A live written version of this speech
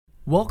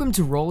Welcome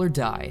to Roll or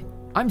Die.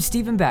 I'm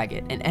Stephen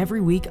Baggett, and every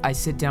week I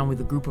sit down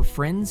with a group of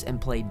friends and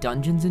play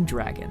Dungeons &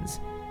 Dragons.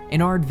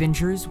 In our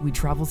adventures, we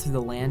travel through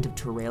the land of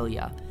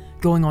Terralia,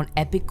 going on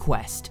epic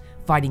quests,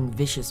 fighting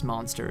vicious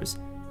monsters,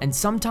 and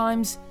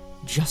sometimes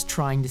just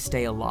trying to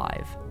stay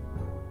alive.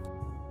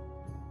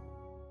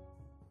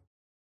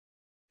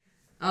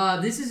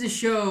 This is a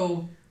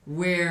show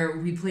where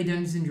we play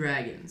Dungeons &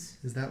 Dragons.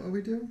 Is that what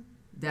we do?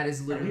 That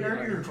is literally Are we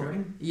already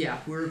recording? Yeah,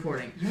 we're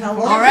recording. How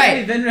long have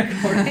we been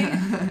recording?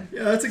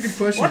 Yeah, that's a good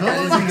question. What the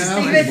How fuck, long have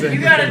we Steven? been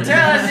You gotta recording?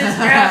 tell us this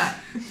crap.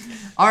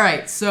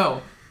 Alright,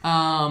 so,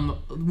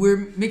 we're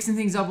mixing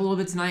things up a little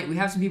bit tonight. We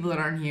have some people that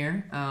aren't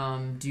here,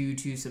 due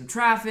to some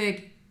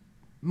traffic.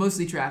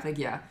 Mostly traffic,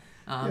 yeah.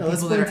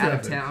 let's People that are blame out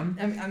of traffic.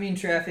 town. I mean,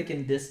 traffic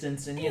and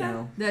distance and, you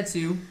know. That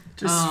too.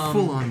 Just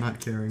full on not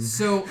caring.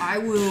 So I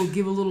will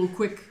give a little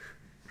quick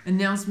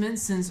announcement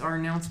since our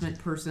announcement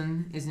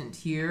person isn't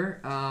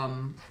here.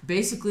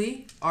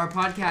 Basically, our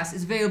podcast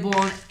is available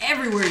on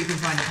everywhere you can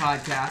find a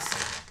podcast.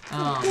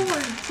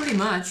 Pretty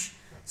much.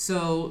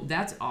 So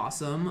that's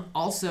awesome.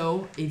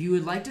 Also, if you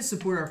would like to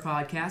support our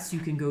podcast, you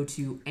can go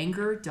to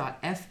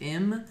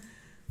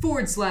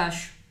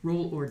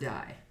anchor.fm/roll or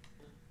die.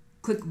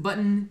 Click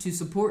button to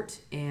support,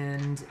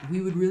 and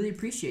we would really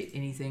appreciate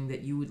anything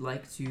that you would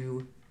like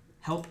to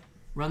help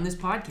run this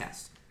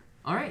podcast.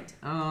 All right,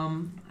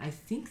 I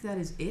think that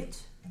is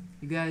it.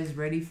 You guys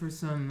ready for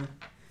some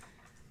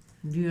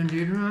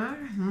D&D tonight?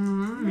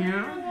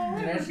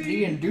 Yeah. Let's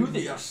do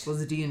this.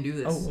 Let's D&D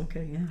this. Oh,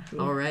 okay, yeah.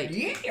 Cool. All right.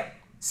 Yeah.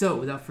 So,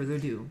 without further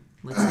ado,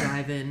 let's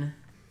dive in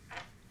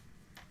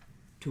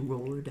to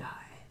Roll or Die.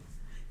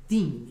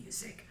 Theme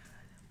music.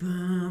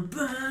 Ba,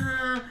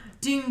 ba,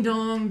 ding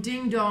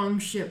dong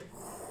ship.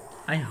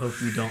 I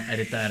hope you don't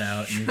edit that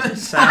out and you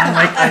just sound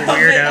like a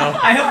weirdo.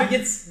 I hope it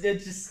just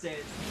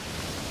stays.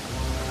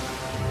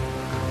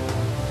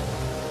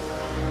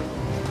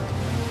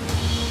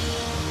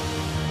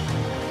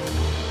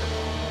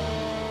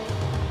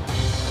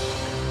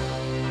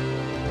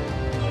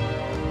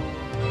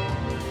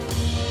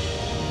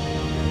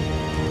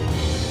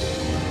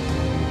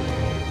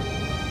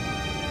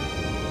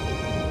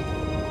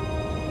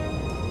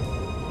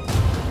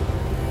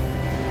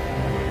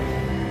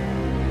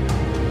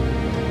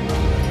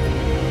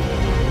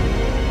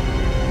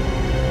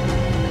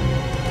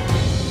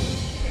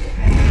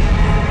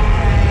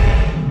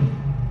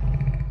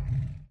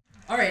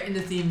 Alright, in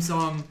the theme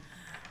song.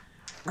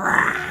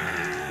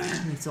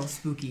 It's all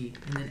spooky,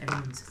 and then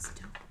everyone sits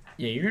down.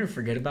 Yeah, you're gonna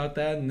forget about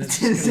that and that's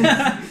It's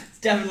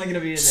definitely gonna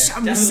be in there.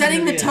 I'm Definitely setting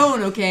gonna the be in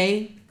tone,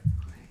 okay?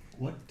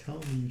 What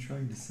tone are you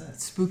trying to set?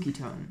 Spooky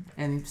tone,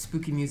 and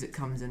spooky music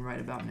comes in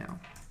right about now.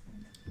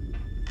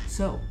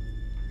 So,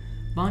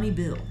 Bonnie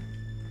Bill.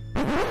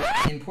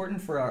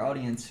 Important for our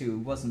audience who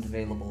wasn't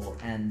available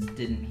and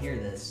didn't hear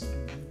this.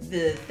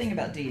 The thing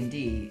about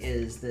D&D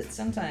is that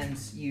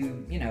sometimes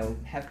you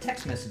have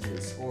text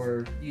messages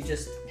or you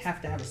just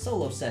have to have a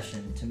solo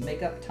session to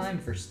make up time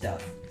for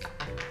stuff.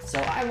 So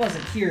I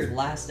wasn't here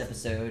last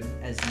episode,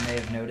 as you may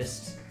have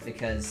noticed,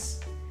 because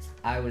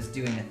I was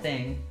doing a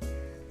thing.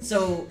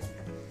 So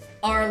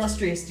our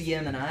illustrious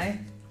DM and I,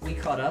 we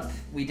caught up.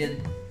 We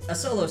did a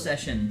solo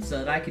session so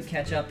that I could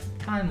catch up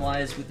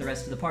time-wise with the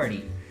rest of the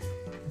party.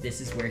 This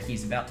is where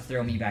he's about to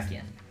throw me back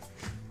in.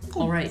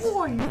 Alright,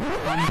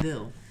 Bonnie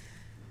Bill.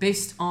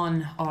 Based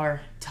on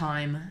our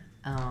time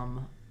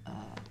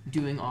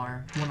doing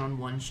our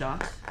one-on-one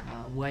shot,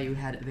 while you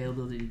had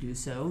availability to do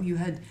so, you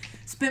had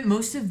spent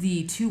most of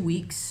the 2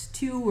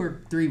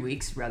 or 3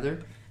 weeks,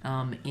 rather,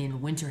 in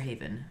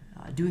Winterhaven,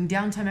 doing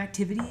downtime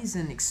activities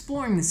and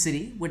exploring the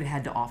city, what it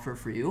had to offer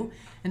for you,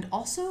 and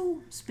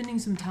also spending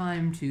some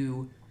time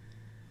to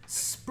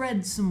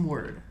spread some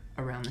word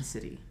around the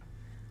city.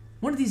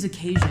 One of these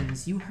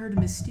occasions, you heard a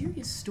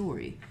mysterious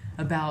story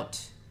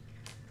about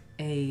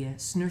a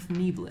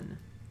Snurfneeblin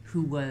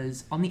who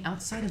was on the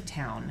outside of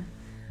town,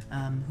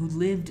 who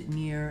lived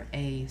near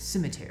a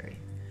cemetery.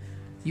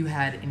 You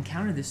had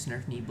encountered this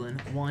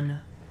Snurfneeblin one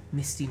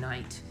misty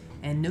night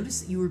and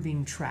noticed that you were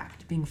being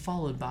tracked, being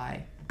followed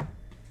by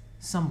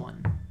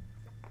someone,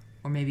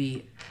 or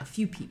maybe a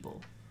few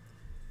people.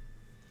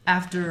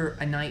 After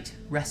a night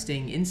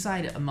resting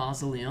inside a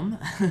mausoleum,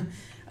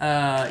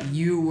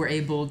 you were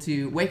able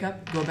to wake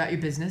up, go about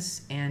your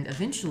business, and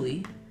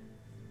eventually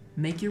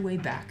make your way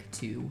back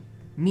to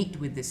meet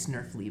with this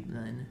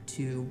Snurfneeblin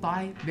to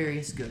buy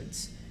various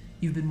goods.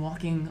 You've been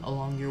walking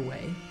along your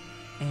way,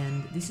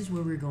 and this is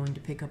where we're going to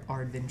pick up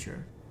our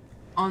adventure.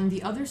 On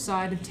the other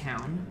side of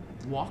town,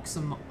 walks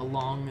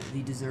along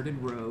the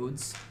deserted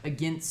roads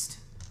against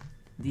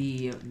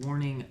the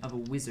warning of a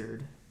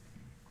wizard,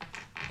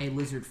 a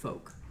lizard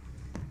folk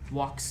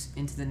walks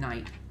into the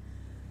night,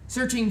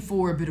 searching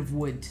for a bit of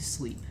wood to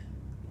sleep.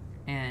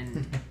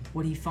 And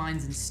what he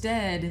finds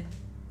instead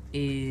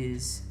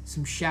is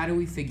some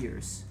shadowy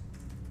figures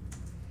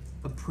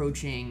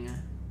approaching.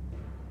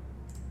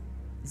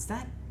 Is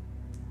that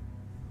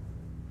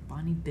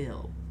Bonnie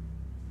Bill?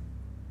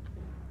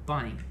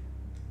 Bonnie,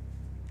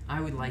 I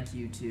would like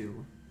you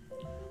to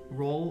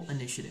roll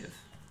initiative.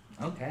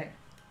 Okay.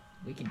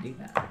 We can do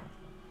that.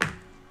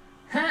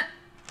 Ha!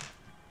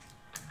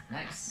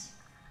 Nice.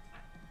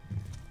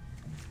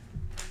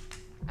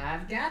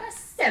 I've got a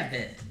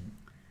 7.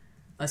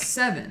 A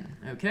 7,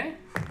 okay?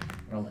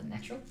 Roll a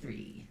natural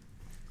 3.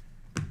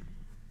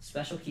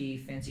 Special key,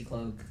 fancy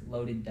cloak,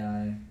 loaded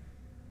die.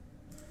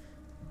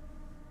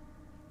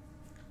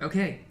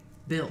 Okay,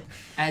 Bill.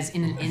 As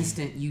in an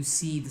instant, you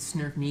see the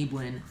Snurf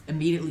Neeblin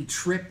immediately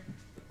trip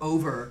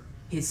over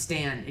his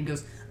stand and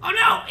goes, "Oh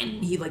no!"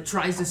 And he like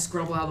tries to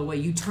scrabble out of the way.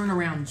 You turn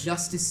around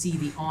just to see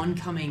the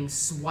oncoming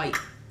swipe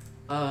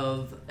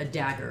of a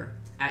dagger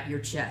at your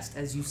chest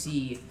as you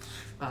see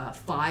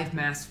 5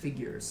 masked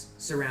figures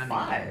surrounding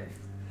you. 5?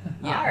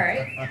 Yeah.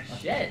 Alright.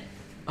 Shit.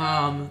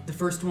 The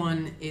first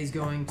one is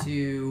going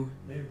to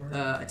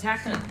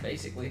attack him.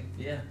 Basically,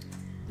 yeah.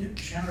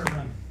 Shatter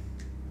run.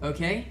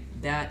 Okay,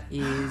 that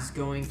is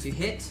going to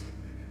hit.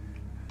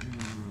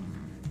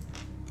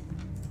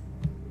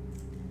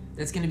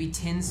 That's going to be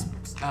 10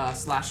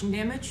 slashing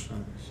damage.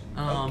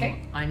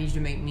 Okay. I need you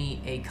to make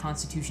me a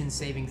Constitution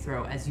saving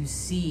throw as you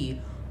see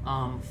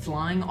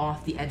flying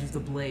off the edge of the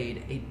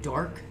blade a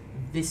dark,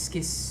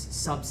 viscous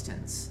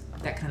substance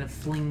that kind of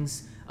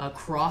flings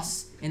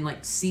across and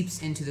like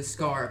seeps into the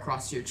scar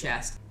across your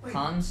chest.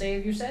 Con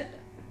save, you said?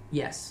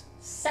 Yes.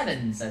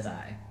 7, says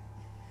I.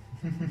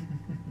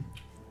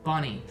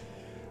 Bonnie,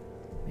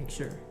 make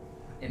sure.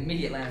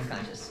 Immediately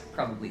unconscious,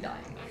 probably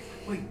dying.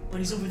 Wait, but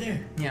he's over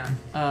there. Yeah.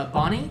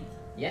 Bonnie,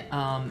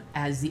 Yeah.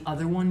 as the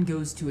other one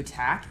goes to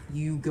attack,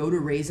 you go to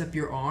raise up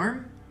your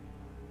arm,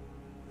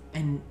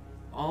 and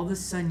all of a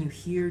sudden you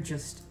hear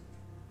just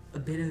a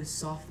bit of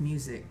soft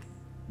music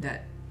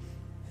that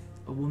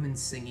a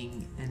woman's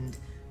singing, and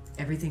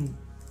everything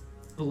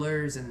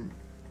blurs, and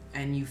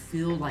you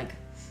feel like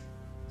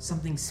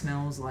something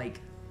smells like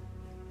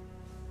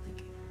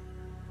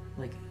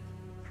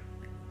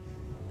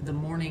the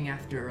morning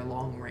after a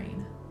long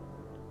rain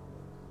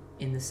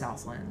in the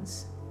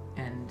Southlands,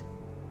 and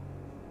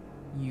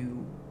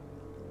you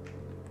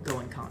go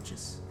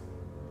unconscious.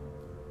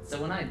 So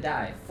when I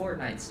die,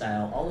 Fortnite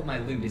style, all of my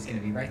loot is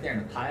gonna be right there in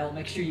a pile.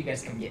 Make sure you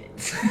guys come get it.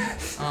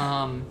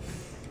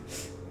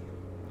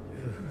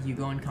 You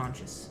go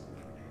unconscious.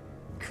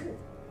 Cool.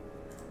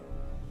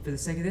 For the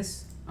sake of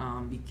this,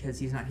 because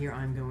he's not here,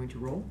 I'm going to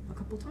roll a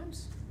couple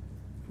times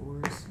for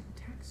his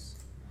attacks.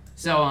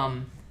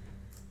 So,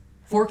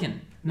 Forkin,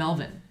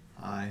 Melvin,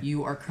 Aye.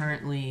 you are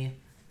currently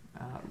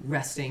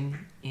resting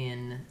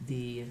in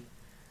the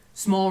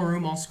small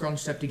room, all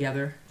scrunched up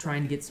together,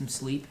 trying to get some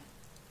sleep,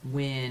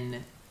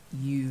 when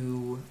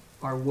you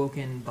are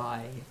woken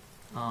by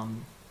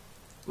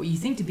what you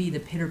think to be the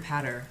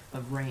pitter-patter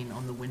of rain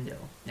on the window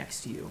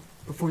next to you.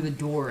 Before the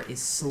door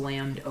is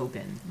slammed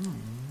open,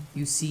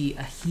 you see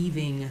a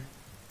heaving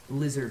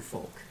lizard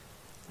folk.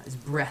 His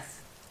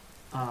breath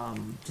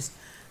just...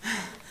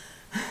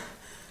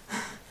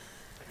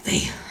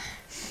 They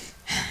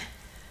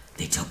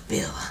took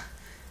Bill.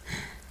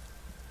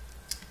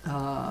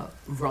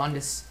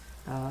 Rondus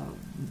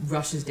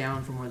rushes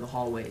down from one of the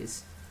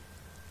hallways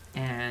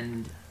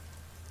and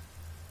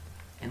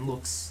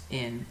looks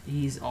in.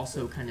 He's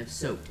also kind of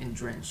soaked and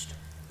drenched.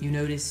 You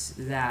notice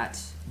that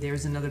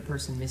there's another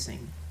person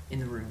missing in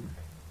the room.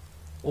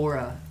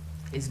 Aura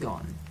is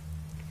gone.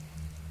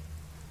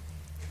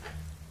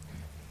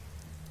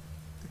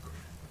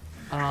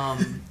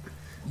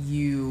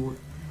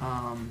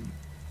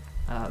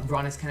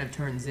 Rondus kind of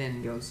turns in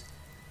and goes,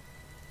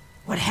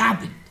 "What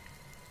happened?"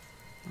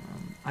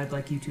 I'd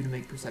like you two to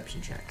make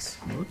perception checks.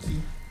 Whoopsie.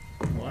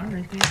 Well,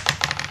 right there.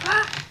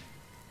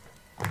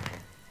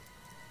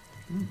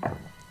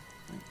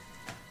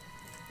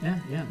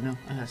 Yeah, no.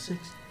 6.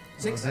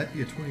 6? Was that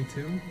be a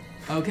 22?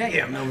 Okay.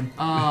 Yeah, Melvin.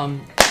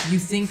 You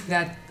think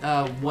that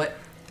what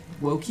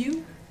woke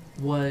you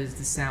was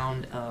the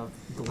sound of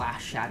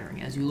glass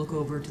shattering as you look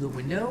over to the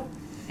window,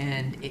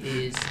 and it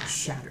is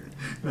shattered.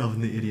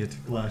 Melvin the idiot,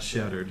 glass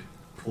shattered,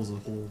 pulls a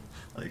hole,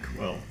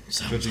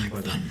 judging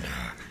by the...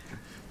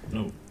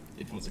 No,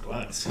 it was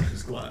glass. It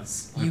was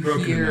glass. You I'm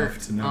broken hear, enough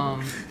to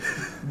know.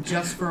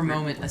 just for a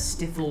moment, a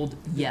stifled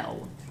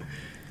yell.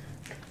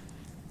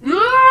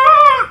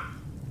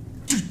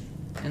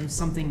 And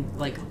something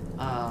like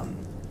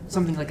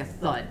a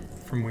thud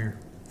From where?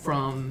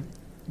 from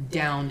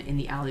down in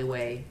the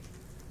alleyway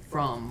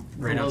from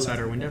Right below. outside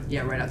our window?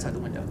 Yeah, right outside the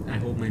window. I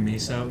hold my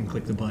mace out and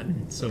click the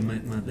button, so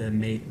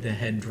the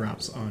head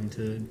drops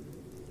onto,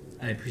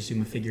 I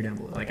presume, a figure down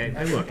below. Like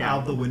I look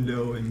out the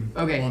window and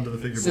Okay, onto the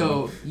figure so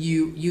below.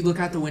 you look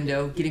out the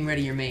window, getting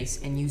ready your mace,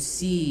 and you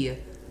see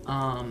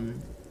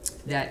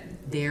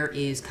that there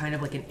is kind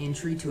of like an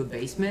entry to a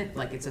basement,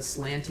 like it's a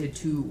slanted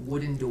 2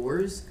 wooden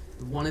doors.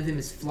 One of them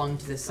is flung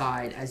to the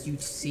side as you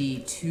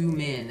see 2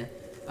 men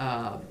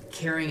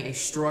carrying a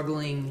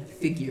struggling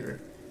figure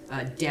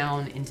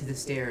down into the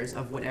stairs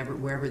of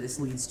wherever this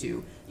leads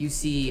to. You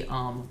see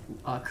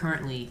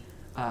currently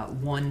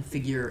one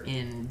figure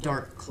in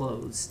dark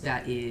clothes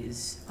that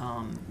is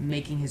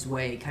making his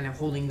way, kind of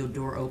holding the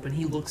door open.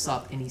 He looks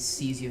up and he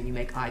sees you, and you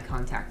make eye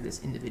contact with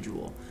this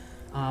individual.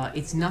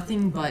 It's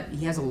nothing but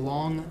he has a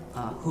long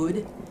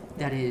hood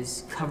that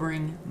is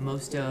covering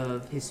most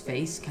of his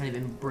face, kind of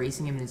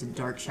embracing him as a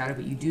dark shadow.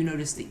 But you do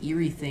notice the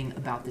eerie thing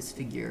about this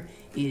figure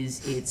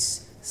is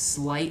its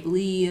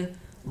slightly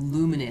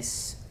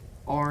luminous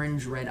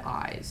orange-red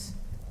eyes.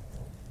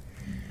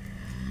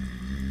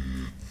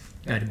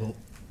 Guided bolt.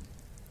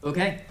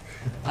 Okay.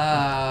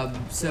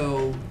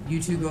 So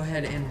you two go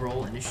ahead and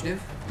roll initiative,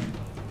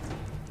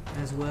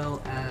 as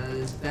well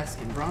as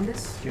Vesk and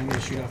Brondis. Do you want me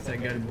to shoot off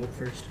that guided bolt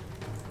first?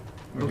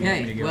 Or do you want me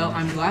Okay, to go well, on?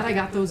 I'm glad I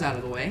got those out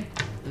of the way.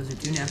 Those are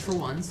 2 natural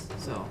ones,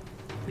 so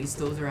at least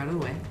those are out of the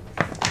way.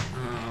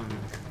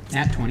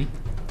 Nat 20.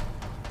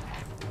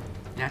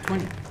 Nat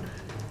 20.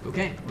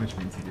 Okay, Which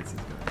means he gets his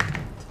guy.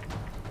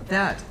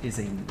 That is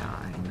a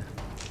 9.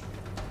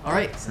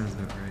 alright. Sounds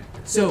about right.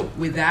 So,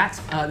 with that,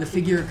 the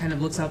figure kind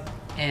of looks up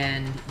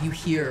and you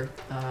hear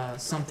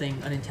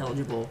something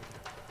unintelligible.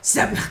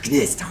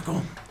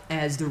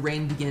 As the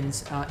rain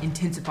begins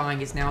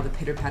intensifying, as now the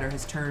pitter-patter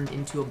has turned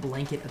into a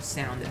blanket of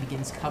sound that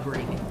begins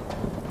covering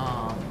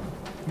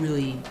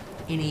really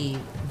any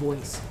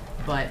voice.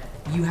 But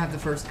you have the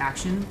first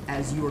action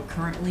as you are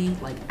currently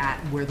like at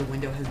where the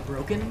window has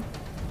broken.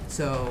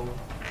 So,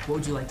 what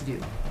would you like to do?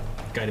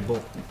 Guided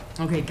bolt.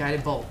 Okay,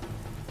 guided bolt.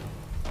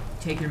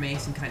 Take your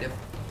mace and kind of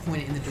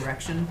point it in the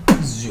direction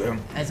Zoom.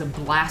 as a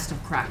blast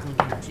of crackling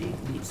energy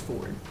leaps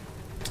forward.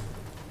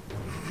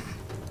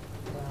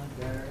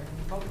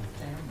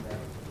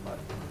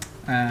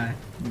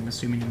 I'm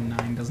assuming a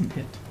 9 doesn't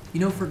hit. You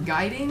know, for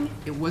guiding,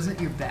 it wasn't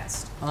your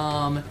best.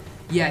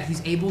 Yeah,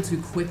 he's able to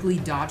quickly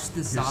dodge to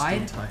the side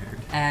You're still tired.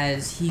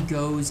 as he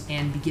goes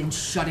and begins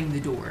shutting the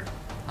door.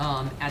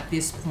 At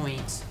this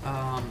point,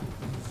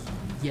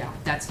 yeah,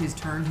 that's his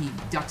turn. He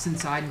ducks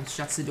inside and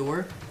shuts the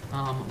door.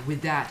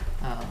 With that,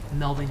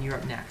 Melvin, you're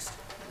up next.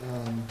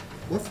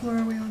 What floor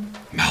are we on?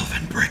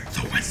 Melvin, break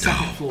the window.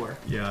 Second floor.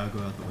 Yeah, I'll go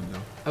out the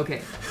window.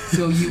 Okay,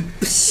 so you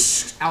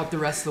out the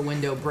rest of the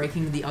window,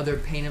 breaking the other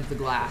pane of the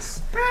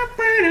glass.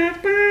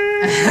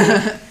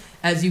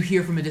 As you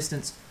hear from a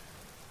distance,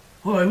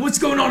 "Oi, what's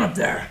going on up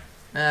there?"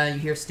 You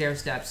hear stair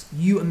steps.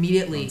 You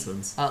immediately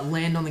Nonsense.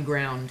 land on the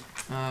ground.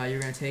 You're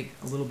going to take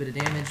a little bit of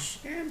damage.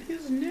 And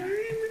his name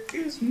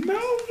is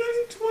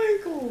Melvin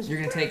Twinkles. You're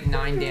going to take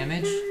 9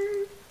 damage,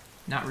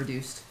 not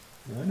reduced.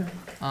 I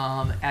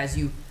know. As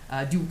you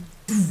do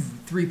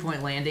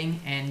 3-point landing,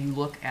 and you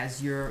look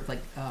as you're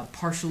like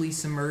partially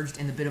submerged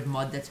in the bit of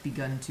mud that's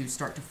begun to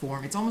start to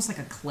form. It's almost like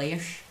a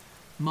clayish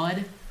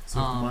mud. So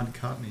if the mud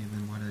caught me,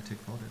 then why did I take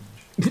fall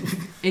damage?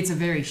 It's a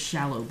very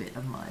shallow bit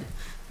of mud.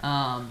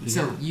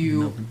 So Yeah, you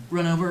Melvin.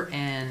 run over,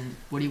 and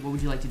what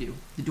would you like to do?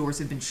 The doors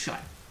have been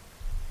shut.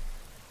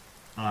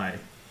 I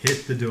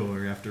hit the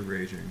door after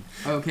raging.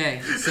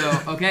 Okay, so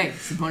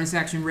bonus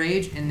action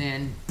rage, and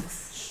then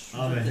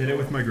I'm gonna hit it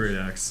with my great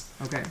axe.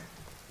 okay.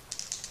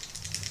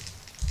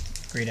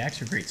 Great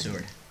axe or great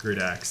sword? Great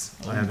axe.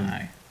 Oh I haven't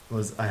my.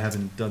 I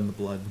haven't done the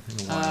blood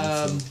in a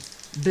while.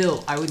 So.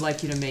 Bill, I would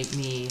like you to make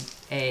me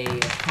a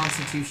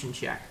Constitution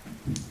check.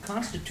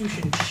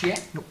 Constitution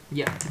check.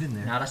 Yeah, Get in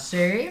there. Not a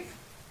save.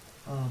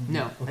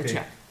 no, okay. a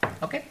check.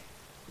 Okay.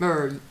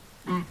 Or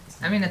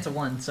I mean, it's a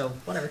 1, so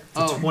whatever.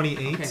 It's a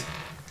 28.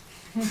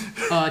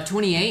 Okay.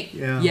 28.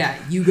 Yeah. Yeah.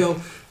 You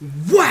go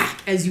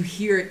whack as you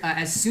hear it.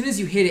 As soon as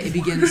you hit it, it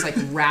begins like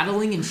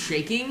rattling and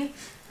shaking,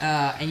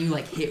 and you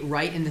like hit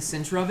right in the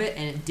center of it,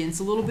 and it dents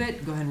a little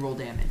bit. Go ahead and roll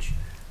damage.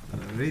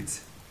 Alright.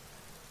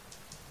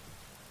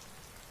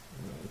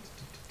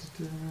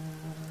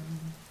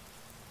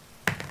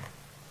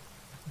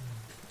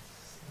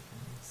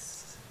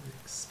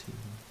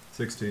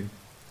 16.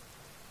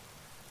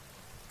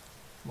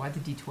 Why the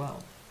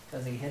D12?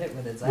 Because he hit it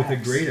with his With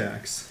axe. a great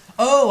axe.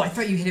 Oh, I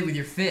thought you hit it with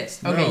your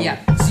fist. Okay, No.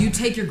 yeah. So you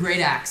take your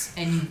great axe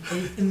and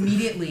you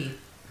immediately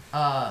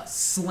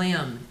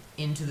slam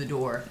into the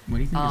door. What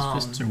do you think Um,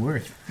 his fists are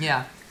worth?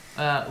 Yeah.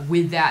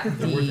 With that,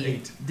 They're worth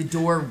 8. the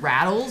door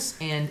rattles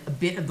and a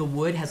bit of the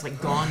wood has like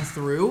gone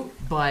through.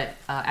 But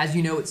as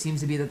you know, it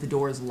seems to be that the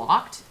door is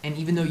locked. And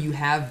even though you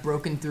have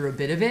broken through a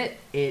bit of it,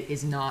 it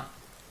is not.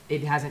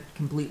 It hasn't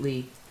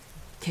completely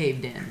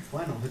caved in.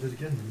 Fine, I'll hit it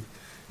again then.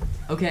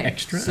 Okay.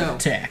 Extra So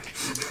attack.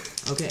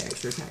 okay,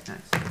 extra attack.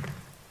 Nice.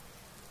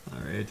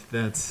 Alright,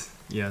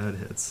 that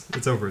hits.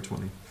 It's over a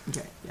 20.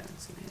 Okay. Yeah,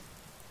 that's gonna hit.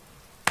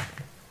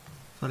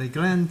 For a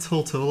grand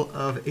total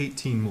of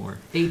 18 more.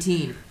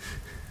 18.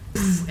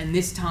 And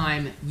this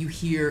time you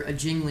hear a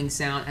jingling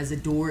sound as the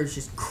doors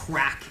just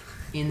crack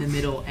in the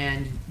middle,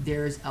 and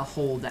there's a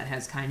hole that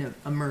has kind of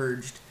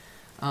emerged.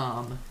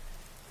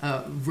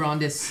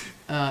 Rondis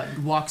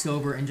walks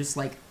over and just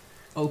like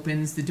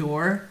opens the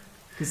door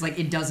because like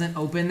it doesn't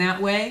open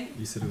that way.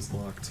 You said it was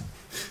locked.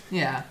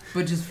 Yeah,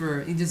 but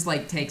he just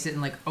like takes it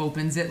and like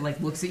opens it,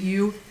 like looks at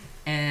you,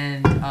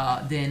 and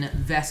then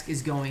Vesk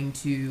is going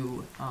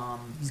to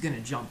he's gonna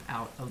jump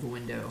out of the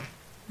window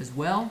as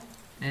well,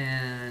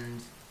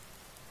 and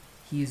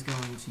he's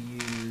going to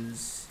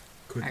use.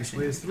 Quickest Actually,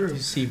 way is through. You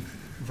see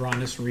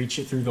Vrondis reach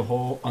it through the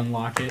hole,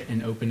 unlock it,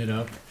 and open it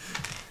up.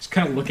 Just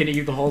kind of looking at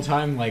you the whole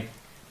time, like.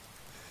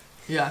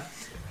 Yeah.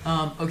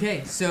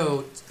 Okay,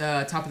 so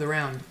top of the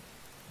round.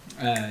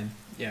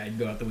 Yeah, I'd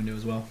go out the window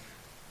as well.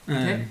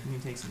 Okay, you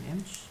take some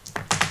damage.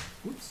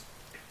 Whoops.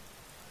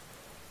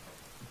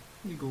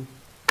 You go.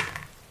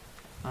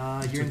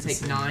 You're gonna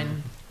take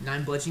nine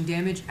bludgeoning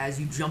damage as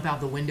you jump out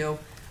the window.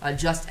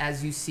 Just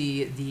as you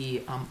see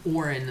the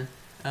Orin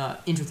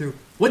enter through.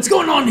 What's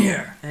going on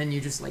here? And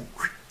you're just like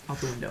out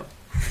the window.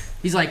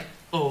 He's like,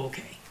 oh,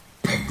 okay,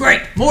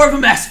 great, more of a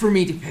mess for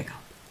me to pick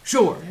up.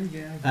 Sure.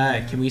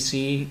 Can we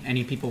see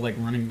any people like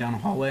running down a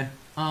hallway?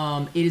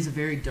 It is a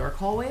very dark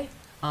hallway.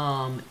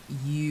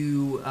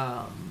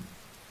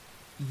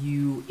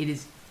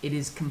 It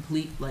is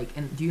complete, like,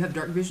 and do you have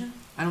dark vision?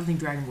 I don't think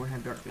Dragonborn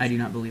have dark vision. I do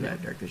not believe I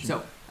have dark vision.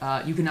 So,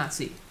 you cannot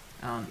see.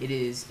 It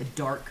is a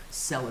dark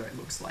cellar, it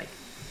looks like.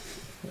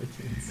 I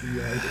can't see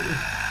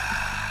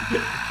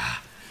either.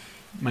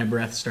 My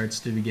breath starts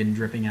to begin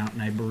dripping out,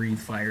 and I breathe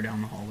fire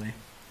down the hallway.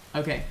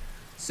 Okay,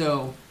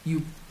 so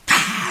you,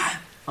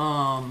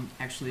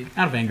 actually,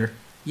 Out of anger.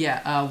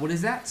 yeah, what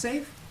is that,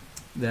 save?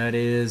 That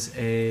is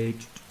a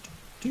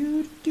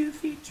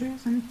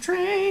features and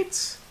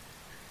traits.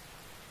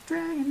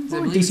 Dragonborn. I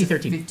believe DC it's a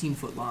 13.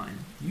 15-foot line.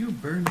 You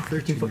burned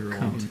 13-foot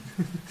 13-year-old. cone.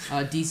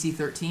 DC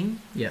 13?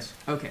 Yes.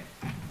 Okay.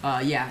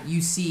 Yeah,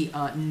 you see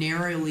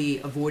narrowly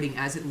avoiding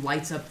as it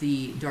lights up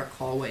the dark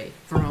hallway.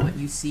 For a moment,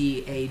 you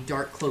see a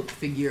dark cloaked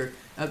figure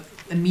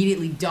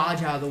immediately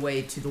dodge out of the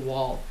way to the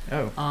wall.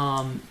 Oh.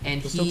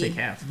 And He'll still take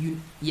half.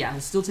 Yeah, he'll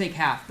still take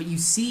half. But you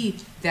see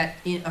that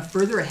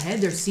further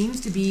ahead, there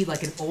seems to be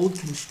like an old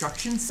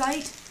construction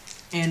site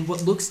and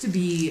what looks to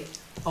be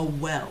a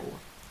well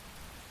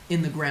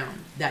in the ground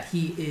that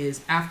he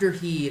is, after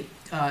he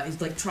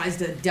is like tries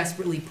to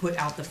desperately put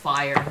out the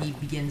fire, he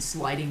begins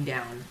sliding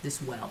down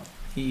this well.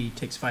 He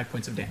takes 5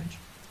 points of damage.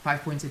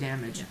 5 points of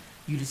damage.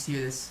 You just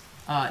hear this,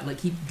 like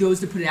he goes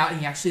to put it out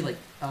and he actually like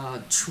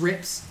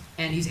trips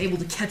and he's able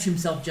to catch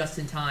himself just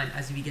in time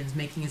as he begins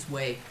making his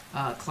way,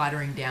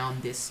 clattering down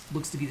this,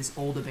 looks to be this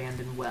old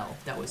abandoned well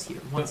that was here,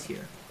 once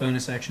here.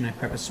 Bonus action, I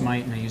prep a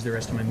smite, and I use the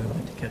rest of my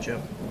movement to catch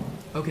up.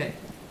 Okay.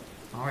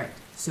 Alright.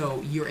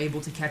 So you're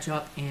able to catch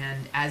up,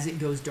 and as it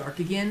goes dark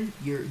again,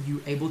 you're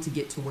able to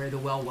get to where the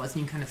well was,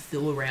 and you kind of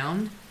feel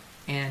around,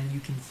 and you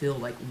can feel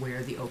like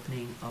where the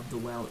opening of the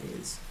well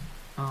is.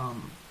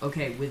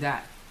 Okay, with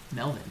that,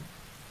 Melvin,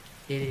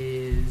 it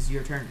is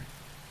your turn.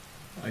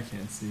 I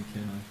can't see,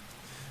 can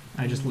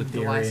I just lit the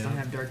Goliaths area don't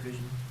up. have dark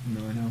vision. I?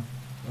 No, I know.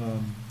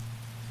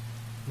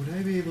 Would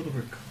I be able to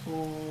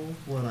recall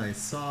what I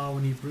saw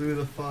when he blew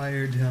the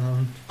fire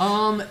down?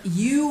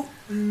 You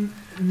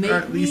make Or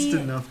at least me,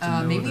 enough to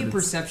know make that me a it's-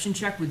 perception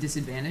check with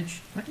disadvantage,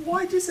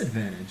 Why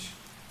disadvantage?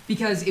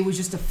 because it was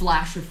just a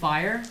flash of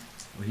fire.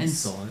 Well, he And-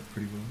 saw it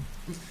pretty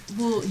well.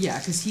 Well, yeah,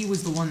 because he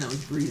was the one that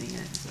was breathing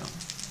it,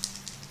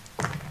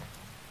 so.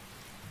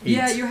 8.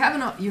 Yeah, you're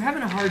having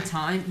a hard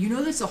time. You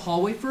know there's a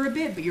hallway for a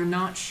bit, but you're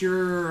not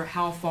sure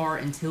how far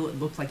until it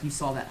looked like you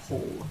saw that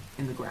hole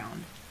in the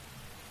ground.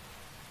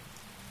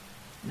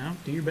 No,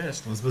 do your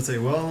best. I was about to say,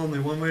 well, only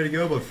one way to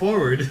go, but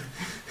forward.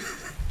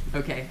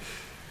 Okay.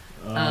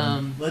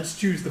 Let's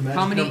choose the magic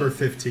how many- number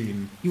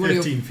 15. You wanna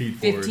go 15 feet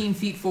forward. 15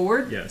 feet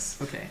forward? Yes.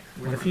 Okay.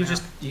 What if you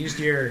just used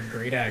your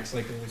great axe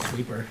like a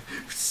sweeper?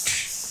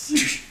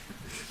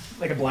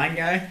 Like a blind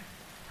guy?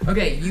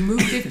 Okay, you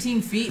move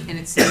 15 feet and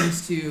it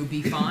seems to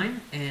be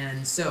fine.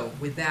 And so,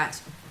 with that,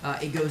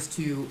 it goes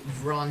to You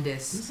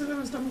Vrondis. said I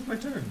was done with my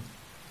turn.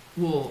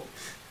 Well,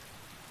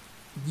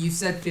 you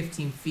said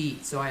 15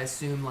 feet, so I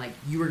assume like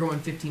you were going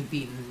 15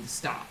 feet and then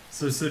stop.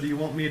 So do you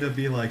want me to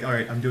be like, all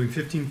right, I'm doing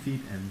 15 feet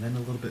and then a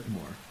little bit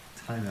more.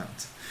 Time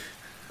out.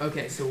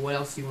 Okay, so what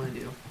else do you want to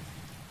do?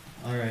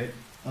 All right,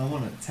 I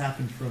want to tap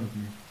in front of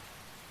me.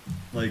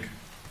 Like,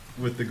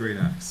 with the great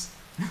axe.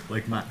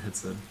 Like Matt had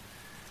said.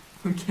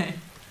 Okay.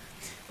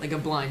 Like a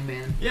blind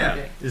man. Yeah.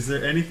 Okay. Is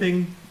there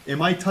anything...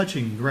 Am I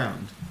touching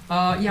ground?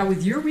 Yeah,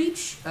 with your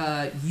reach,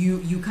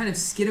 you kind of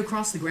skid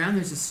across the ground.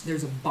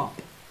 There's a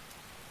bump.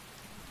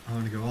 I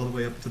want to go all the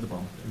way up to the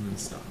bump and then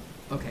stop.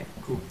 Okay,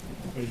 cool.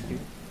 What do you do?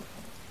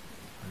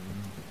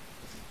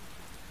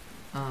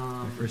 I don't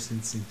know. My Um, first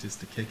instinct is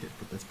to kick it,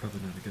 but that's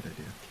probably not a good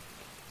idea.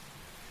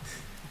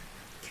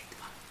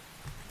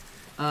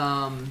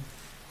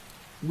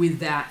 with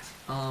that,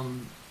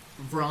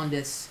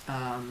 Vrondis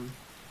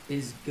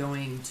is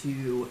going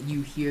to.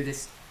 You hear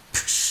this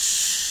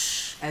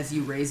as he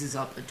raises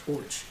up a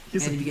torch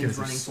and he begins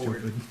running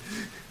forward.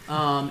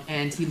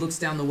 And he looks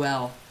down the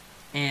well,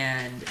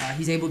 and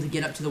he's able to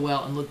get up to the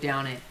well and look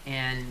down it,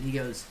 and he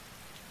goes,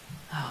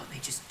 "Oh, they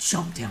just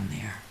jumped down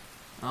there."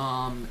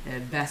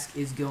 And Besk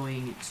is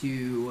going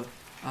to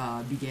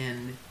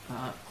begin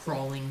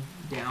crawling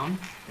down.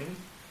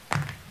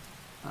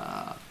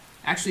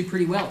 Actually,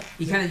 pretty well.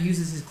 He kind of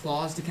uses his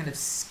claws to kind of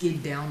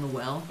skid down the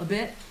well a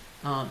bit,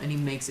 and he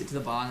makes it to the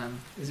bottom.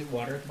 Is it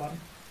water at the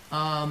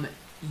bottom?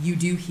 You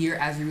do hear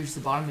as he reaches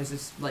the bottom, there's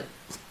this like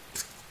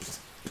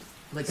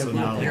a So little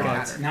now, pitter like,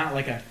 patter. Not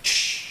like a.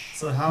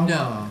 So how...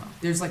 No,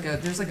 there's like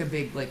a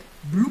big like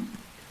bloop.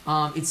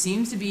 It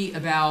seems to be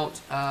about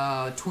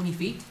 20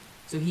 feet,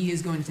 so he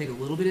is going to take a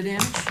little bit of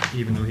damage.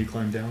 Even though he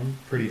climbed down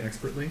pretty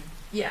expertly?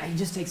 Yeah, he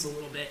just takes a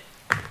little bit.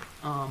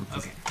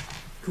 Okay.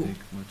 Cool.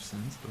 make much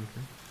sense, but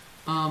okay.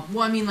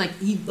 Well, I mean, like,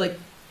 he, like,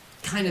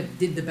 kind of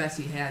did the best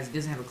he has. He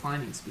doesn't have a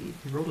climbing speed.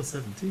 He rolled a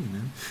 17,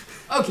 man.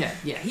 Okay,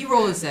 yeah, he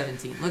rolled a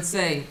 17. Let's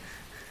say,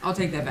 I'll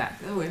take that back.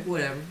 Oh, wait,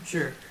 whatever,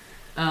 sure.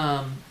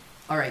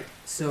 Alright,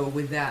 so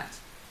with that,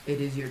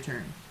 it is your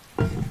turn.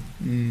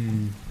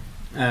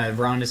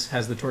 Rondis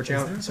has the torch Is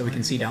out, there? so we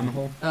can see down the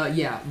hole.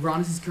 Yeah,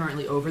 Ronis is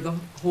currently over the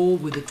hole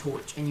with a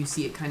torch, and you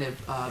see it kind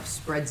of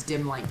spreads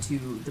dim light to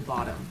the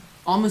bottom,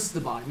 almost to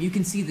the bottom. You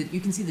can see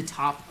the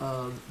top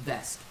of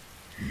Vesk.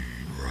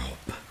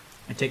 Rope.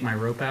 I take my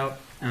rope out,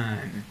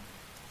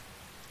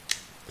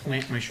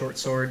 plant my short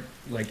sword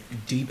like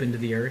deep into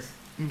the earth,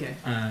 Okay.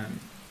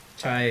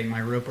 tie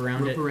my rope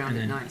around it, Rope around and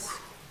it, then nice.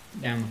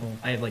 down the hole.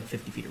 I have like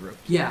 50 feet of rope.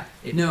 Yeah.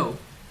 It- No.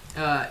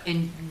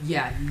 And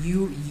yeah,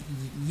 you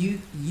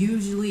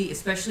usually,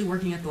 especially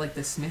working at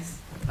the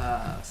smith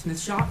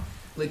shop,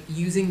 like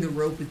using the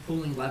rope with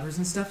pulling levers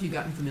and stuff, you've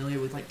gotten familiar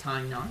with like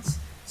tying knots.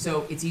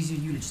 So it's easier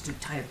for you to just to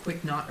tie a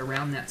quick knot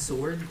around that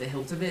sword, the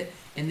hilt of it,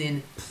 and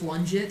then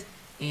plunge it,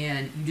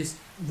 and you just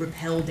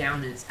rappel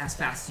down as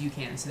fast as you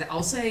can. So that,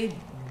 I'll say,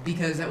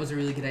 because that was a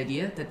really good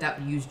idea, that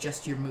would use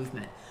just your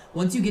movement.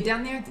 Once you get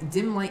down there, the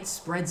dim light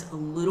spreads a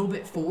little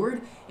bit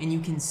forward, and you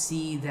can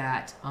see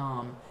that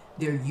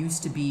there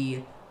used to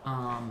be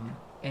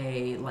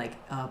a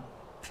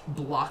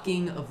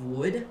blocking of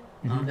wood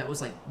that was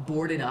like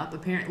boarded up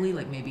apparently,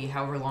 like maybe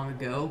however long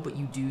ago. But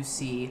you do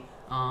see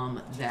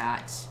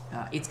that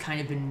it's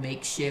kind of been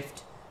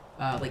makeshift,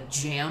 like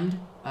jammed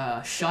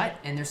shut,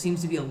 and there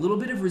seems to be a little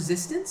bit of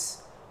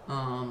resistance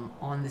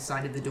on the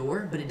side of the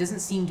door, but it doesn't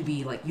seem to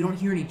be like, you don't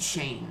hear any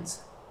chains.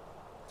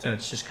 So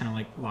it's just kind of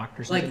like locked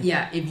or something. Like,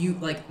 yeah, if you,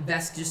 like,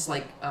 Vesk just,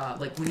 like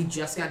when he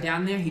just got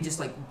down there, he just,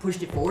 like,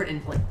 pushed it forward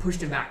and, like,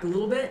 pushed him back a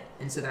little bit,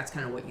 and so that's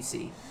kind of what you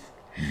see.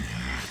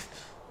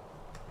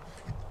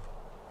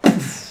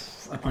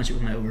 I punch it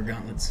with my ogre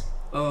gauntlets.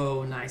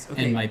 Oh, nice.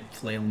 Okay. And my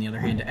flail in the other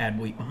hand to add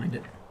weight behind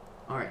it.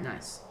 Alright,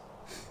 nice.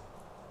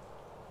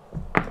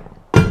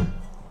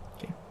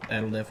 Okay,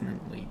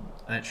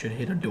 that should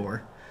hit a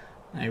door.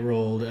 I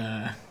rolled,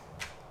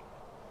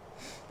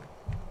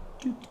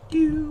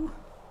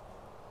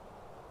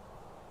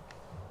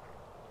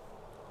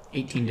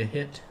 18 to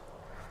hit.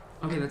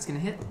 Okay, that's gonna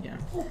hit. Yeah.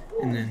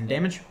 And then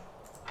damage.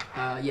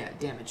 Yeah,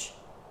 damage.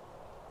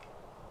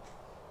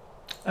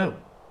 Oh.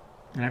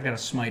 And I've got a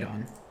smite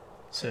on.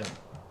 So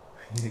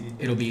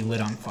it'll be lit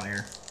on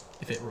fire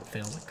if it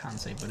fails a con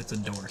save, but it's a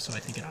door, so I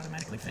think it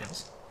automatically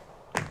fails.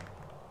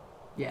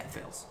 Yeah, it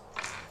fails.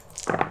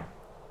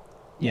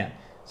 Yeah.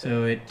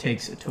 So it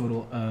takes a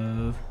total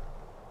of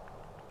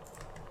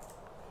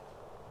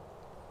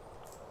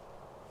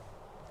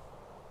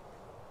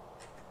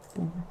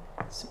 4,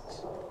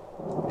 6,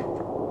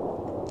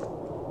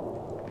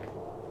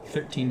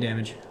 13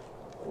 damage,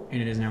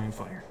 and it is now on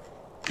fire.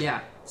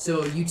 Yeah,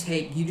 so you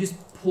just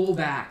pull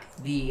back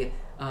the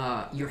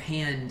your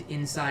hand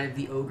inside of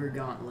the ogre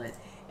gauntlet,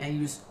 and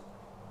you just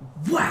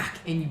whack,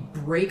 and you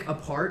break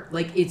apart.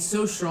 Like, it's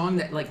so strong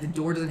that, like, the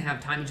door doesn't have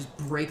time, it just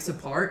breaks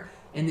apart,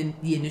 and then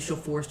the initial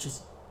force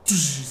just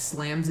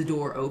slams the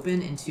door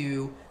open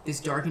into this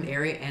darkened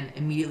area, and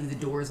immediately the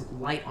door is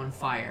light on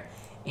fire.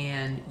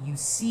 And you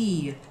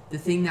see the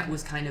thing that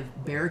was kind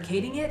of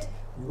barricading it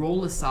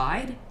roll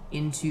aside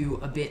into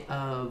a bit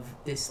of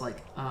this,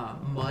 like,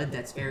 mud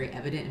that's very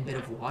evident, and a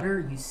bit of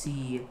water. You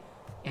see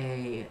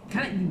a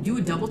kind of, do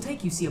a double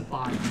take, you see a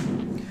body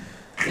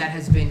that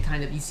has been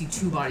kind of, you see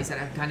two bodies that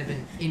have kind of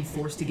been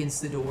enforced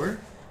against the door,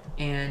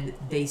 and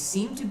they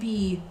seem to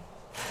be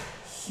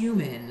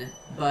human,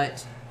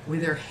 but where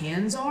their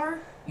hands are,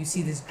 you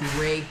see this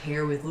gray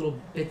hair with little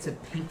bits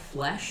of pink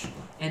flesh,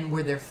 and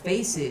where their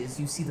face is,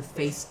 you see the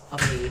face of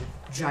a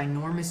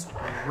ginormous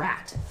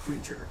rat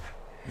creature.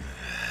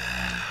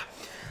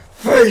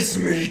 Face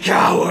me,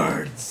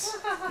 cowards!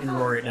 And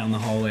roar it down the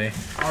hallway.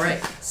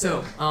 Alright,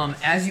 so,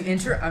 as you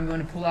enter, I'm going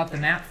to pull out the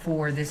map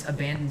for this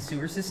abandoned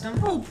sewer system.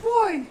 Oh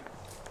boy!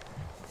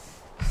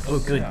 Oh,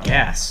 good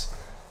gas.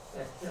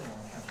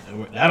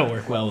 That'll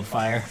work well with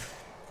fire.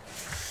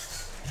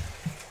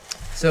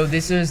 So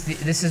this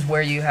is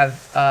where you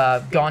have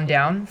gone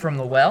down from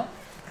the well.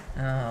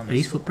 Are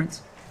these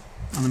footprints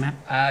on the map?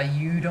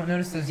 You don't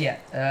notice those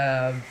yet.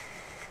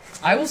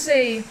 I will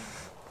say,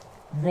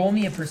 roll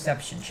me a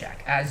perception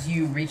check as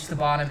you reach the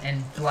bottom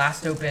and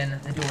blast open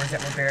the doors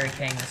that were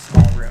barricading the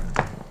small room.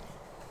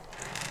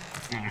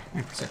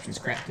 My perception's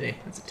crap today.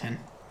 That's a 10.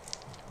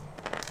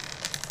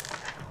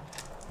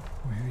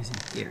 Where is he?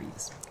 There he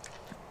is.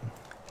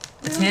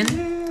 A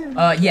 10?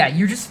 Yeah,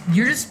 you're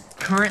just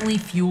currently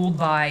fueled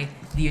by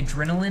the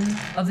adrenaline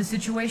of the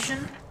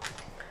situation.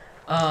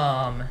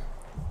 And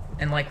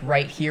like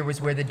right here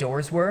was where the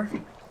doors were,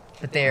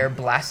 but they're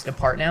blasted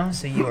apart now,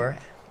 so you're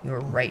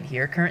right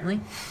here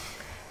currently.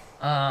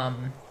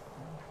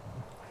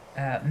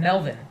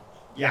 Melvin.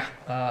 Yeah.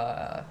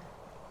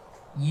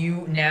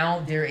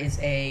 There is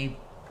a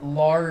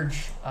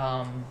large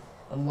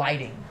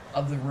lighting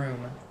of the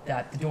room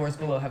that the doors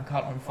below have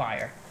caught on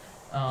fire.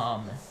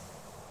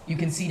 You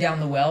can see down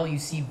the well, you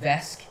see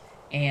Vesk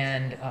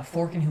and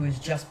Forkin, who has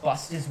just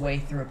busted his way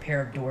through a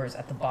pair of doors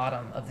at the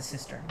bottom of the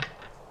cistern.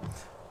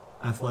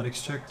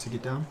 Athletics check to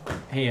get down?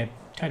 Hey, I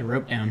tied a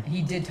rope down.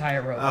 He did tie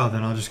a rope. Oh,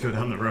 then I'll just go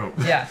down the rope.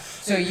 Yeah,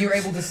 so you're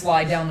able to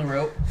slide down the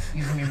rope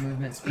using your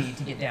movement speed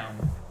to get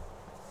down.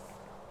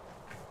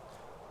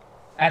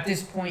 At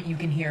this point, you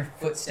can hear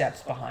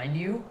footsteps behind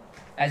you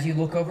as you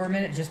look over a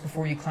minute just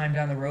before you climb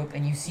down the rope,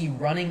 and you see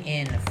running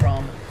in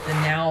from the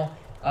now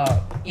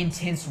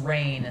intense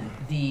rain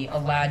the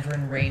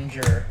Eladrin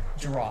Ranger,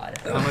 Gerard.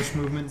 How much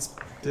movement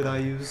did I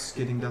use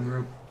getting down the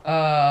rope?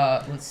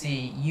 Let's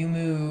see. You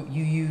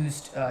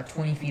used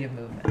 20 feet of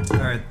movement.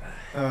 Alright,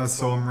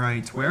 so I'm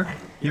right where?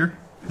 Here?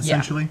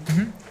 Essentially?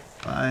 Yeah.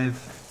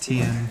 5,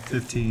 10,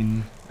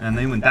 15, and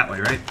they went that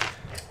way, right?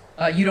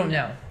 You don't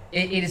know.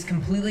 It is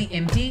completely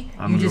empty.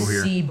 I'm You gonna just go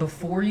here. see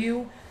before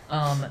you,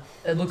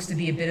 it looks to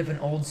be a bit of an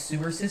old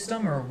sewer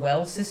system or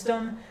well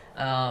system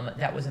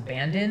that was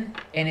abandoned,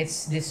 and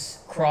it's this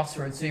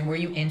crossroads. So where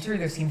you enter,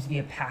 there seems to be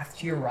a path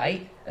to your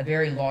right, a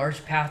very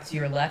large path to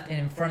your left, and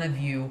in front of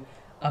you,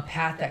 a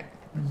path that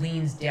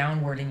leans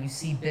downward, and you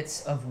see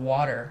bits of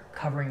water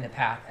covering the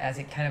path as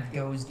it kind of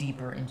goes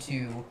deeper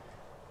into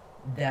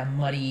the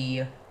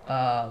muddy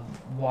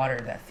water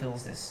that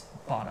fills this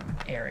bottom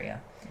area.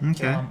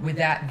 Okay. With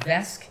that,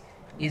 Vesk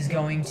is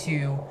going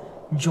to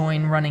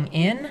join running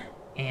in,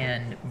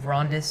 and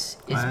Vrondis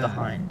is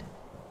behind.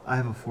 I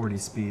have a 40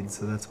 speed,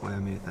 so that's why I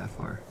made it that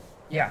far.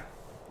 Yeah.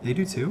 They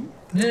do too?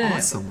 No.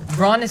 Awesome.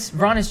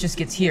 Vrondis just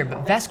gets here,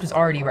 but Vesk was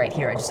already right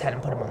here. I just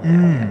hadn't put him on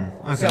there.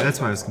 Okay, So- that's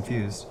why I was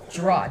confused.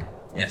 Gerard,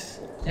 Yes.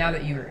 now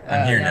that you're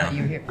I'm here now now. that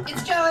you're here,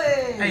 It's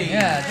Joey! Hey.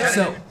 yeah.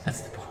 So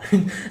That's the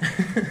point.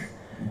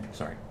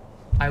 Sorry.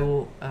 I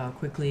will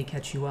quickly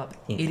catch you up.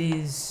 Yeah. It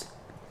is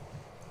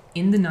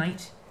in the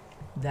night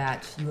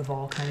that you have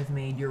all kind of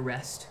made your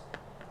rest.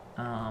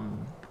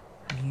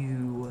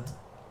 You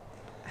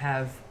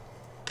have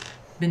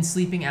been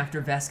sleeping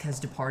after Vesk has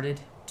departed,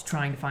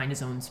 trying to find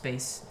his own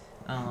space.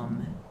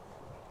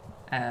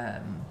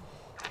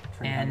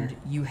 And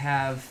you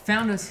have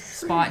found a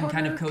spot and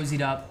kind of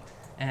cozied up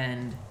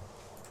and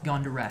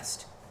gone to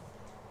rest.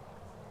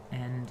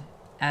 And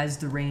as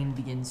the rain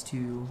begins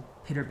to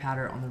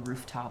pitter-patter on the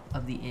rooftop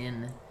of the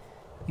inn,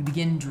 you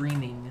begin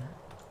dreaming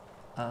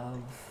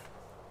of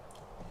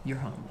your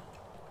home.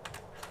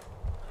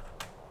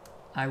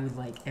 I would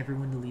like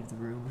everyone to leave the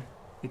room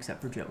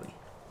except for Joey.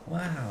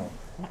 Wow.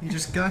 You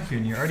just got here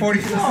and you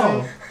already 40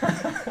 No.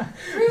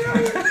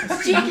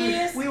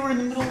 Genius! We were in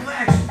the middle of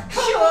action.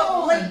 Show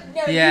up late!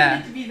 No, Yeah.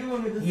 you need to be the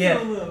one with the Yeah.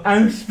 solo.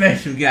 I'm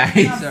special, guys.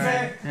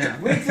 Sorry. Yeah.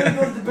 Wait till you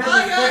go to the bed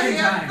I with got fucking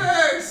here time.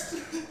 first!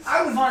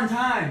 I was on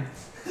time.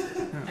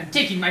 I'm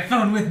taking my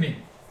phone with me.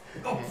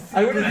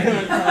 I would have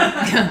been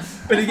on time.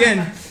 But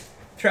again,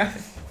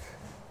 traffic.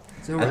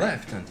 It's I alright.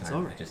 left on It's time.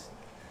 alright.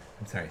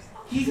 I'm sorry.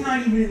 He's not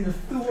even in the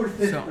sewer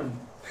system.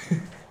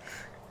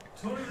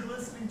 Totally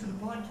listening to the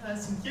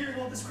podcast and hearing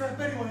all this crap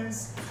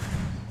anyways.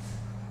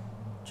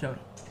 Joey,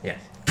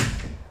 Yes.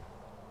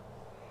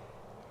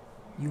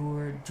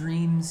 your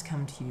dreams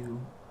come to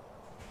you,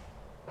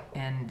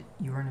 and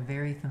you're in a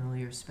very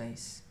familiar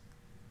space.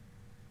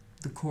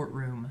 The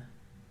courtroom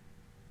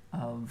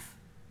of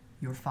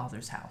your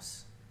father's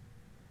house.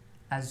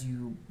 As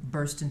you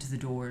burst into the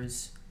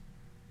doors,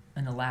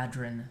 an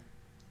Eladrin,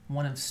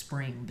 one of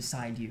Spring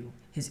beside you,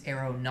 his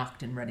arrow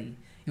nocked and ready,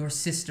 your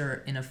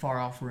sister in a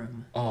far-off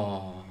room.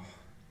 Oh.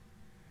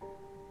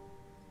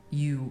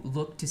 You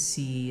look to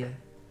see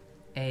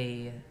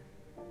a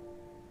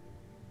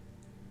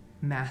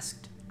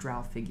masked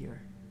drow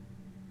figure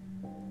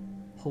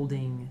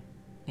holding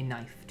a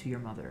knife to your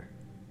mother.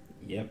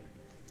 Yep.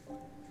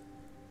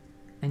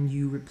 And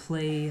you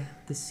replay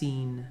the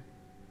scene,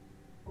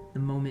 the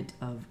moment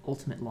of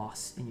ultimate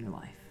loss in your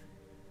life,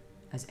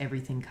 as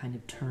everything kind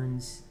of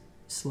turns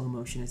slow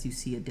motion as you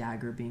see a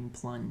dagger being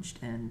plunged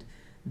and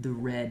the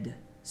red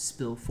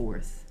spill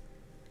forth.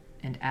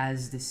 And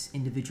as this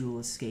individual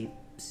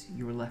escapes,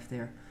 you are left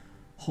there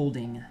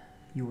holding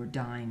your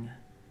dying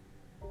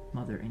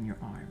mother in your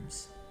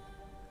arms.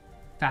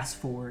 Fast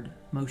forward,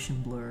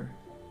 motion blur,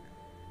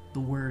 the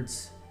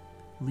words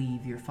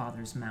leave your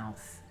father's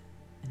mouth.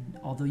 And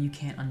although you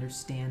can't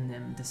understand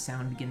them, the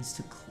sound begins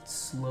to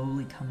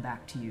slowly come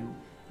back to you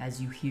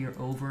as you hear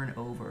over and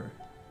over,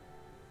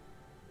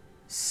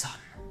 "Son,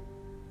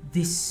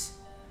 this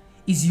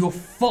is your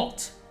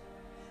fault.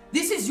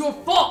 This is your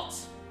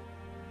fault!"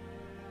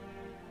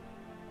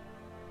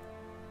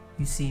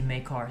 You see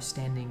Makar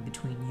standing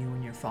between you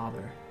and your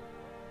father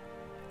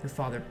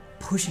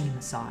pushing him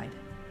aside,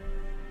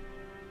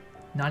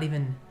 not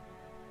even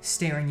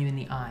staring you in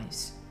the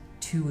eyes,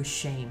 too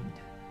ashamed.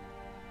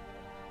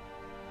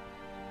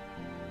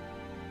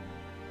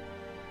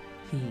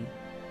 He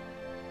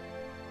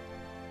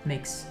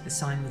makes a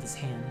sign with his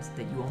hands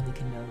that you only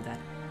can know that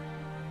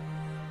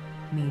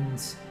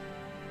means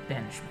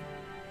banishment.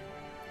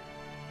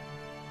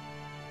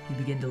 You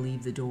begin to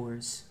leave the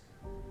doors.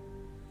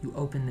 You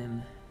open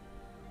them,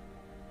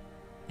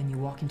 and you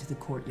walk into the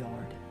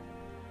courtyard.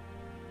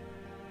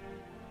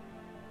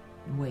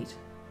 And wait,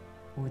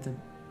 or the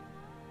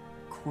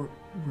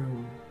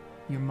courtroom,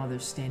 your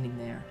mother's standing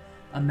there.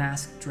 A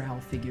masked drow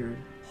figure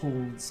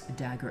holds a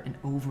dagger, and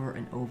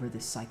over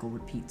this cycle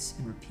repeats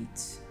and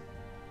repeats.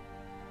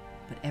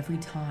 But every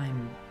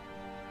time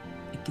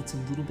it gets a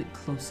little bit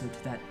closer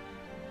to that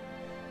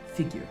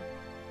figure,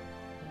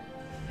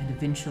 and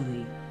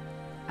eventually,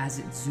 as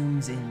it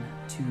zooms in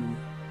to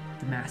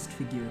the masked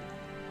figure,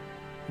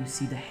 you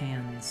see the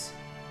hands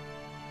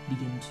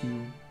begin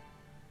to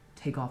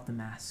take off the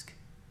mask,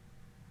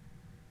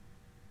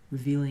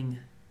 revealing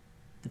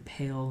the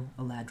pale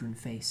Eladrin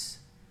face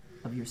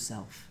of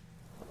yourself.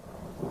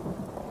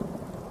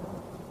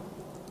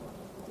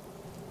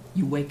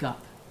 You wake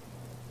up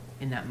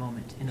in that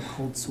moment in a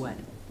cold sweat.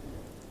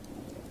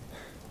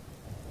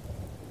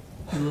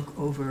 You look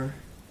over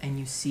and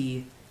you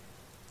see,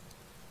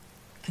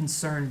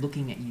 concerned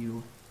looking at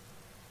you,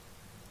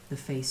 the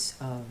face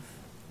of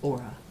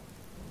Aura.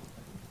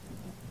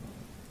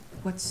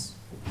 What's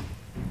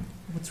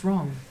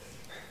wrong?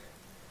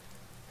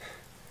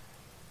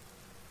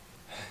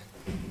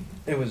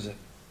 It was a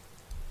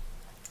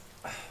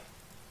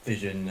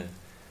vision, a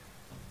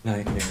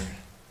nightmare,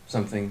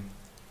 something.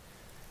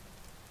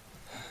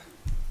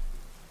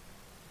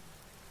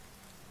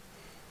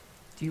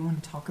 Do you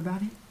want to talk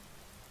about it?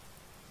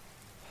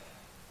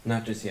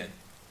 Not just yet.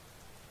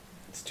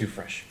 It's too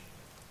fresh.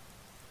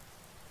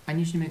 I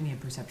need you to make me a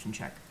perception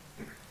check.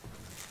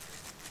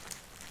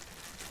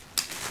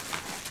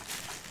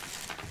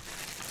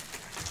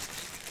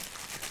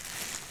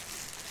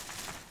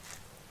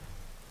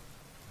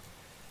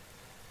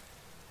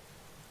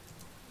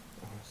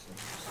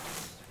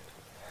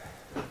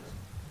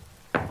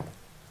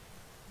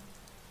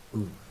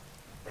 Ooh.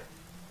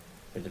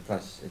 It's a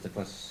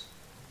plus.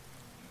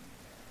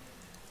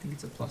 I think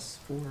it's a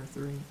 +4 or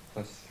 3.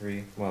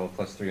 +3. Well,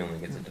 +3 only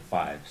gets it to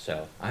 5,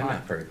 so I'm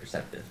not very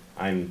perceptive.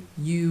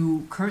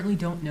 You currently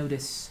don't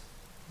notice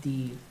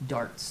the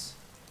darts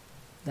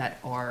that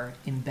are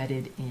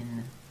embedded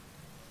in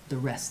the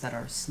rest that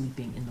are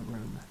sleeping in the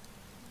room.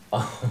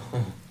 Oh,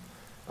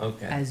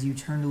 okay. As you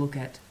turn to look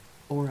at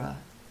Aura,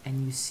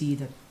 and you see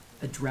that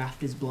a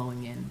draft is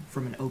blowing in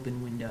from an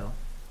open window,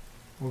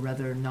 or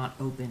rather not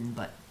open,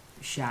 but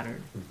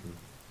shattered. Mm-hmm.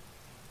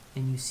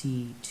 And you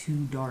see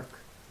 2 dark,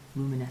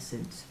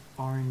 luminescent,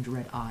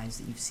 orange-red eyes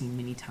that you've seen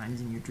many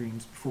times in your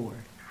dreams before,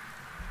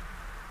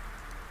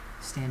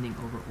 standing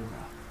over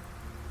Aura.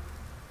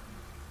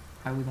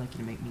 I would like you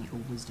to make me a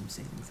wisdom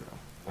saving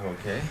throw.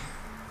 Okay.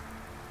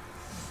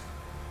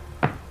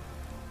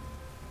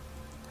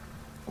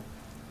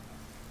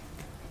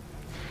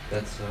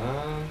 That's,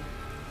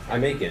 I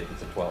make it.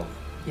 It's a 12.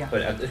 Yeah.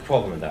 But at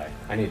 12 I'm gonna die.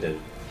 I need to...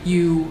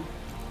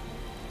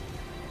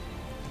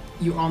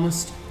 You're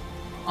almost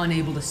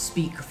unable to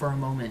speak for a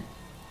moment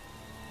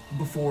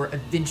before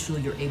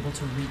eventually you're able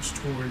to reach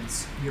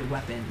towards your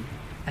weapon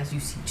as you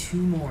see 2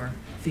 more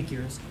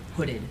figures,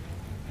 hooded,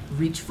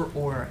 reach for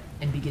Aura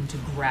and begin to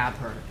grab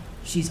her.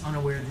 She's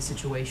unaware of the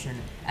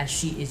situation as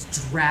she is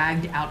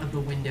dragged out of the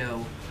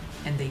window,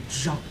 and they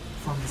jump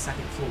from the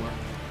 2nd floor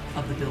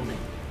of the building.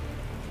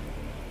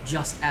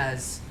 Just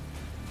as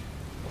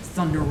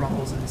thunder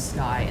rumbles in the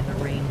sky and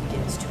the rain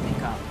begins to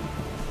pick up,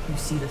 you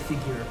see the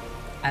figure,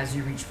 as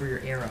you reach for your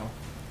arrow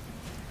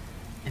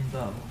and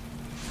bow,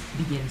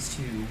 begins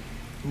to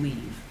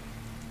leave,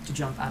 to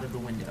jump out of the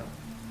window.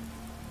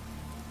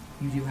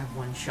 You do have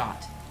 1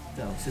 shot,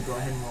 though, so go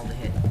ahead and roll to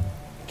hit.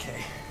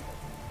 Okay.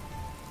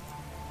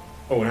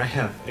 Oh, and I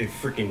have a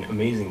freaking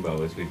amazing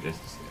bow, as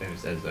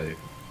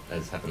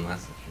as happened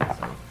last session.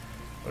 So,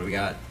 what do we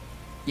got?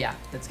 Yeah,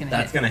 that's gonna hit.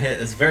 That's gonna hit.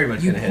 That's very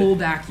much You gonna pull hit.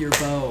 back your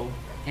bow,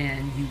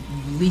 and you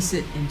release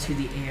it into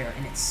the air,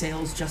 and it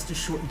sails just a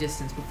short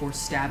distance before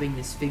stabbing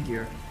this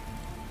figure.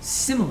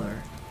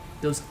 Similar,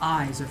 those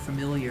eyes are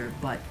familiar,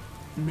 but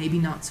maybe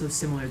not so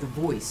similar. The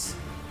voice,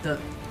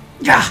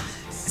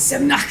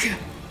 Semnak!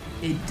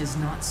 It does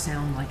not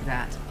sound like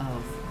that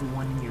of the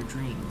one in your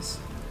dreams.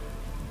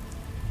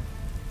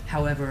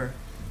 However,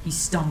 he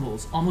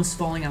stumbles, almost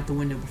falling out the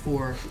window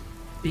before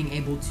being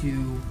able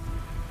to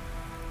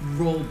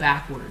roll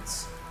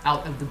backwards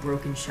out of the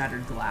broken,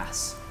 shattered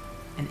glass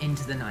and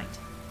into the night.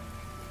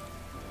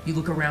 You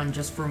look around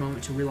just for a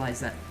moment to realize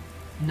that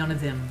none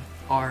of them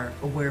are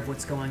aware of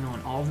what's going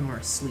on. All of them are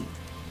asleep.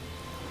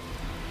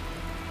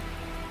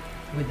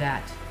 With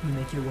that, you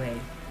make your way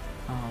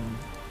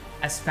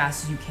as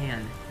fast as you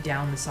can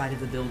down the side of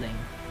the building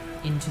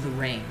into the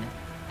rain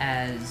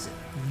as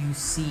you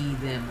see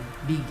them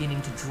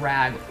beginning to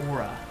drag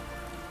Aura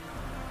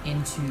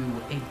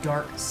into a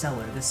dark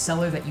cellar, the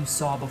cellar that you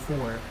saw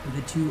before with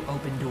the 2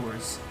 open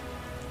doors.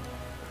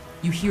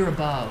 You hear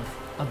above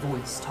a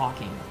voice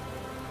talking.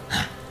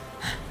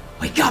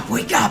 Wake up,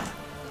 wake up!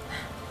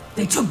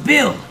 They took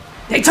Bill!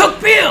 They took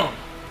Bill!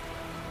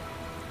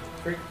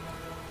 Great.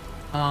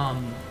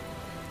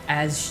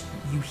 As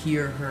you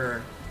hear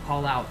her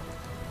call out,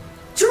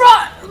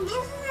 Trot!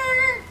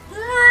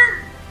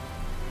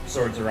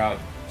 Swords are out.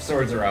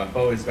 Swords are out.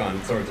 Bow is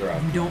gone. Swords are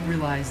out. You don't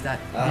realize that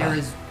there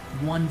is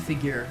 1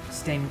 figure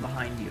staying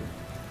behind you.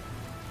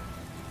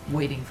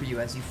 waiting for you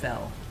as you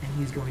fell, and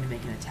he's going to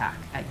make an attack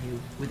at you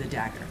with a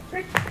dagger.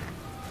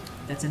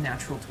 That's a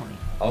natural 20.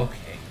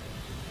 Okay.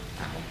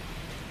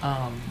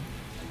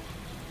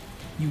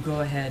 You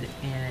go ahead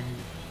and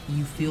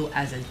you feel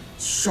as a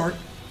sharp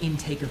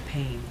intake of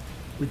pain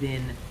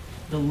within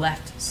the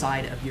left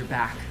side of your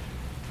back.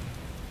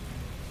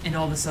 And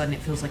all of a sudden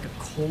it feels like a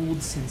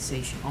cold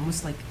sensation,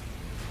 almost like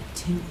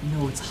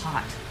no, it's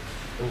hot.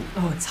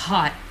 Oh, it's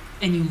hot.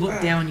 And you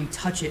look down, you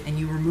touch it, and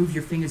you remove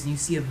your fingers, and you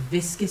see a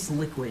viscous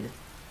liquid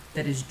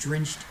that is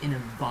drenched in a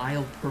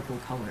vile purple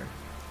color.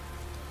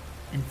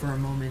 And for a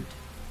moment,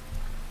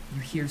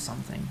 you hear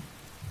something.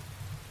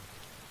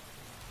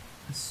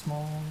 A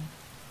small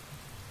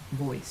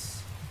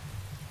voice.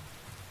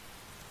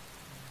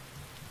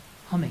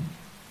 Humming.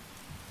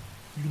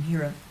 You can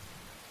hear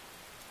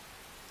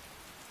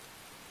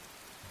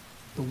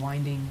the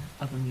winding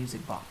of a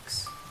music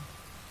box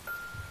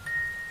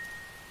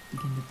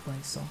begin to play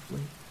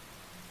softly.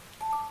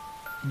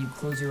 And you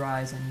close your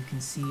eyes and you can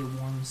see a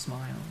warm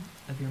smile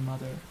of your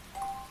mother.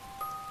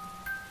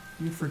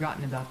 You've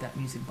forgotten about that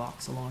music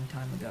box a long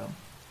time ago.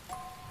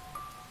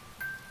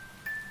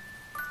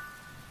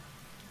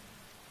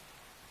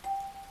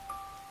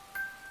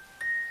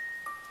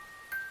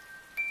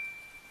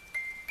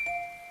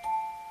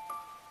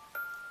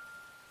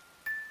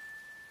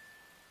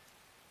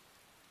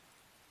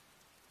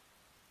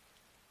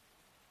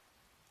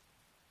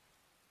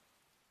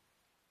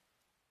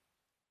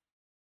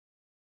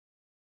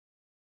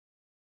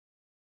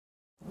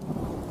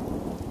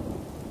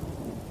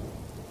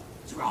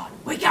 Zron,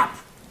 wake up!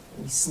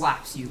 He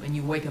slaps you, and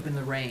you wake up in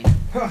the rain.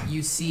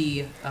 You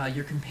see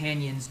your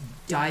companions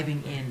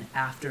diving in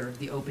after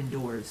the open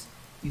doors.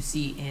 You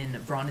see in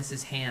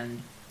Vrondis'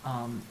 hand,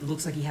 it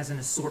looks like he has an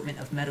assortment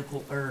of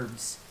medical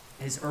herbs,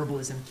 his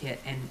herbalism kit,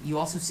 and you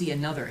also see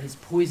another, his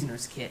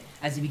poisoner's kit,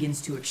 as he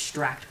begins to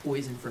extract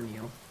poison from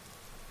you.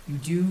 You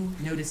do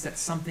notice that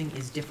something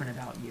is different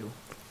about you.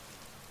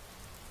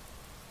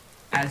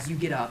 As you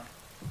get up,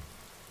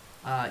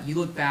 you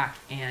look back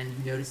and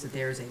you notice that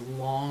there's a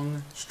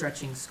long,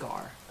 stretching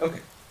scar. Okay.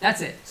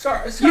 That's it.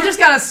 Scar. You just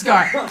got a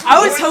scar.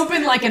 I was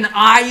hoping like an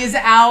eye is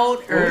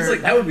out, or What was,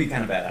 like, that would be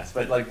kind of badass.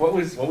 But like, what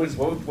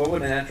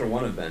would a natural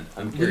one have been?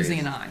 I'm curious.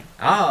 losing an eye.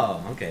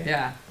 Oh, okay.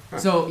 Yeah. Huh.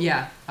 So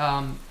yeah,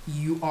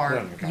 you are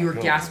Oh my God, you're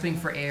no. gasping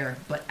for air,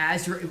 but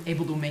as you're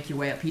able to make your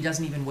way up, he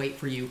doesn't even wait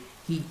for you.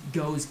 He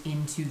goes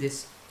into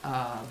this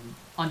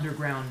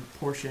underground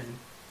portion,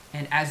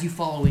 and as you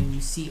follow in,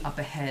 you see up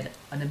ahead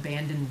an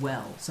abandoned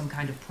well, some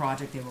kind of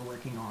project they were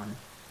working on,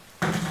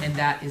 and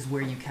that is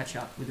where you catch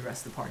up with the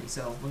rest of the party.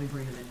 So let me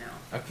bring them in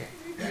now. Okay.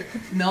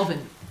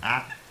 Melvin,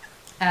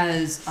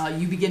 as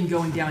you begin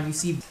going down, you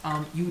see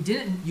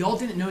y'all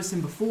didn't notice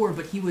him before,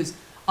 but he was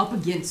up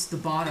against the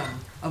bottom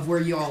of where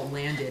y'all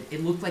landed.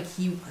 It looked like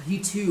he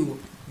too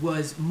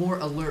was more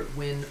alert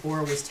when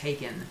Aura was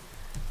taken.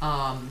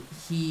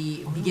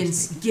 He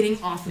begins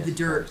getting off of the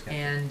dirt,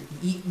 and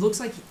he looks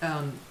like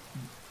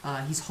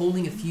he's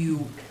holding a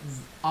few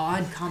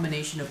odd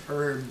combination of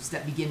herbs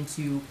that begin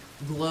to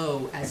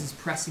glow as he's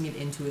pressing it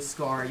into a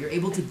scar. You're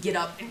able to get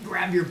up and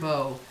grab your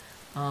bow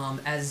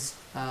as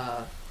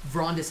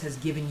Vrondis has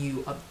given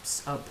you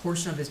a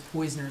portion of his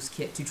poisoner's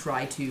kit to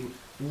try to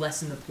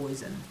lessen the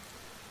poison.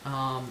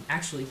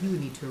 Actually, he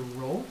would need to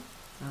roll.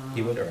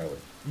 He would or I would?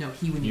 No,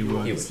 he would need You to roll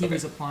would. because he Okay.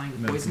 was applying the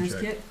Medicine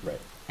poisoner's check. kit. Right.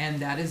 And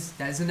that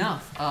is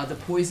enough. The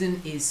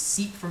poison is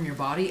seeped from your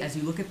body. As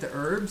you look at the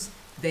herbs,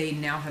 they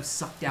now have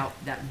sucked out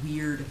that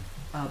weird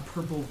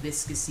purple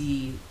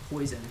viscousy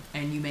poison.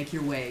 And you make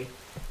your way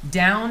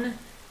down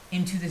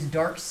into this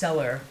dark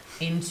cellar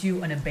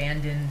into an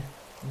abandoned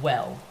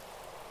well,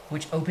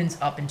 which opens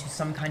up into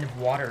some kind of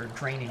water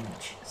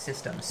drainage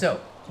system.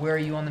 So, where are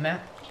you on the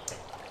map?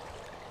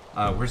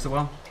 Where's the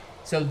well?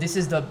 So this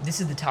is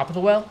the top of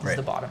the well. This is Right.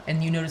 the bottom,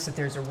 and you notice that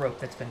there's a rope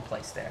that's been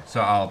placed there. So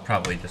I'll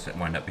probably just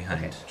wind up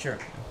behind. Okay, sure.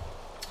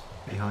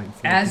 Behind.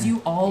 As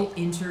you all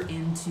enter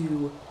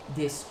into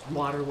this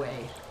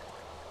waterway,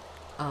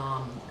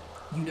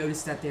 you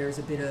notice that there's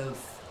a bit of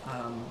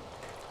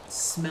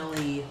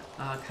smelly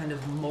kind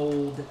of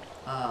mold,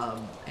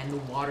 and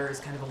the water is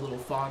kind of a little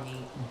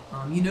foggy.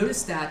 You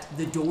notice that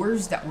the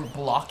doors that were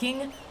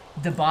blocking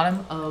the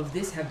bottom of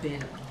this have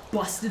been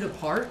busted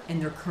apart,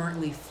 and they're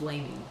currently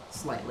flaming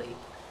slightly,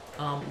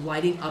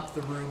 lighting up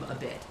the room a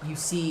bit. You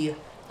see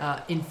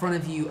in front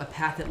of you a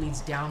path that leads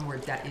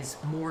downward that is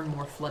more and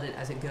more flooded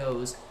as it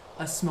goes.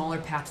 A smaller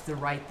path to the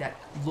right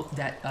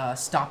that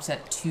stops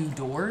at 2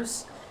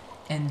 doors,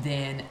 and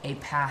then a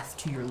path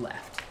to your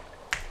left.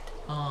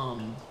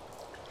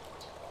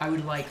 I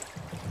would like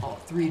all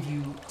 3 of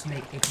you to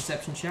make a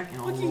perception check,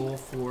 and I'll roll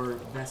for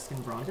Vesk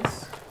and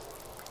Vrondis.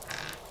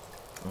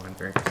 Oh, I'm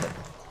very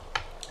perceptive.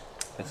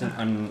 That's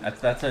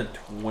a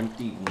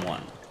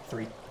 21.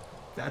 3.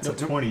 That's a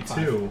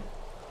 22.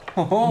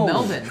 Oh,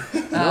 Melvin,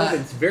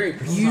 Melvin's very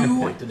perceptive.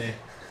 you today.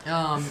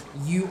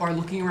 you are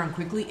looking around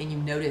quickly, and you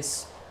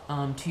notice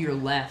to your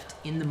left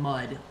in the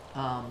mud,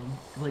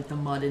 like the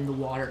mud in the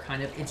water,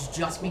 kind of. It's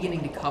just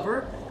beginning to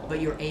cover, but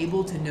you're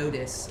able to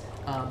notice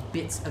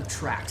bits of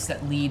tracks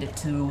that lead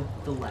to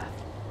the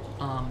left.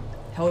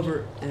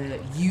 However,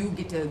 you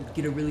get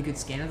a really good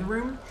scan of the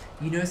room.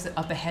 You notice that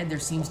up ahead there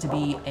seems to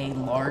be a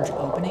large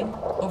opening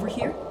over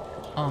here.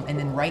 And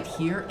then right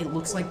here, it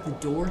looks like the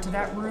door to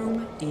that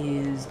room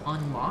is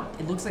unlocked.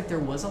 It looks like there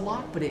was a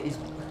lock, but it is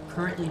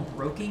currently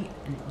broken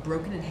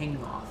and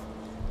hanging off.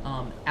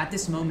 At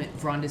this moment,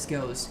 Vrondis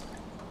goes,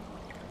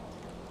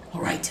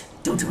 "All right,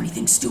 don't do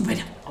anything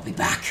stupid. I'll be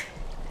back."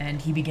 And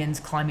he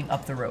begins climbing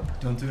up the rope.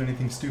 Don't do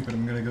anything stupid.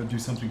 I'm gonna go do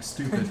something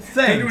stupid. Don't do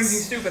Thanks. anything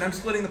stupid. I'm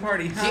splitting the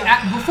party.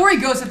 Before he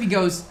goes up, he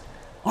goes,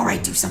 "All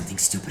right, do something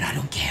stupid. I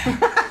don't care."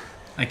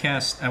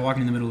 I walk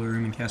in the middle of the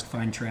room and cast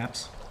Find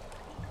Traps.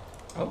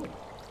 Oh,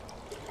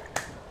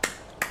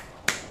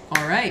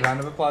 All right. round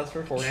of applause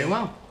for Forky. Very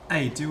well.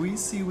 Hey, do we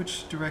see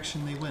which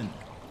direction they went?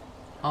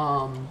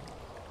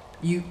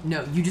 You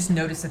just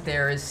notice that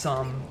there is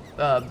some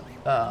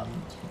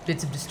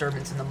bits of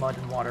disturbance in the mud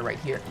and water right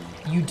here.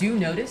 You do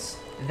notice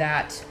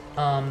that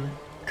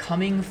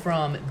coming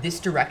from this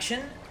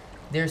direction,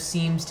 there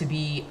seems to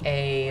be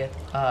a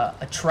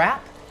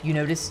trap. You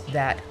notice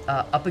that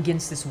up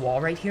against this wall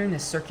right here in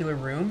this circular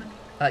room,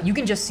 you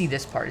can just see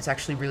this part. It's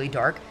actually really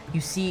dark.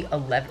 You see a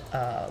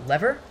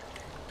lever,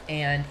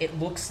 and it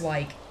looks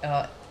like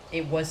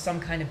it was some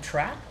kind of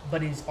trap,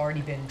 but it has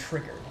already been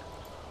triggered.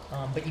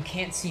 But you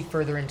can't see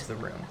further into the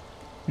room.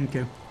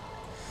 Okay.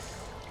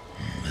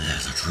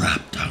 There's a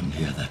trap down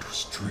here that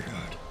was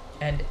triggered.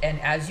 And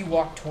as you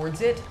walk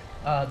towards it,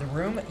 the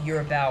room,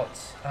 you're about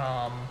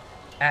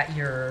at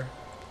your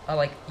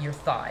your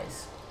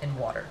thighs in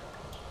water.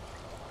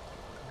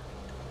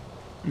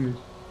 Mm.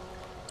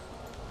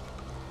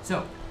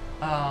 So,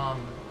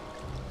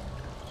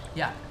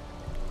 yeah.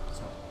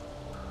 So,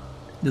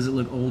 Does it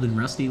look old and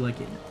rusty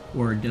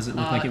or does it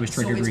look like it was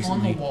triggered so it's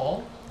recently? on the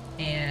wall,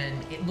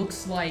 and it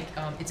looks like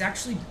it's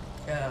actually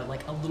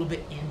like a little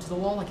bit into the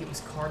wall, like it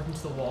was carved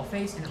into the wall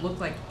face, and it looked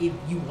like if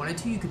you wanted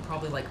to, you could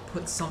probably like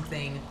put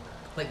something,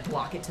 like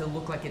block it to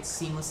look like it's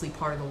seamlessly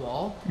part of the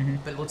wall. Mhm.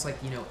 But it looks like,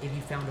 if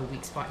you found a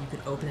weak spot, you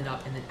could open it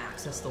up and then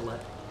access the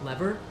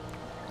lever.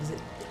 Is it?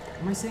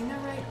 Am I saying that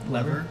right?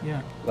 Lever?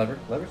 Yeah. Lever's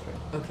right.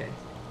 Okay.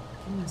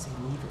 I'm gonna say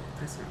lever.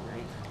 That's not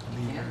right.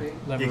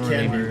 Lever It or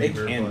can lever. be. It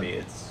can be.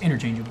 It's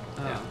Interchangeable.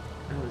 Yeah.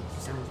 Oh,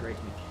 it sounds right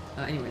to me.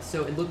 Anyway,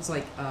 so it looks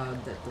like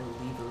that the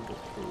lever will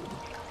hold.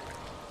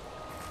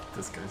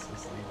 This guy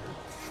says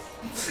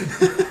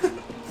lever.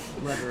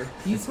 Lever.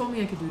 You told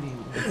me I could do it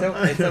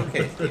it's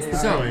okay.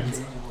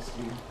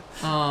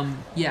 So,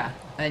 yeah,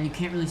 and you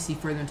can't really see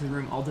further into the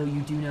room, although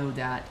you do know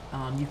that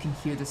you can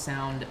hear the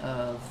sound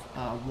of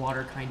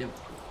water kind of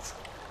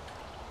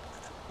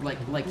like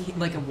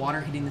a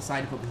water hitting the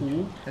side of a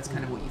pool. That's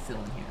kind of what you feel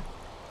in here.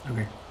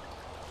 Okay.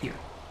 Here.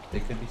 They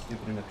could be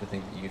stupid enough to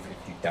think that if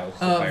you douse the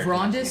fire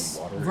Vrondis,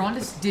 in water,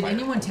 Vrondis, put did fire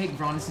anyone out. take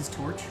Vrondis'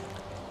 torch?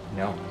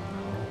 No.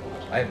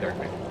 I have dark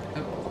vision.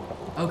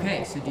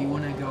 Okay, so do you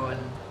want to go and...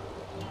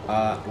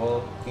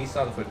 Well, he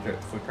saw the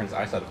footprints.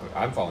 I saw the footprints.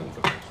 I'm following the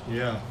footprints.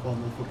 Yeah,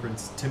 following the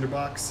footprints.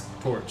 Tinderbox,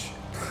 torch.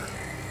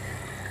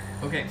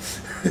 Okay,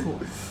 cool.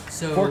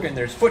 So... Forkin,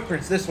 there's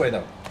footprints this way,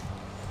 though.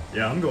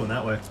 Yeah, I'm going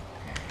that way.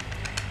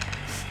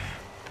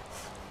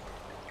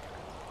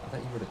 I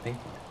thought you were the pink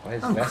one. Why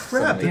is Oh Vest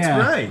crap! suddenly- That's Yeah.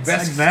 right.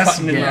 Vest Vest,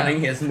 cutting and yeah. running.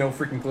 He has no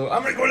freaking clue.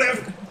 I'm gonna go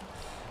left.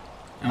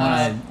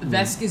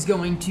 Vesk is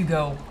going to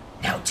go,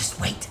 "No, just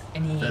wait."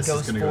 And he Vesk is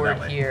goes gonna go forward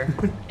that way. here,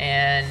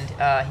 and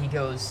he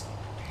goes,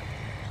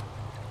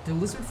 do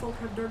lizard folk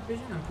have dark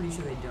vision? I'm pretty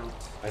sure they don't.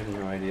 I have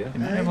no idea. They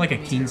might have like a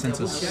Let me keen sense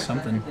of double check.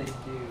 something.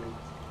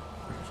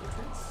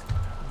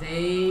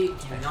 They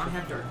do not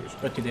have dark vision.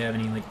 But do they have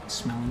any like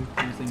smelling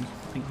kind of things? I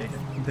think they do.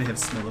 They have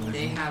smell-o-vision.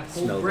 They have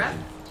Smell hold breath,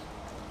 vision.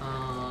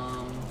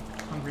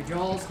 hungry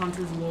jaws,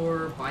 hunter's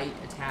lure, bite,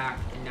 attack,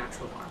 and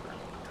natural armor.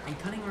 And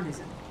cunning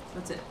artisan.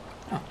 That's it.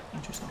 Oh,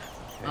 interesting.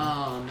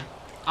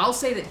 I'll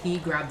say that he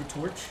grabbed the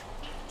torch,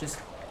 just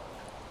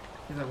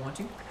because I want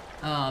to.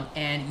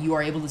 And you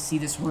are able to see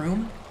this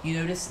room. You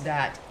notice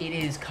that it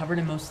is covered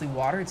in mostly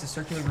water. It's a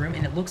circular room,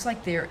 and it looks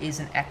like there is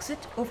an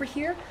exit over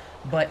here.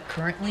 But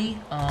currently,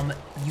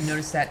 you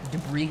notice that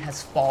debris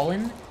has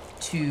fallen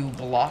to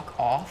block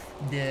off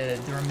the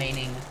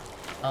remaining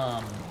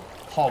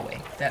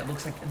hallway. That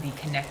looks like the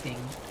connecting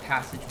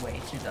passageway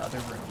to the other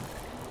room.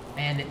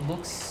 And it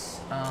looks,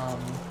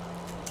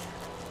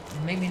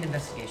 maybe an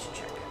investigation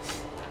check.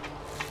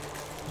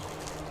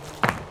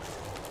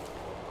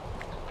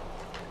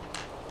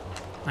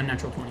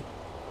 Unnatural 20.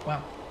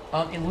 Wow.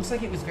 It looks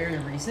like it was very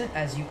recent,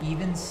 as you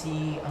even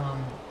see,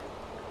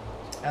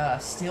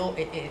 still,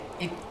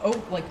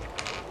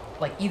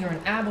 like either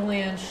an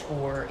avalanche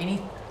or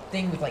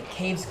anything with like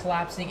caves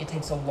collapsing. It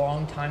takes a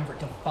long time for it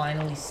to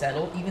finally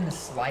settle. Even the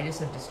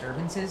slightest of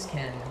disturbances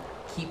can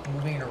keep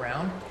moving it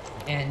around.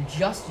 And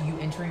just you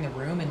entering the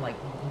room and like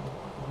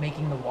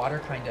making the water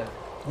kind of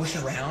whoosh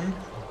around,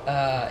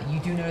 you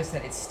do notice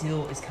that it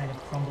still is kind of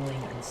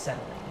crumbling and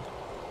settling,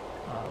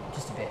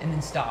 just a bit, and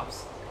then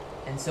stops.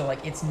 And so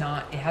like it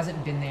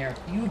hasn't been there.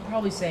 You would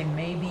probably say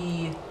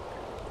maybe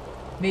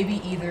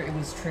either it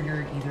was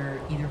triggered either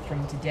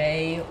from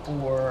today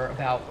or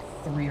about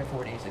 3 or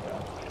 4 days ago.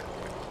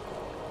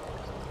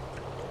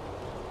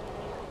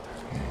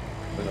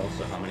 But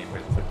also, how many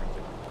footprints?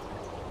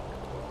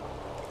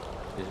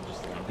 Is it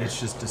just the one? It's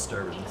just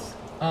disturbance.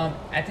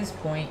 At this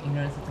point, you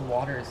notice that the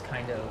water is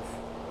kind of,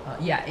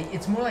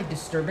 it's more like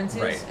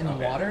disturbances Right, in the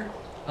okay. water,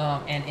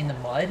 and in the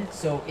mud.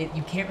 So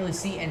you can't really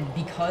see, and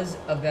because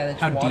of that, it's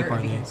How water. deep are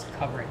It they? begins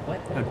covering what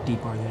How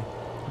deep are they?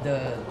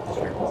 the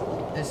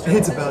It's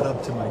disturbances? about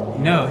up to my knee.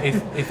 No,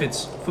 if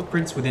it's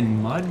footprints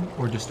within mud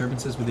or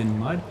disturbances within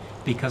mud,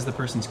 because the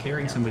person's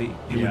carrying somebody,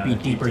 it Yeah, would be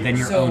it'd be deeper than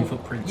your So, own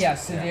footprints. Yeah,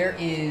 so there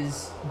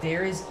is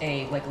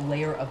a like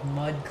layer of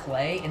mud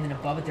clay, and then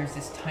above it there's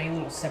this tiny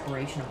little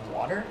separation of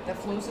water that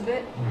flows a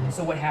bit.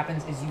 So what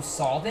happens is you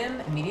saw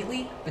them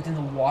immediately, but then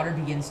the water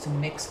begins to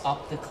mix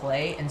up the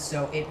clay, and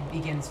so it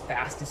begins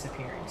fast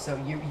disappearing. So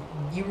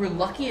you were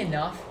lucky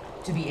enough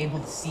to be able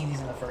to see these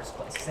in the first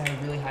place because they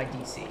have a really high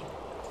DC.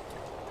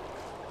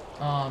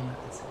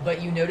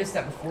 But you notice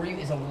that before you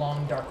is a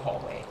long dark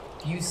hallway.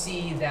 You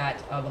see that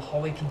the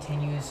hallway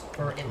continues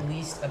for at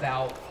least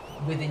about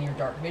within your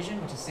dark vision,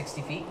 which is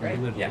 60 feet, right?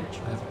 Yeah.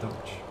 I have a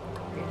torch.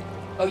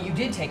 Oh, you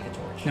did take the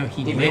torch. No,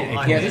 he He lit lit-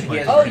 it. he has- he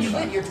has- Oh, you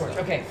lit your torch.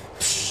 Okay.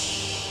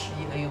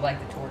 You like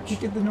the torch. He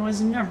did the noise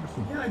and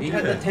everything. Yeah, I He did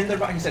had the it.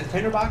 tinderbox. He said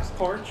tinderbox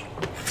torch.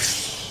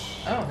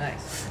 Oh,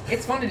 nice.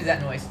 It's fun to do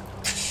that noise.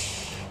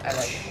 I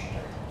like it.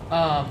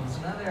 So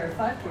now there are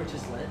 5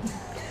 torches lit.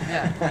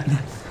 Yeah.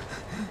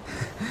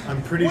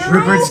 I'm pretty We're sure.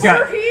 Rupert's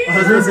got- over here. I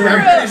was gonna say,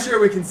 I'm pretty sure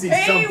we can see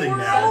Hey, something we're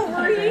now.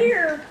 over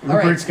here. All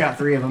right. Rupert's got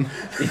 3 of them.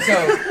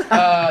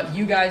 So,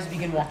 you guys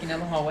begin walking down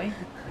the hallway.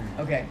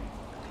 Okay.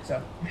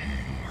 So,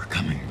 We're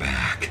coming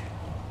back.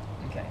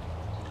 okay.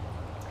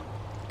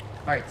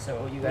 All right.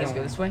 So you guys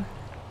go this way.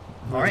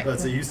 I was Alright. about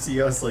to say, you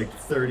see us like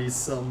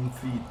 30-some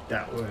feet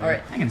that way. All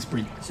right. I can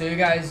sprint. So you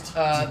guys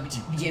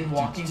begin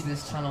walking through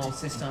this tunnel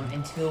system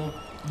until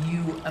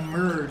you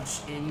emerge,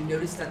 and you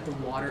notice that the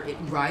water, it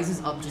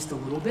rises up just a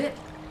little bit,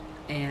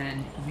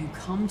 and you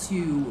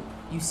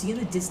see in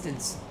the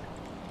distance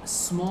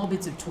small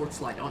bits of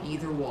torchlight on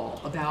either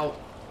wall, about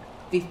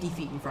 50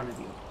 feet in front of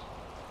you.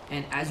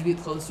 And as you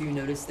get closer, you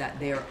notice that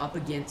they are up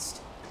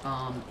against,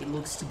 it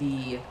looks to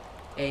be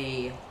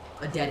a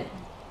dead end.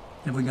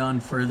 Have we gone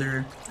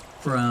further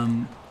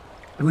from...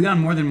 Have we gone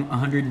more than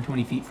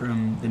 120 feet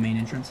from the main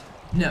entrance?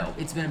 No,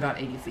 it's been about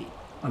 80 feet.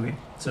 Okay,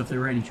 so if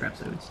there were any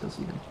traps, I would still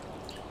see them.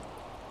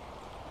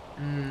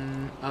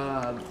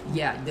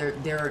 Yeah,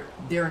 there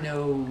are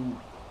no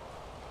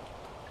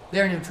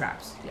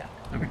traps. Yeah.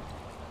 Okay.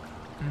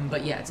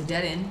 But yeah, it's a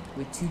dead end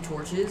with 2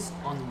 torches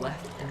on the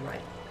left and right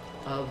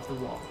of the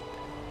wall.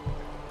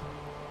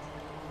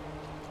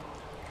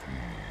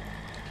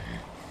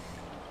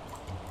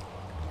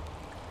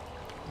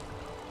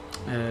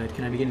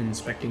 Can I begin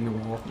inspecting the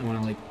wall? I want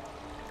to, like,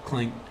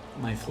 clank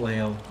my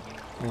flail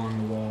along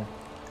the wall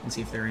and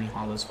see if there are any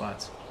hollow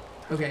spots.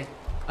 Okay.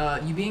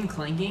 You begin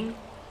clanking,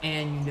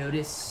 and you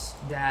notice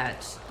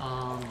that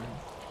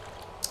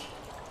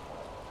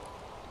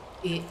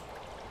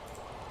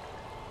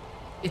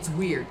it's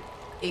weird.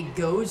 It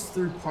goes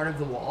through part of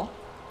the wall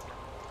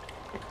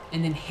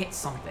and then hits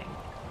something,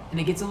 and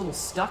it gets a little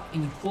stuck,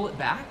 and you pull it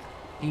back,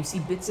 and you see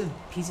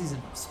pieces of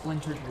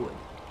splintered wood.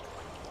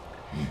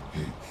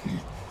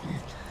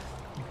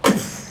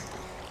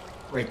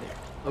 Right there.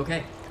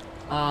 Okay.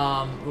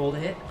 Roll to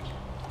hit.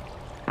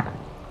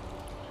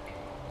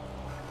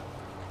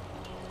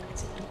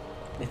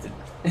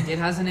 It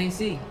has an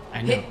AC.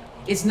 I know.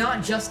 It's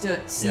not just to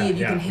see Yeah, if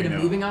you yeah, can hit we a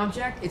know. moving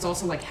object. It's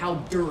also like how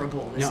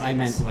durable this No, is. I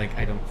meant, like,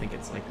 I don't think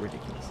it's, like,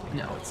 ridiculously.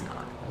 No, it's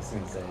not. I was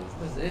gonna say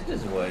it's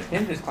just wood.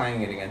 Him just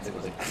clanging it against it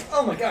was like,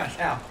 oh my gosh,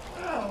 ow.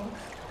 Oh,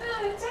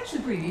 it's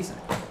actually pretty decent.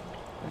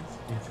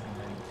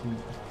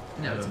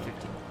 No, it's a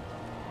 15.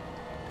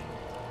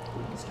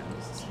 Wooden stone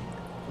is the same.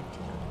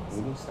 15.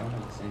 Wooden stone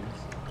has the same.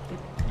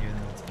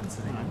 Yeah, it's been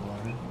sitting in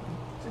water.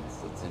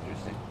 That's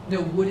interesting.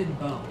 No, wood and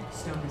bone.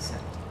 Stone is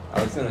 17.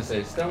 I was gonna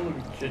say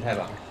stone should have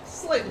a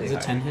slightly Is it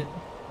higher. 10 hit?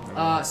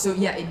 So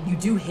yeah, you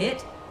do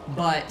hit,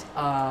 but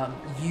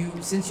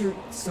since you're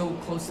so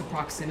close to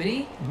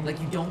proximity, like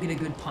you don't get a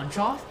good punch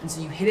off, and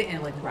so you hit it and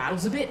it like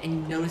rattles a bit, and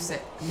you notice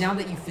that now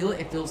that you feel it,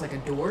 it feels like a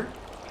door.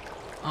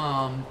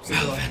 So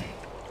go ahead.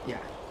 Yeah.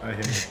 I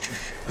hit it.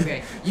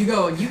 Okay. You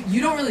go. You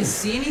don't really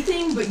see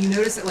anything, but you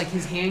notice that like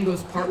his hand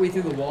goes partway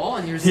through the wall,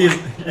 and you're just like,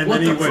 And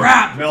what then he the went,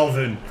 crap?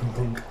 Melvin.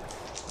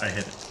 I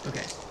hit it.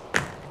 Okay.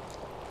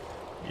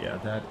 Yeah,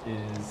 that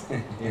is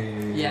a...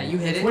 Yeah, you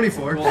hit it.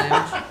 24. Roll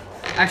damage.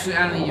 Actually,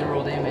 I don't need you to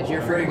roll damage.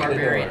 You're a Very freaking good at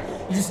barbarian.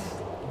 door. You just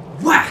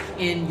whack,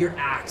 and your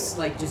axe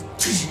like just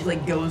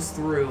like goes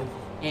through,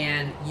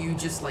 and you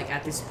just like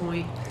at this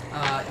point,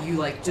 you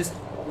like just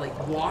like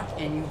walk,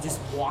 and you just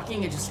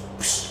walking, it just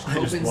I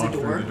opens just walked the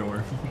door. through the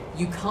door.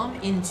 You come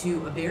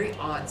into a very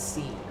odd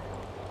scene.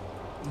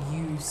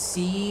 You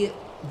see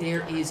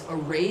there is a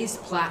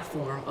raised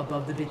platform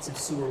above the bits of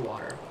sewer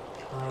water,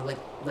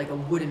 like a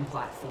wooden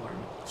platform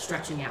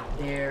stretching out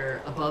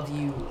there above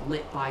you,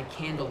 lit by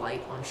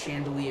candlelight on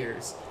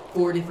chandeliers.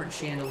 4 different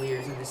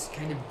chandeliers in this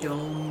kind of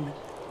domed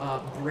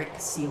brick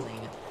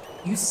ceiling.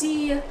 You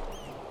see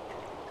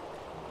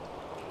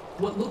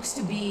what looks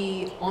to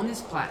be on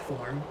this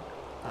platform,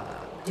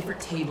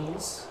 different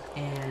tables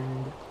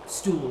and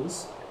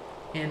stools,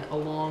 and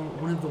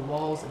along one of the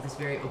walls of this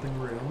very open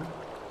room,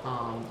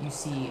 you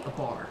see a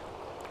bar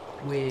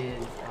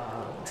with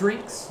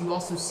drinks. You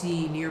also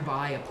see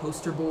nearby a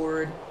poster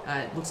board.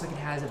 It looks like it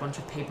has a bunch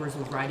of papers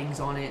with writings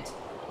on it.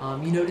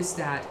 You notice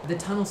that the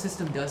tunnel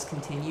system does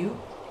continue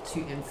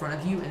to in front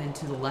of you and then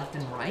to the left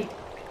and right,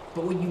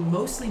 but what you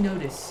mostly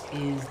notice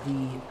is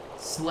the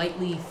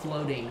slightly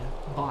floating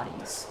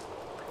bodies.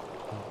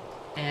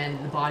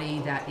 And the body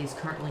that is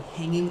currently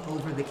hanging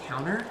over the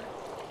counter,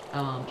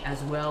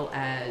 as well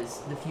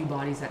as the few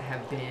bodies that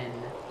have been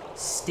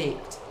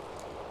staked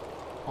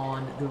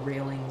on the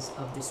railings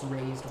of this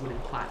raised wooden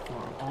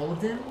platform. All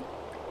of them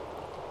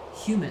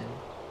human.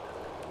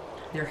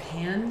 Their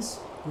hands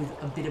with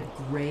a bit of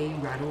gray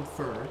rattled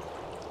fur,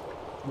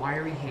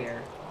 wiry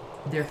hair.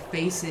 Their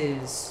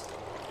faces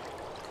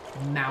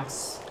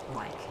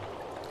mouse-like,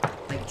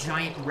 like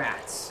giant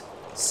rats.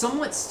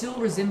 Somewhat still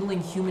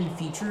resembling human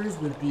features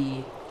with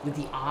the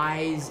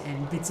eyes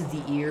and bits of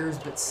the ears,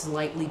 but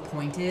slightly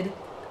pointed.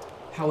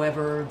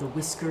 However, the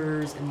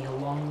whiskers and the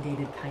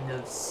elongated kind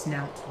of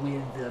snout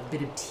with a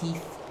bit of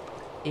teeth,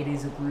 it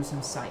is a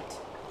gruesome sight.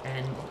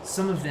 And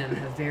some of them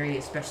have very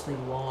especially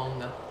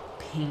long,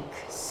 pink,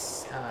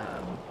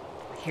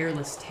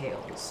 hairless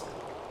tails.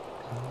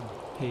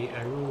 Hey,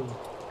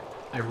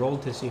 I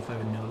rolled to see if I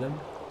would know them,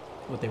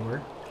 what they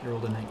were. I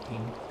rolled a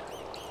 19.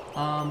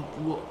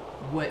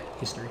 What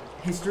History.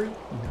 history?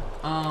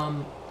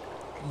 Mm-hmm.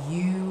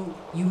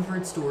 You've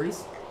heard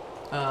stories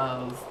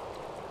of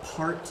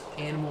part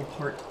animal,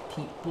 part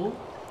people,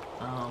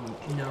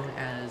 known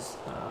as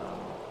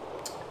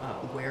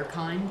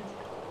werekind,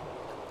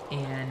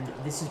 and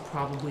this is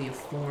probably a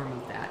form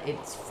of that.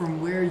 It's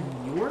from where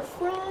you're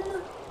from.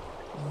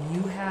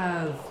 You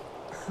have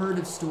heard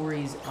of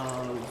stories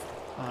of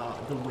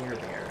the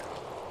werebear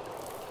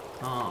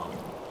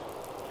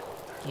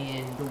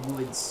in the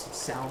woods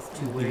south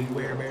to where you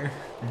Werebear.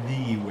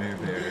 The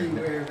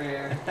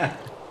werebear.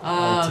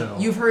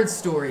 You've heard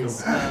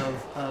stories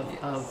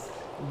of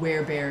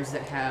werebears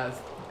that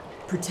have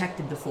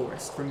protected the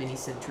forest for many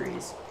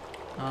centuries.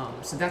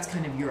 So that's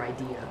kind of your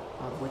idea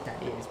of what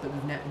that is. But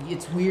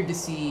it's weird to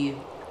see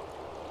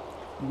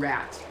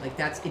rat. Like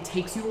it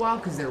takes you a while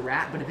because they're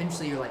rat, but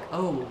eventually you're like,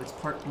 oh, well, if it's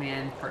part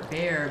man, part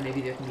bear,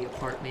 maybe there can be a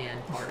part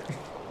man, part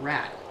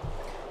rat.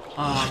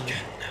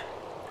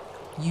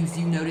 You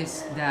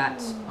notice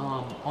that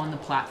on the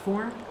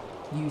platform,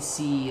 you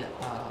see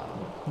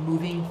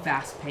moving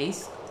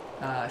fast-paced,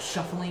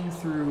 shuffling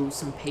through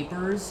some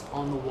papers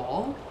on the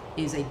wall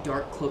is a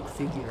dark cloaked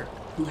figure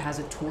who has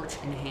a torch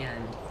in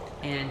hand,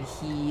 and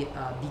he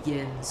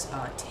begins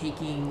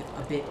taking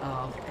a bit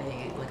of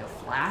a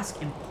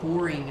flask and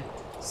pouring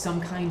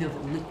some kind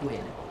of liquid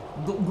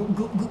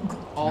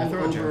all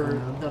over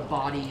the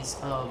bodies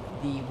of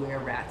the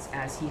were-rats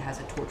as he has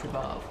a torch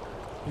above.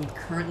 He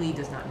currently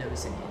does not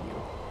notice any of you.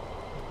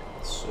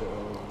 So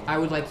I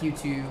would like you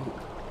to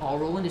all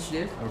roll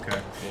initiative.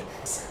 Okay.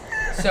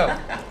 So,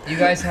 you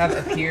guys have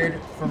appeared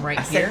from right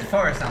here,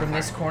 forest on from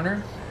fire. this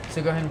corner.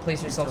 So go ahead and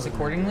place yourselves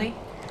accordingly.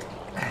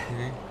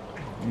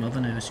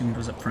 Melvin, I assumed,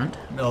 was up front.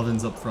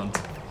 Melvin's up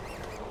front.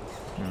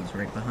 I was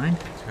right behind.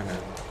 Kind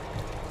of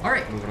All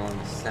right. moving along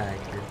the side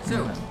here.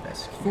 So,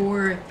 Best.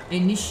 for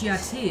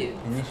initiative,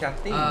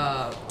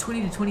 Initiative.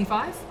 20 to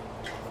 25,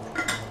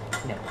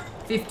 No.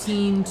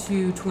 15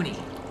 to 20.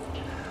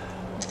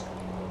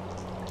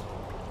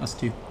 Us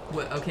two.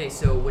 What? Okay,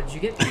 so what did you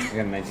get? I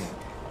got a 19.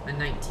 A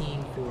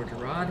 19 for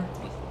Gerard.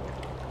 Okay,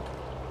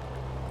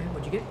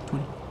 what'd you get?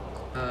 20.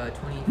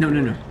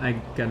 20. No. I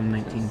got a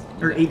 19.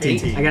 Or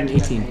 18. I got an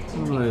 18. That's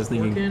what I was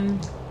thinking. Morgan,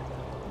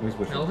 Who's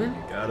wishful Melvin,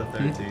 thinking? Got a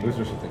Who's 13.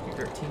 wishful thinking?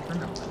 13 for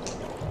Melvin.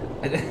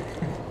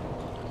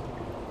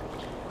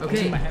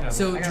 It's in my head, Okay, I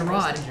so got a Gerard,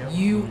 wrestling joke.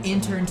 you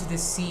enter into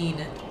this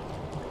scene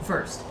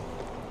first,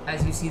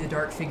 as you see the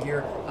dark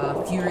figure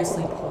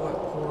furiously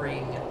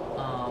pouring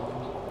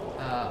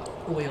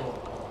oil,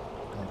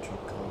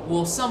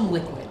 well, some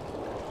liquid,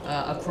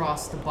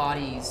 across the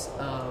bodies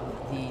of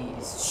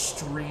these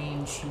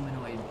strange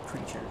humanoid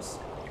creatures.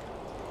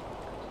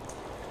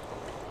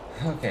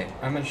 Okay,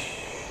 I'm gonna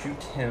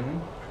shoot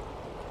him.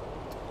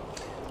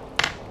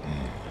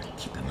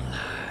 Keep him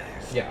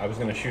alive. Yeah, I was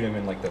gonna shoot him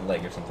in like the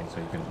leg or something so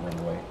he couldn't run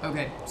away.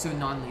 Okay, so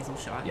non-lethal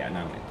shot. Yeah,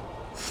 not me.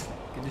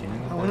 Good to Can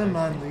you- I want to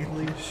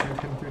non-lethally shoot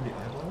him through the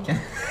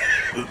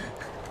eyeball.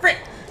 Frick!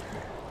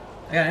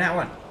 I got a nat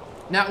one.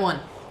 Not one.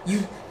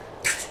 You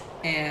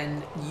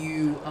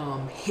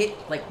hit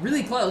like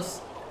really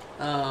close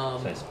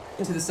Nice.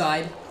 to the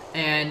side,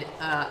 and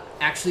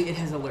actually it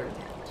has alerted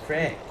him.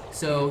 Frick.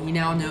 So he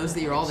now knows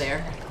that you're all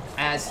there.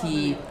 As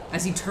he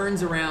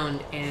turns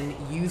around and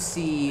you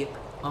see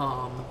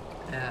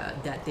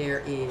that there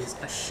is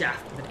a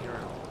shaft of an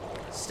arrow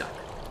stuck.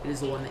 It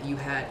is the one that you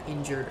had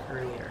injured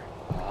earlier.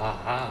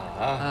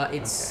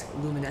 Its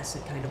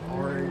luminescent kind of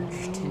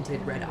orange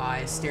tinted red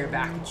eyes stare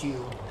back at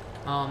you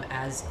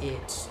as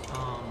it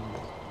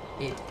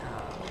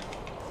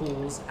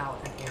pulls out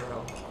an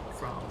arrow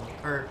from,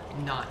 or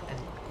not,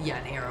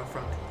 an arrow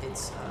from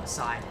its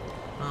side.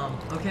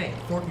 Okay,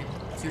 Forkin,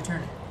 it's your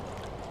turn.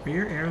 Are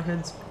your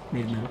arrowheads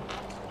made of metal?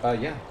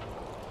 Yeah.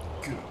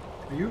 Good.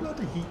 Are you about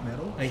to heat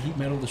metal? I heat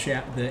metal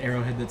the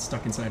arrowhead that's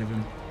stuck inside of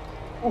him.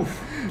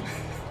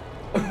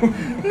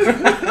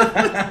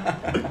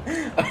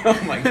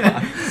 Oh my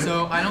god.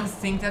 So I don't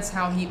think that's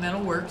how heat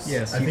metal works.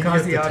 Yes, I you think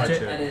cause you the have to touch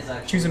object. it. That is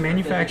actually Choose a for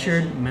manufactured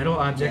divination. metal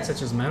object Yes.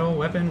 such as metal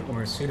weapon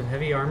or a suit of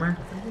heavy armor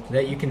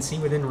that you can see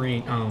within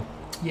range. Oh,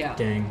 Yeah.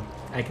 dang!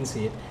 I can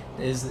see it.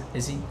 Does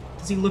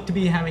he look to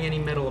be having any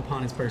metal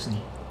upon his person?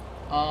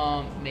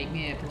 Make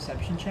me a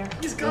perception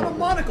check. He's got a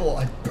monocle.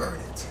 I burn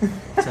it.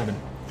 7.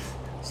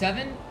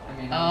 7.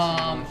 I mean,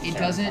 obviously, It you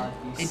doesn't. have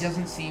a It piece.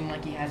 doesn't seem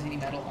like he has any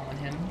metal on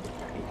him.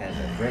 He has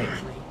a great.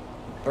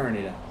 Burn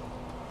it up.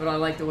 But I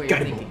like the way you're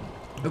Guided thinking.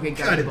 Okay,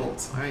 Guided guided bolt.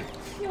 bolt. All right.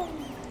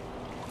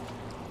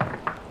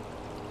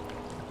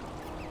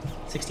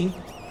 16.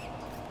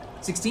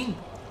 16.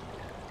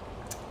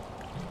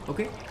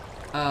 Okay.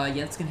 Yeah,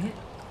 it's gonna hit.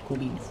 Cool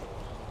beans.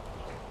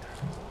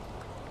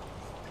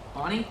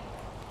 Bonnie,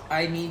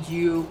 I need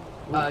you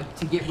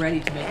to get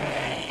ready to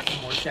make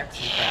some more checks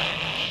and crap.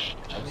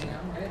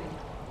 I'm ready.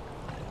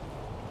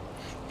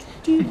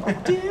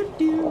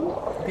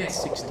 Okay.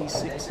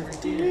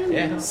 66.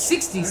 Yeah.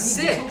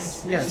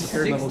 66. Yeah, it's a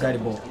third level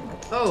guided bolt.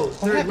 Oh,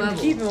 third level.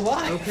 Keep him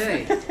alive.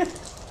 Okay.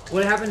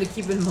 What happened to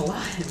keeping him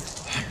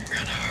alive? I'm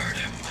gonna hurt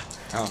him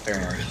Oh, fair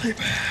enough. really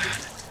bad.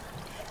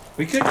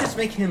 We could just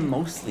make him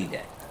mostly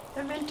dead.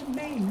 No,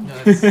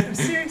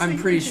 that's, I'm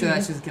pretty sure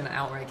that's just gonna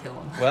outright kill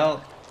him.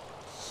 Well,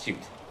 shoot.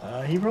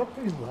 He rolled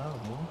pretty low.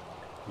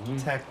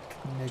 Mhm.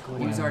 Technically.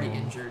 He was already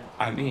injured.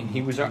 I mean,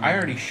 he was. I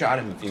already shot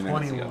him a few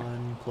minutes 21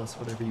 ago. plus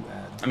whatever you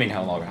add. I mean,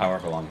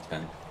 however long it's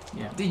been.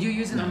 Yeah. Did you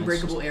use an No, it's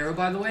unbreakable arrow,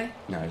 by the way?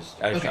 No, I just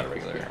shot a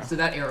regular arrow. So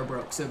that arrow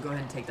broke. So go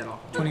ahead and take that off.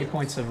 20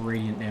 points of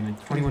radiant damage.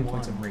 21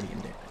 points of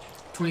radiant damage.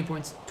 20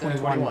 points.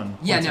 21.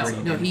 Yeah, points of no,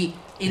 radiant no. damage. He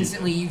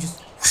instantly, you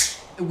just,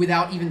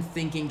 without even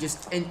thinking,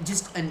 just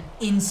an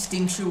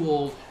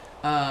instinctual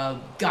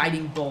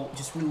guiding bolt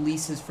just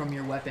releases from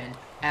your weapon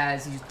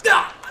as you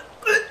just,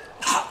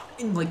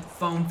 and like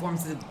foam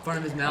forms in front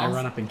of his I mouth.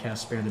 run up and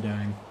cast Spare the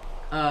Dying.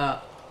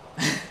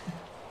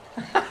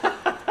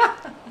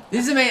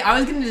 This is amazing. I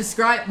was gonna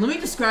describe. Let me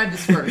describe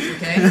this first,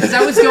 okay? Because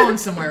I was going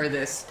somewhere with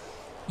this.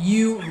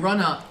 You run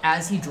up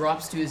as he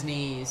drops to his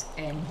knees,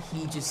 and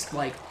he just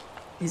like,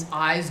 his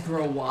eyes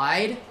grow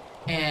wide,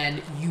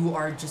 and you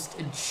are just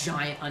a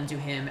giant unto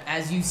him.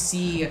 As you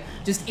see,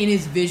 just in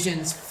his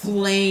visions,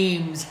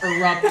 flames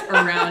erupt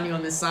around you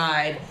on the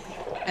side,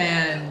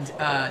 and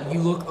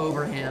you look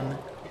over him,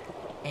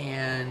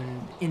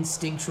 and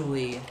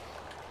instinctually,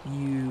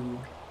 you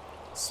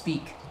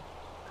speak.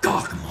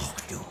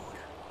 Gogmok, dude.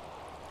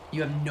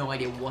 You have no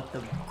idea what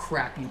the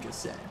crap you just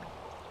said.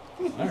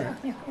 Alright.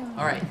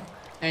 Alright.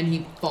 And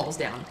he falls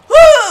down.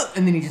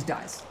 And then he just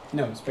dies.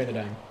 No, Spare the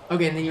Dying.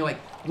 Okay, and then you're like,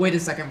 wait a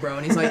second, bro.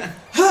 And he's like,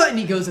 and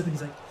he goes up and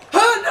he's like,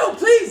 no,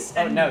 please!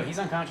 Oh, no, he's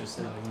unconscious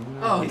still.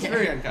 Oh, He's okay.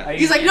 very unconscious.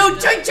 He's like, no,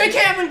 JK,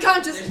 I'm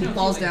unconscious! There's And he no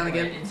falls feeling down for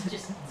it, again. It's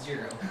just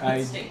 0. I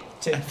It's stable.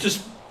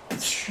 Just.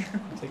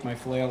 take my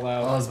flail I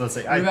out. was about to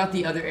say, What about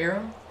the other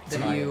arrow that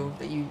Fine.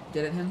 you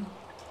did at him?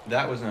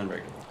 That was an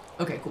unbreakable.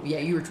 Okay, cool. Yeah,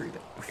 you retrieve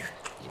it.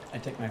 I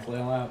take my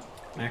flail out,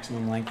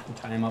 maximum length, and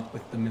tie him up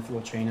with the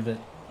mithril chain of it.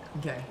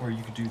 Okay. or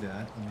you could do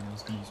that. I mean, I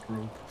was gonna use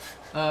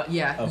rope.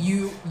 Yeah, Oh.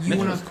 you Mithril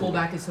want is to pull cool.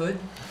 back his hood?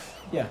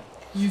 Yeah.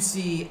 You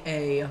see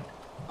an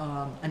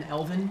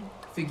elven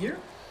figure,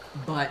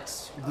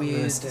 but I'm gonna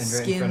with stand right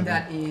in skin front of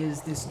that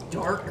is this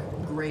dark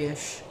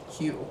grayish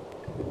hue.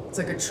 It's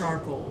like a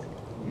charcoal.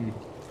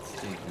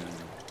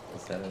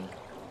 Instead of.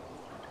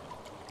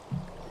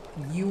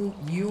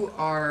 You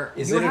are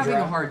Is you're it a having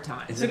drow? a hard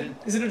time. Is it?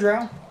 Is it a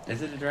drow?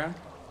 Is it a drow?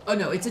 Oh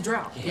no, it's a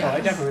drow. Oh, Yeah. I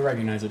definitely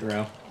recognize a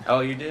drow.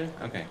 Oh, you do?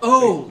 Okay.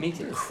 Oh, me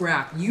too.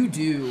 crap! You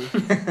do.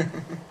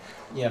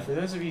 Yeah, for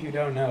those of you who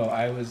don't know,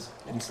 I was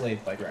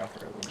enslaved by drow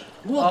for a little bit.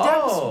 Well,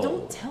 Oh.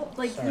 don't tell.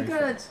 Like Sorry, you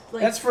gotta. folks.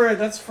 Like,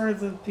 That's for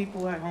the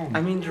people at home.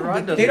 I mean,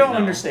 Gerard doesn't. they don't know.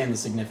 understand the you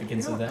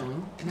significance of don't that.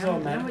 know. It's Now, all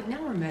now, meta.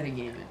 now we're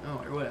metagaming.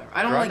 Oh, or whatever.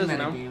 I don't Gerard like doesn't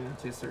know. metagaming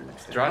to a certain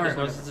extent. Gerard Alright, just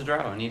knows whatever. it's a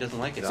drow, and he doesn't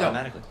like it So-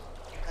 automatically.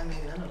 I mean,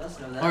 none of us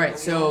know that. All right, but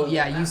we so, all know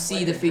yeah, that you Matt see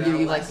played the a figure drow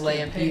you, like, last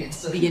lay up, campaign, you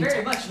so begin he to-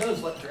 very much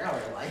knows what drow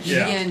are like. You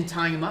Yeah. begin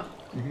tying him up,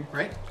 Mhm.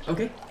 right?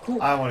 Okay, cool.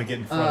 I want to get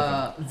in front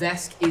of him.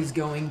 Vesk is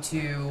going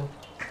to.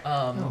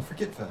 No,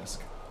 forget Vesk.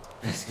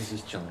 He's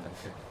just chilling back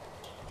here.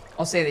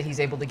 I'll say that he's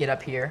able to get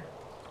up here,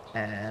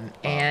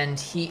 and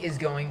he is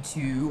going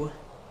to.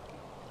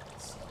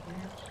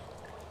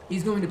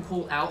 He's going to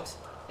pull out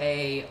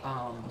an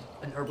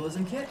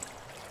herbalism kit,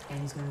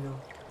 and he's going to go.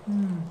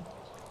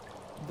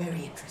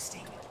 Very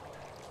interesting.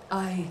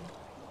 I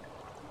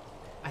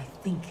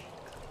think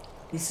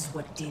this is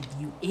what did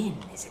you in,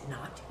 is it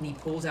not? And he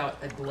pulls out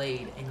a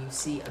blade, and you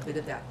see a bit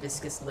of that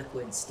viscous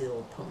liquid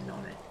still potent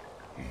on it.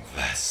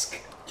 Vesk,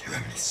 do you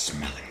have any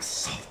smelling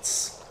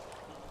salts?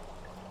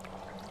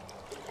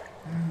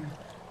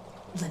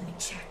 Let me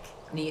check.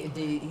 And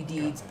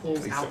he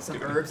pulls out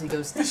some herbs. He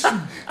goes, this should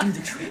do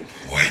the trick.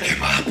 Wake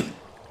him up.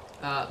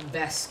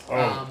 Vesk.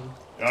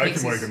 I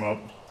takes can wake his- him up.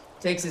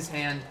 Takes his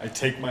hand. I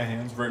take my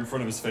hands right in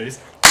front of his face.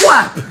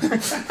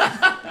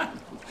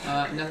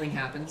 Nothing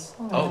happens.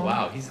 Oh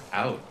wow, he's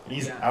out.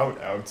 He's Yeah.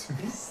 out.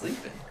 He's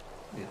sleeping.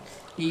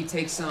 He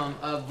takes some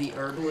of the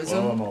herbalism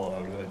Well, I'm all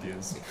out of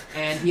ideas.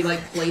 and he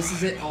like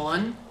places it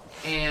on,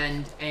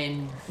 and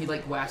he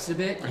like whacks it a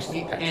bit,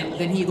 and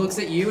then he looks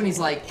at you and he's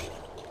like,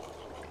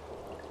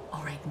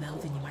 "All right,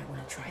 Melvin, you might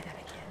want to try that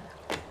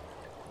again."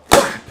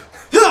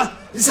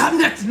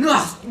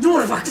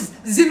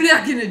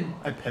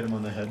 I pet him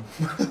on the head.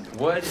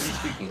 What is he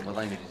speaking? What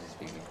language is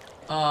he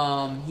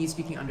speaking? He's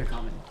speaking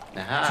Undercommon.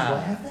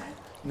 Aha.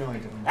 No, I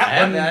don't. I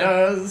have that.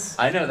 does.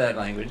 I know that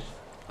language.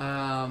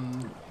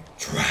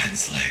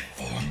 Translate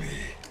for me.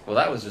 Well,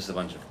 that was just a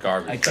bunch of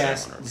garbage. I that don't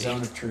cast wanna repeat.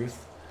 Zone of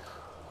Truth.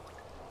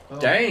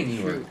 Dang,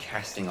 you were True.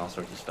 casting all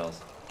sorts of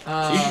spells.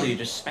 Um, Usually you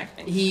just smack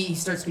things. He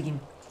starts speaking.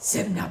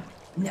 Seven up.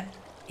 No.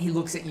 He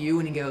looks at you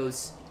and he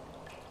goes,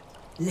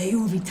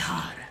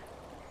 Leuvitar,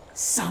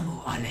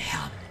 Samu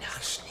Aleham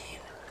Nashnil.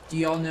 Do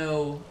y'all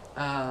know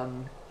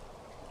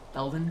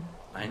Elven?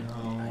 I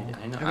know. No.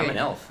 I know. Okay. I'm an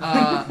elf.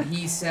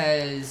 He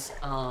says,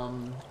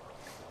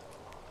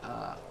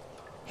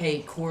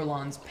 hey,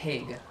 Corlon's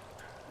pig,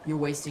 you're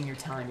wasting your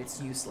time.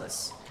 It's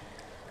useless.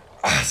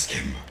 Ask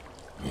him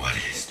what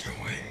he's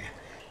doing,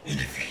 and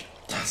if he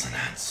doesn't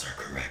answer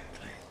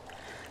correctly,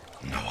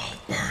 no, I'll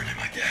burn him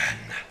again.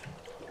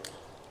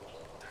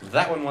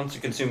 That one wants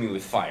to consume you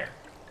with fire.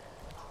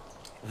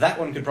 That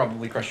one could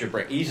probably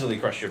easily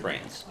crush your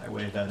brains. I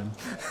wave at him.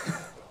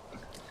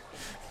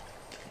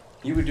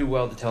 You would do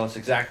well to tell us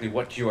exactly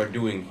what you are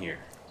doing here.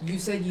 You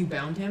said you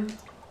bound him?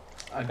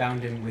 I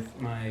bound him with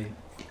my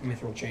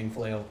mithril chain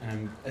flail, and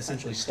I'm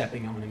essentially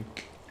stepping on him.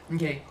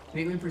 Okay,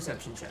 make me a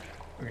perception check.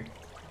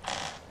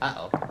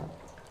 Uh-oh.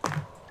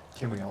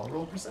 Can we all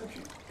roll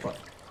perception? What?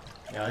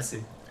 Yeah, I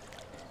see.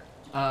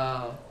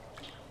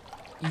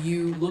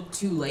 You look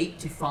too late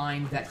to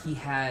find that he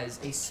has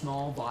a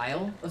small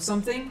vial of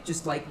something,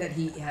 just like that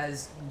he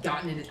has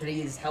gotten it, that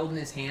he has held in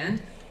his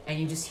hand, and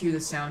you just hear the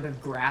sound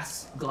of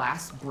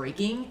glass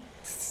breaking,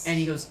 and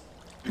he goes,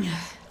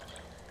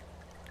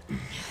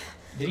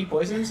 Did he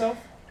poison himself?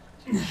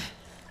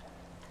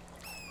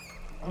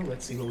 Oh,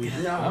 let's see what we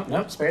have. No. Oh,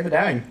 nope, spare the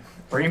dying.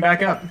 Bring him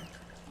back up.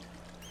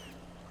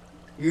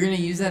 "You're gonna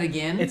use that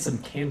again?" It's some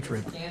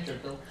cantrip.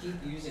 Cantrip, they'll keep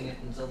using it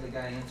until the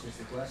guy answers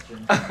the question.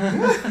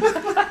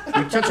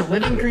 You touch a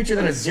living creature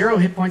that has 0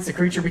 hit points, the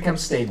creature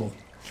becomes stable.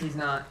 He's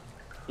not.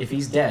 If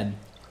he's dead,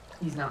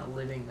 He's not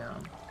living though.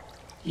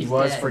 he He's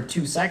was dead. for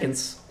 2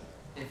 seconds.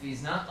 If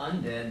he's not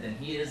undead, then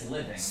he is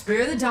living.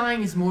 Spare the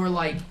dying is more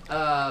like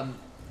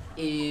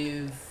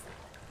if.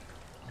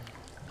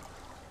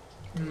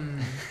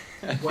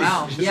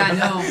 Wow. Yeah.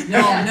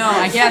 No.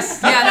 I guess.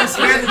 Yeah. No.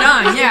 Spare the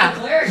dying. The Yeah.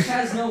 cleric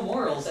has no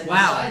morals and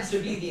Wow. decides to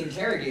be the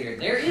interrogator.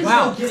 There is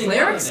Wow. no getting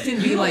Clerics out of it.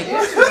 can be like.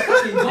 Answer the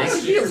fucking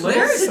question.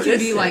 Clerics can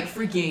be like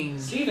freaking.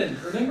 Steven,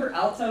 remember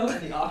Alto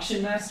and the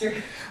auction master?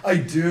 I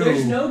do.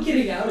 There's no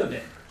getting out of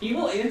it. He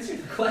will answer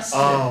the question.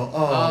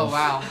 Oh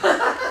wow.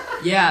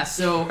 Yeah.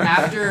 So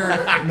after.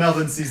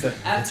 Melvin sees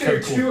that. That's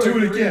After kinda 2 cool. or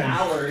Do it 3 again.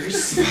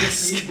 hours,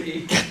 if need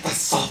be. Get the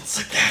salts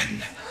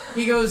again.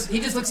 He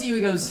just looks at you,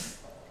 he goes,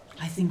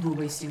 I think we're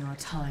wasting our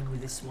time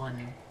with this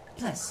one.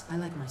 Plus, I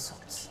like my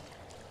salts.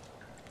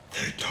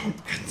 They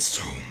don't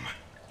consume.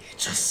 He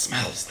just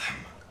smells them.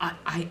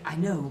 I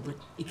know, but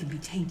it can be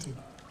tainted.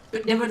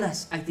 But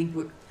nevertheless, I think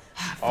we're...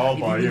 I'll if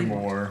you buy you really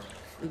more.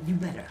 want, You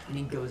better. And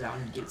he goes out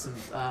and gets some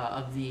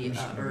of the I'm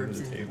just gonna go to herbs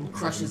the and table and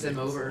crushes grab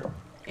them these. over.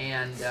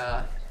 And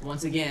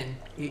once again,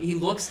 he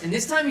looks, and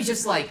this time he's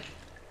just like,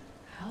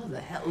 how the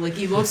hell? Like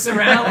he looks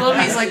around a little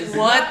bit, he's like,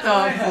 what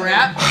the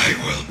crap? I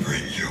will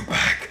bring you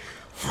back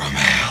from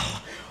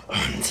hell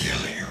until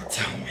you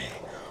tell me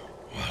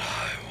what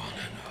I want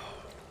to know.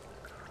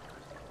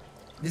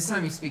 This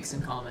time he speaks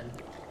in common.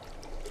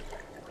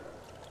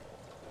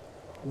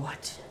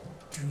 What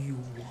do you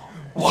want?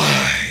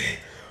 Why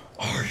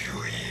are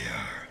you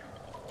here?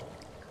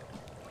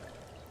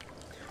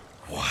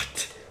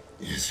 What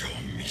is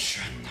your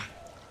mission?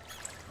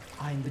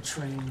 I'm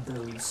betraying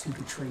those who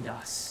betrayed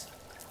us.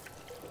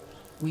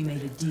 We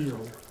made a deal,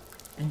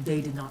 and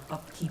they did not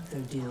upkeep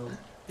their deal.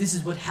 This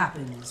is what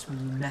happens when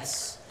you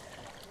mess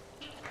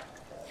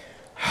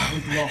How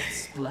with many?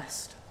 lots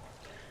blessed.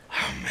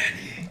 How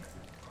many?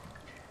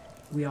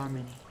 We are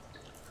many.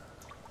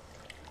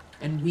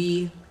 And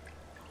we...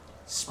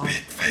 Speak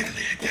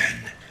vaguely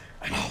again,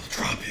 and I'll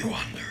drop you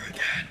under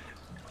again.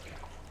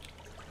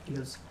 He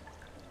goes,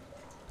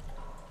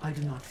 I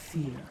do not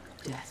fear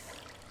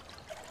death.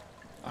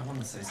 I want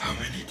to say How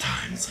something. many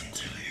times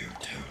until you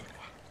do?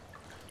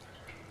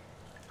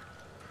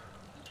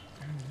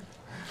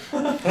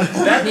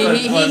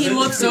 He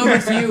looks over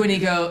to you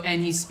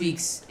and he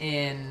speaks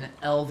in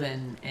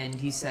Elven and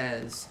he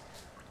says,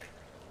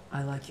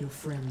 I like your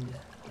friend.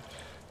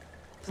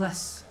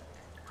 Plus,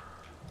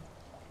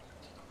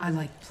 I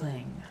like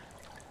playing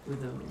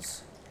with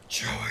those.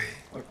 Joy,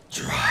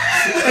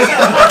 dry,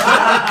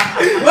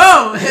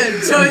 Whoa!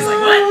 Joey's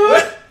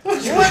like,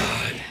 what?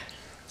 dry.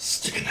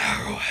 Stick an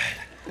arrowhead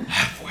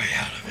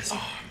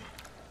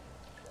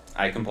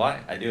I comply.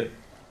 I do it.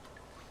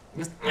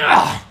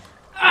 I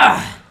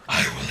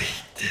will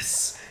eat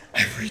this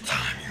every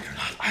time you do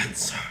not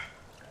answer.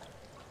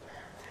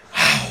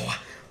 How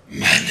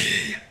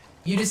many?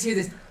 You just hear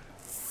this.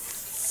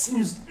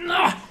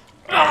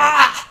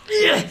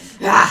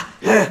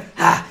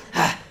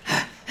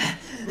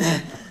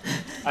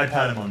 I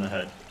pat him on the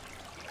head.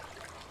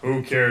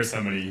 Who cares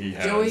how many he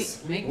has? Joey,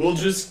 make we'll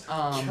just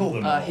kill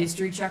them all.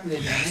 history check with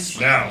advantage.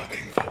 Now,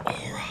 Looking for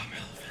aura,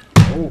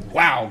 Oh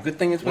wow! Good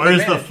thing it's with where's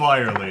the advantage.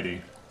 fire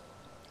lady?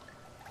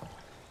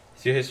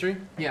 See your history?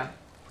 Yeah.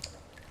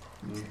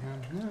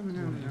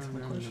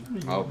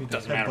 Oh,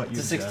 doesn't matter. It's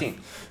a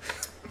 16.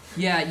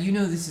 Yeah, you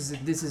know this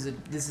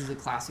is a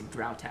classic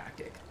drow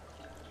tactic.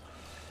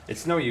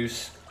 It's no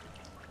use.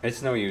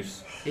 It's no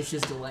use. It's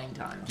just delaying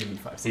time. Give me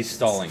 5 seconds. He's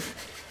stalling.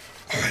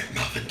 Alright,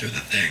 Melvin, do the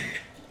thing.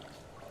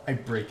 I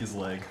break his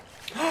leg.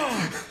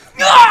 Not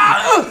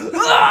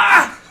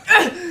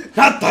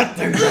that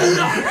thing!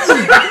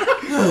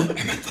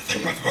 I meant the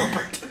thing with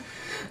Rupert.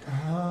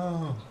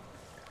 Oh.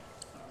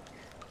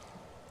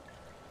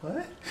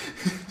 What?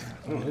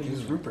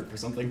 Use Rupert for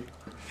something.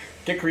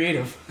 Get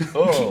creative.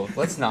 Oh,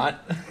 let's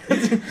not.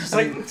 Just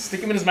like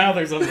stick him in his mouth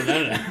or something.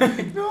 I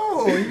don't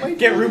know. No, he might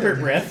Get Rupert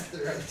breath.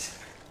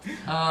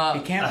 Uh,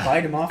 You can't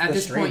bite him off at the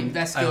this string. point,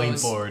 Vess I lean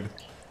goes. forward.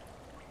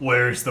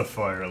 Where's the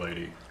fire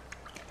lady?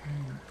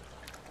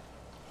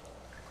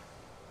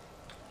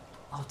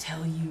 I'll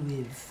tell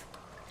you if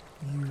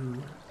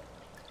you.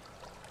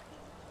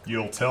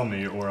 You'll tell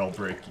me or I'll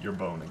break your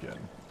bone again.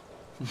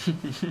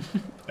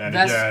 And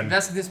Vess again,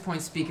 at this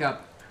point speak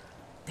up.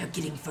 They're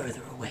getting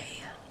further away.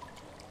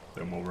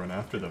 then we'll run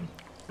after them.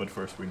 But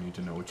first we need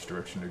to know which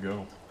direction to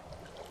go.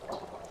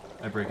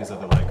 I break his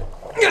other leg.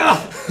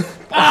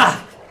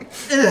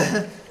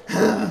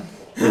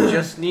 You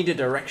just need a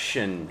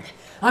direction.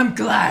 I'm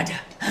glad.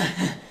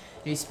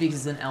 He speaks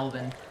as an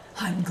elven.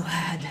 I'm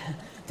glad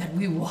that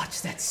we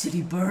watched that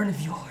city burn of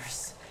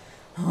yours.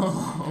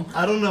 Oh.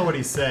 I don't know what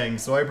he's saying,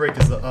 so I break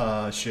his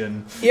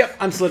shin. Yep,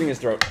 I'm slitting his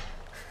throat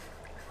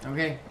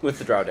Okay. with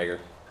the drow dagger,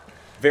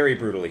 very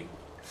brutally.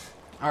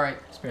 All right.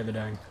 Spare the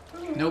dying.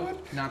 Nope.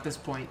 Not at this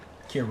point.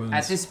 Cure wounds.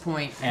 At this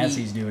point, As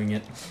he's doing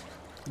it.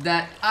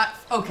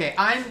 okay.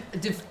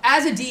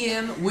 As a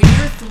DM, when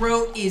your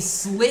throat is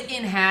slit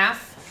in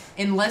half,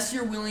 unless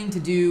you're willing to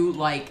do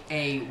like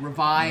a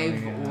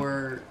revive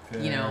or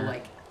Fair.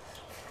 like.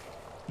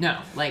 No,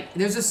 like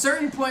there's a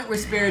certain point where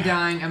spare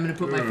dying, I'm gonna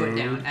put my foot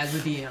down as a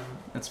DM.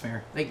 That's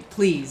fair. Like,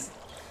 please.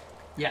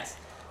 Yes.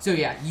 So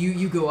yeah,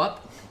 you go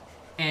up,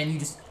 and you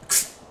just,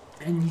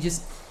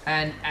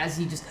 and as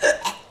he just.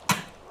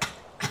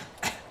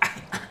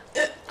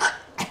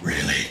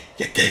 Really?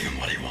 You gave him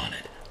what he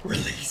wanted.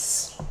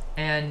 Release.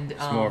 And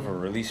It's more of a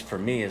release for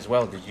me as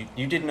well. Did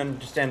you didn't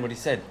understand what he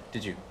said,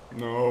 did you?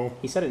 No.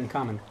 He said it in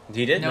common.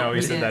 He did? No,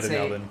 he said didn't that in say-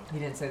 Elven. He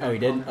didn't say that. Oh, he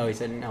in did? common. Oh, he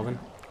said it in Elven?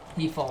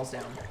 He falls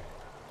down,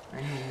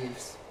 and he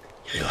leaves.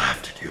 You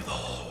laughed at you the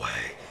whole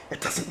way.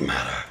 It doesn't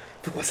matter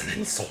if it was an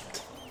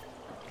insult.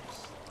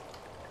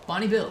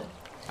 Bonnie Bill,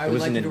 I It would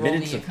was like an you to roll me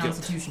admittance a of guilt.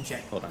 Constitution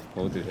check. Hold on,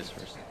 we'll do this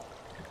first.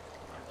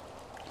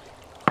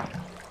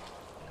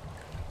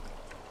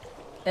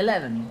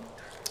 11,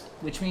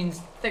 which means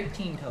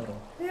 13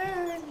 total.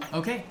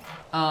 Okay.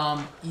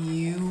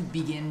 You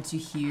begin to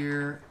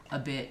hear a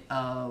bit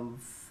of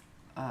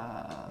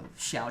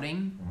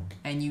shouting,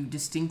 and you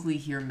distinctly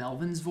hear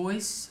Melvin's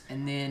voice,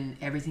 and then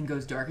everything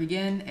goes dark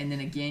again, and then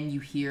again you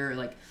hear,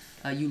 like,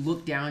 you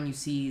look down, you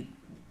see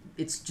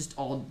it's just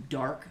all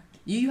dark.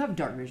 You have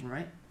dark vision,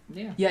 right?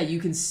 Yeah. Yeah, you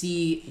can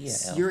see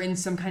Yeah, you're in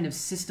some kind of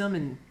system,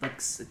 and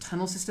like a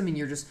tunnel system, and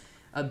you're just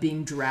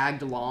being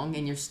dragged along,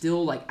 and you're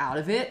still like out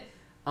of it.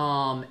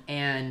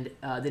 And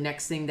the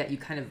next thing that you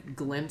kind of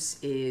glimpse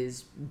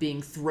is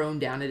being thrown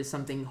down into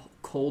something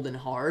cold and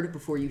hard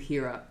before you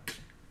hear a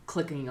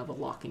clicking of a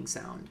locking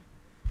sound.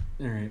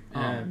 Alright.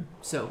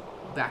 So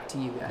back to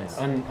you guys.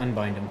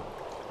 Unbind him.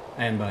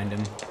 I unbind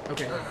him.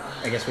 Okay.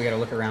 I guess we gotta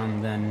look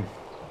around then.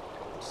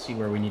 See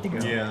where we need to go.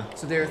 Yeah.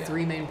 So there are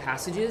three main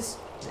passages.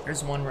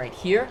 There's one right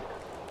here,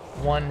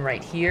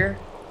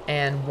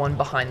 and one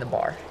behind the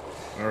bar.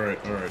 Alright.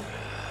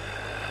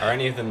 Are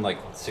any of them like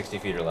 60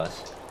 feet or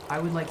less? I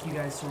would like you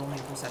guys to roll me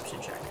a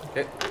perception check.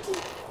 Okay.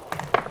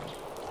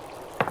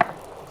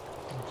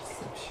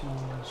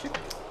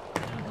 I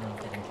don't know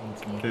if that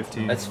includes me.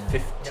 15. That's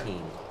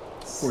 15.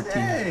 14.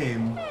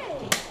 Same.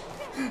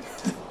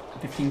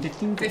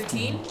 15.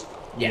 15.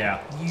 Yeah.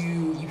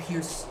 You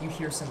hear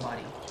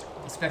somebody,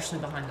 especially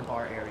behind the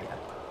bar area.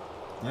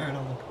 Alright,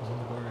 I'll look on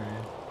the bar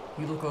area.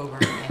 You look over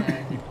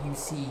and you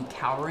see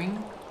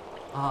cowering.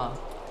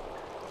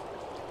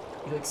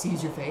 He like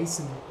sees your face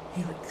and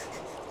he like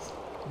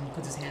and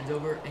puts his hands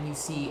over, and you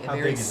see a How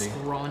very big is he?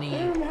 scrawny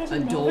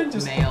imagine adult Melvin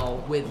just-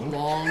 male with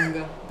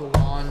long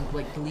blonde,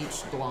 like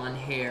bleached blonde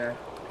hair,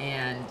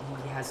 and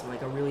he has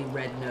like a really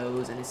red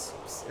nose, and his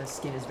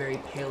skin is very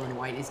pale and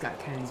white. He's got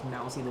kind of these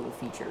mousy little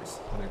features.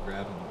 I'm gonna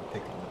grab him and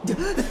pick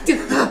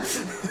him up.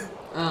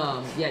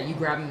 Yeah, you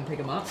grab him and pick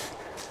him up.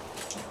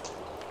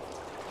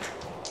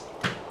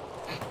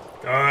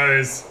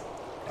 Guys,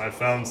 I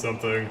found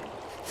something.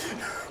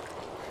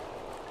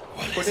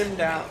 Put him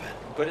down.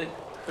 Put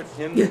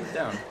him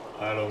down.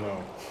 I don't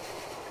know.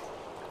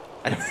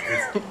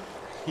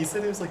 He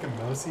said it was like a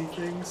mousy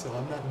thing, so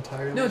I'm not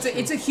entirely No, sure.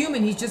 it's a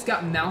human. He's just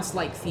got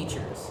mouse-like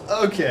features.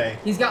 Okay.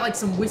 He's got like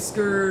some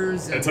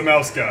whiskers. And It's a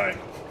mouse guy.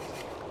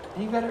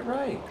 You got it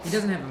right. He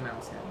doesn't have a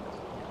mouse head.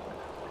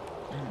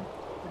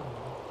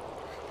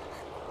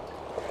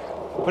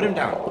 Put him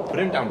down. Put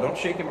him down. Don't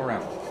shake him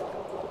around.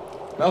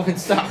 Melvin,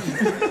 stop. He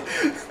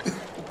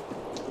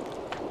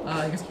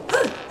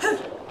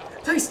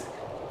goes,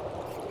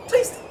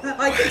 please,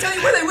 I can tell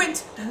you where they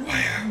went.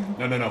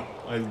 No.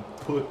 I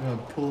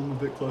pull him a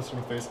bit closer to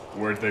my face.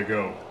 Where'd they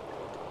go?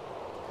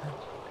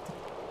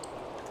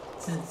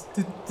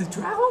 The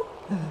travel?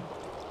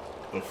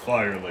 The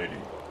fire lady.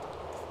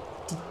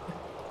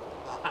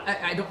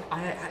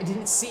 I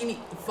didn't see any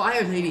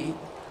fire lady.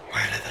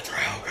 Where did the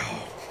trail go?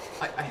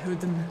 I heard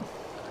them.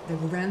 They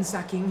were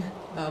ransacking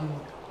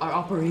our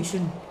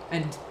operation,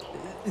 and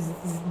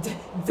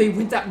they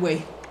went that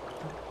way.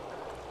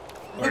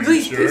 Are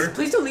Please, you sure?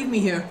 please don't leave me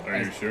here. Are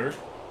you sure?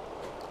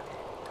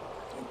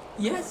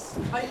 Yes,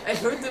 I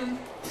heard them.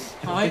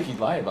 I don't think you'd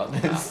lie about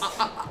this.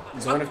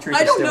 Zone of Truth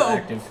I is don't still know.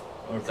 active.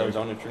 So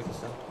Zone of Truth is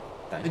still?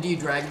 Do you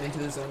drag him into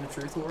the zone of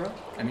truth, Laura?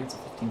 I mean, it's a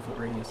 15-foot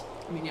radius.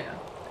 I mean, yeah.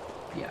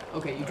 Yeah,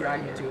 okay, you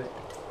drag him into it.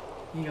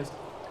 And he goes,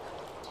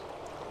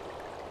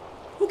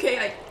 okay,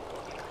 I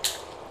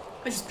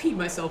just peed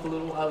myself a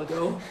little while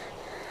ago.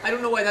 I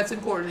don't know why that's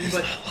important,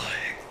 but...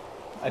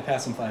 I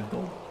pass him 5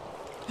 gold.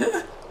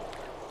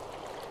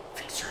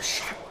 Fix your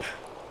shop.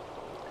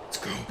 Let's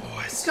go,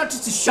 boys. It's not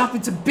just a shop,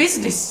 it's a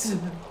business!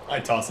 I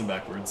toss him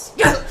backwards.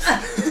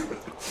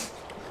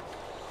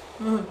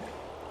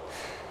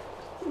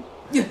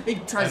 Yeah, he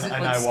tries and to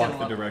I like walk scuttle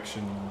the up.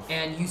 direction.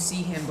 And you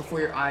see him before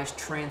your eyes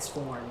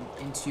transform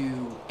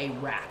into a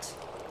rat.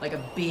 Like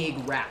a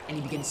big rat. And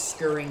he begins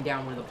scurrying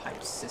down one of the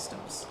pipe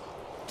systems.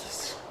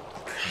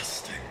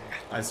 Disgusting.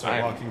 I start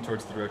I'm walking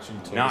towards the direction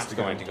you told us Not to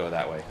going to go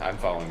that way. I'm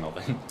following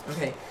Melvin.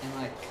 Okay, Am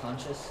I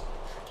conscious?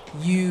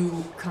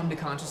 you come to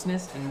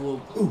consciousness and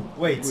we'll... Ooh,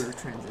 wait. We're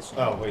transitioning.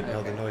 Oh, wait, no,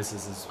 Okay. the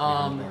noises is...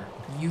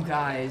 You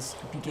guys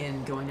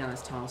begin going down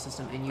this tunnel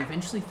system, and you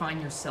eventually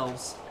find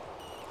yourselves.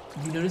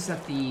 You notice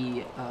that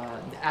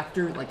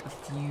after like a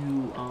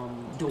few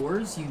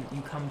doors, you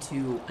come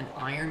to an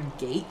iron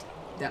gate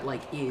that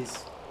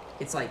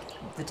it's like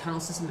the tunnel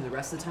system and the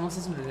rest of the tunnel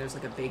system, and there's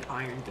like a big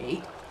iron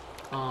gate,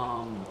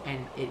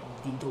 and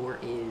the door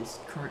is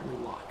currently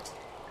locked.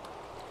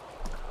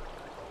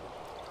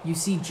 You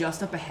see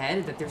just up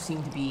ahead that there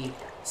seem to be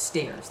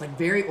stairs, like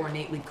very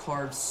ornately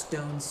carved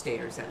stone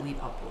stairs that lead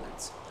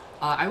upwards.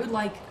 I would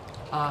like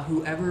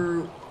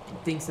whoever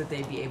thinks that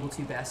they'd be able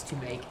to best to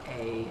make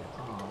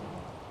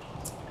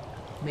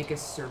a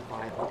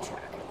survival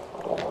check.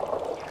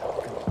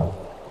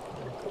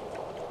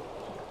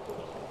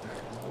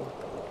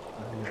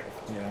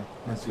 Yeah,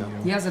 that's you.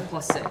 He has a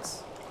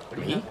 +6.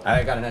 Me?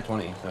 I got a net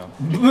 20, so.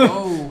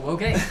 Oh,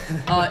 okay.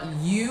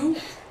 You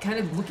kind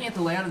of looking at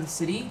the layout of the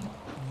city.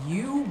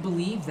 You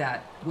believe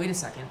that, wait a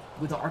second,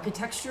 with the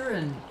architecture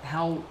and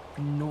how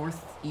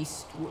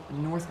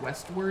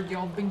northwestward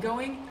y'all have been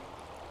going,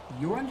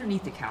 you're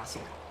underneath the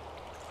castle.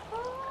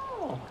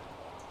 Oh.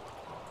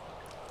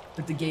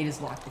 But the gate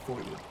is locked before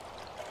you.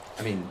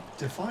 I mean,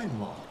 Define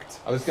locked.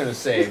 I was gonna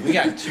say, we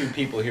got 2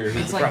 people here who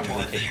It's could like-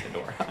 probably take the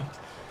door out.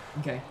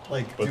 Okay.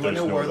 Like, But do I there's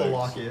know no where the legs.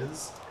 lock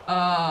is?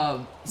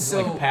 Is So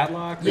it like a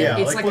padlock? yeah,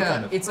 Yeah, it's like like what a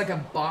kind of- it's like a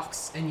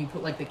box, and you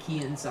put like the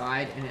key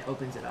inside, and it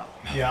opens it up.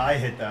 Yeah, I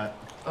hit that.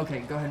 Okay,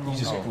 go ahead and You roll.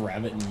 just roll.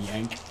 grab it and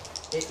yank.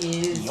 It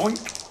is. Yoink.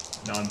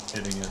 No, I'm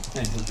hitting it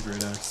with the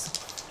great axe.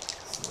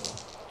 So,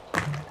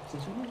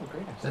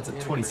 that's a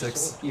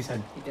 26. You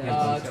said. He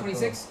does.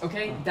 26.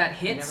 Okay, that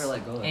He hits. never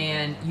let go of it.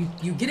 And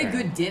you get a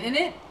good dent in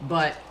it,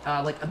 but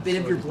like a bit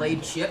of your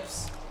blade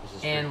chips,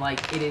 and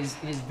like it is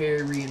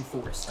very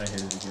reinforced. I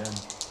hit it again.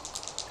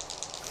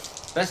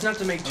 Best not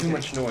to make too Okay.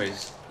 much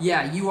noise.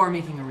 Yeah, you are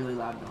making a really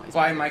loud noise.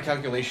 By my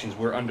calculations,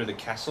 we're under the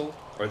castle,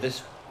 or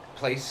this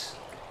place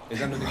is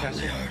under the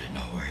Probably castle. already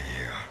know we're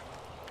here.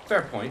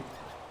 Fair point.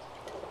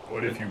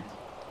 What if you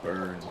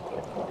burn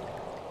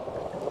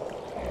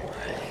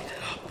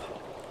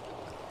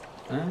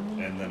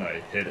and then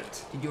I hit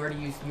it? Did you already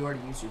use your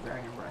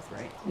dragon breath,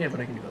 right? Yeah, but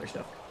I can do other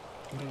stuff.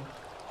 Okay.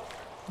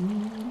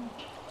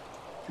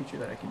 Creature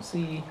that I can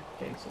see.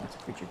 Okay, so that's a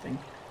creature thing.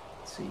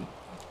 Let's see.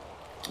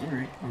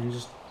 Alright, I'll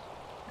just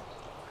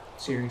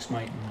Searing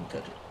Smite and I'll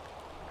touch it.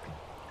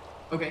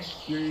 Okay,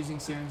 you're using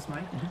Searing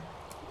Smite.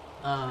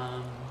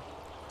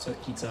 So it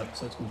heats up,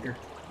 so it's weaker.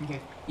 Okay.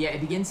 Yeah, it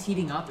begins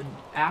heating up, and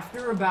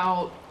after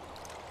about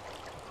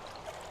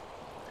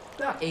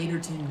 8 or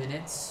 10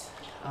 minutes,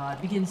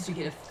 it begins to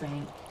get a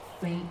faint,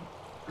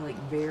 like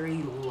very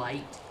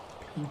light,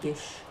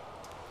 pinkish.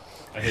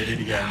 I hit it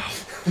again.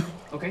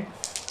 Okay.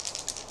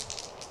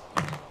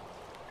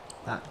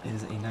 That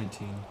is a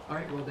 19. All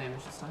right, roll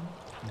damage this time.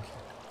 Okay.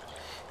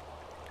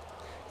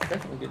 It's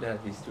definitely good to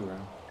have these 2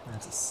 around.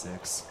 That's a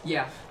 6.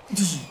 Yeah.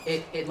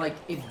 It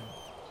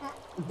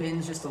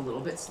bends just a little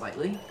bit,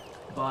 slightly,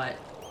 but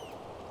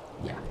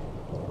Yeah.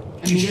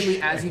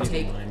 Immediately as you I hit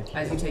take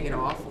mine. it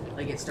off,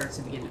 like it starts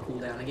to begin to cool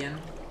down again.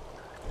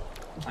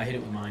 I hit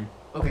it with mine.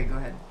 Okay, go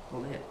ahead.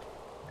 Roll the hit.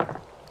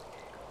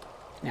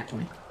 Nat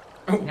 20.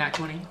 Nat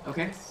 20.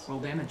 Okay. Roll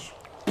damage.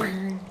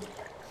 Please.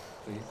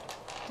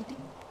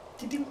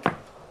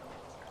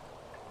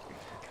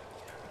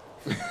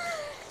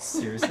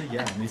 Seriously?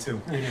 Yeah, me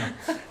too. I know.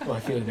 Well, I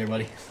feel it there,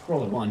 buddy.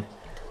 Roll a 1.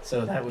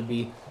 So that would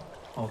be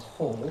a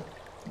whole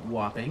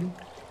whopping.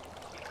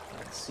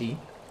 Let's see.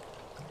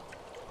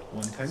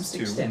 1 times 2.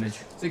 6 damage.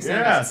 6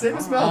 Yeah, damage. same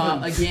as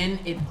Melvin. Again,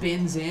 it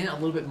bends in a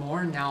little bit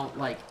more. Now,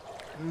 like,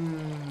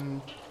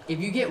 if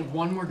you get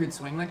one more good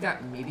swing like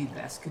that, maybe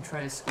Vest could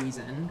try to squeeze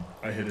in.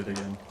 I hit it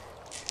again.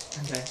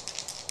 Okay.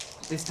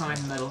 This time,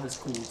 metal has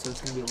cooled, so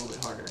it's going to be a little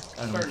bit harder.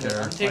 I don't Starting to-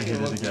 care. I'm I taking hit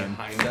a it look again.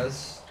 behind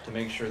us to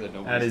make sure that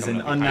nobody's That is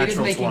coming an up behind It is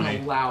unnatural making 20.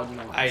 a loud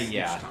noise.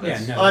 yeah. each time. Yeah, no.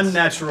 it's-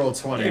 Unnatural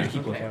 20. Yeah,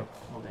 keep Okay. lookout.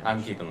 Roll damage.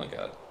 I'm keeping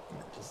lookout.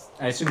 Just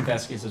I assume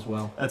Vesk as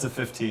well. That's a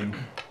 15.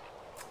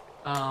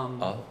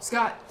 Oh.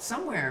 Scott,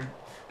 somewhere,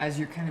 as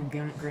you're kind of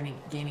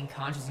gaining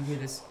conscious, you hear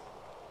this.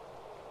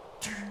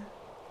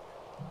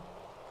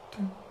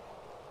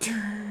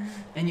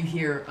 And you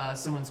hear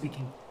someone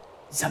speaking.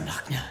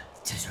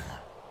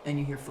 And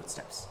you hear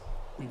footsteps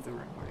leave the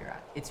room where you're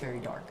at. It's very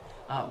dark.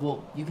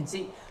 Well, you can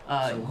see.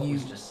 So what You.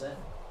 was just said?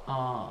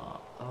 Oh.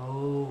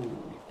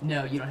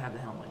 No, you don't have the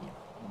helm on you.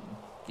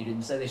 You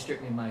didn't say they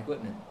stripped me of my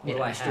equipment. What Yeah,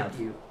 do I I stripped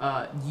have? you.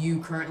 You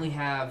currently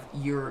have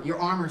your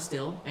armor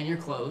still and your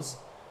clothes.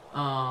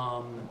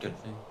 Good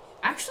thing.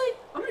 Actually,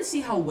 I'm gonna see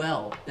how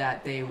well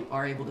that they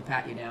are able to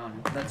pat you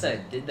down. That's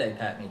it. Did they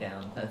pat me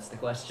down? That's the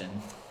question.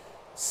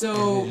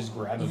 So just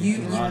grab him you,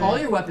 and run. all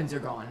your weapons are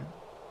gone.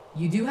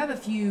 You do have a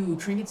few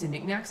trinkets and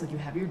knickknacks, like you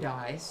have your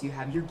dice, you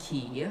have your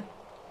key.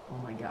 Oh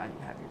my god,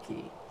 you have your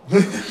key.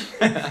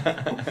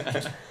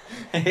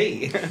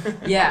 Hey.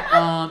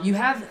 Yeah, you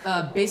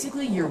have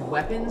basically your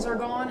weapons are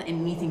gone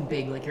and anything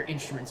big like your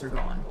instruments are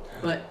gone.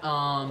 But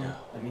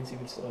That means he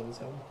would still have his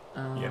helm.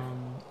 Yep.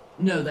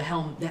 no, the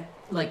helm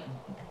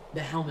the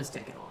helm is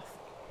taken off.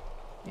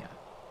 Yeah.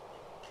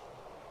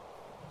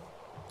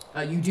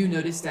 You do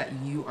notice that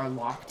you are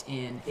locked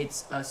in.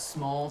 It's a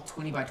small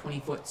 20 by 20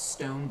 foot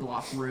stone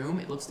block room.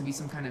 It looks to be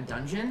some kind of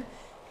dungeon.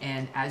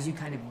 And as you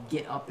kind of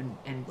get up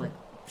and like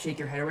shake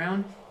your head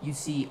around, you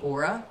see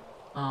Aura.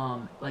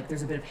 Like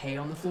there's a bit of hay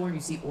on the floor. You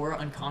see Aura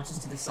unconscious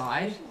to the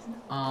side.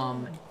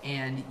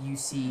 And you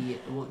see,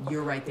 well,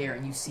 you're right there,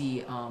 and you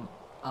see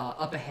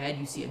up ahead,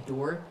 you see a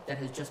door that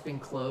has just been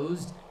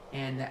closed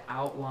and the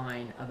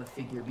outline of a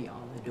figure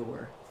beyond the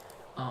door.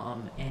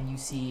 And you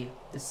see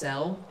the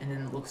cell, and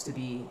then it looks to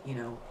be,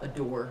 a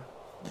door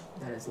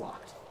that is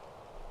locked.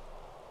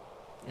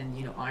 And,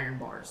 iron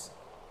bars.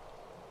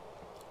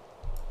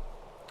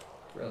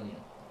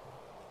 Brilliant.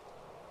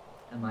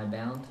 Am I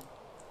bound?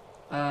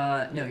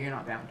 No, you're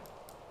not bound.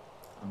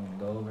 I'm gonna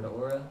go over to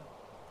Aura.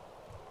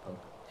 Poke.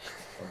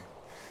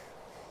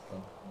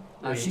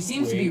 She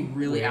seems to be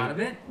really out of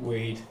it.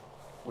 Wait.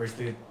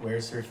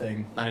 Where's her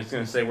thing? I was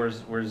gonna say,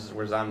 where's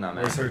Omnam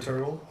Where's at? her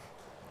turtle?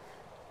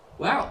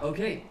 Wow,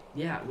 okay.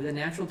 Yeah, with a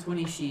natural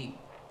 20, she...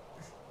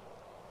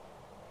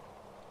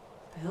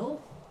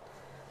 Bill?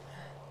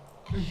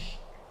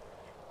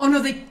 Oh no,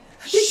 they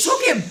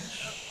took him!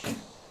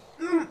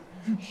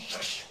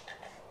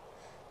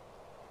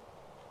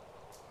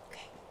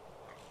 Okay.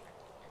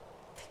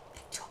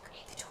 They took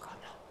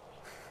Omno.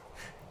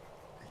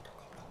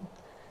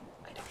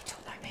 I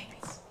took my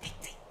babies. They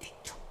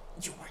took...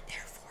 You weren't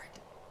there for it.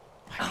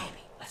 My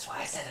baby. That's why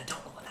I said I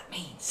don't know what that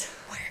means.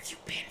 Where have you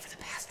been for the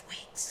past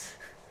weeks?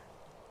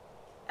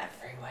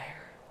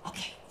 Everywhere.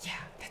 Okay, yeah,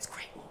 that's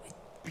great. Well, it'd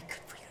be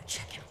good for you to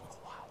check in a little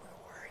while.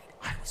 We're worried.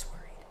 I was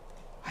worried.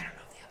 I don't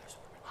know if the others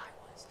were, but I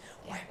was.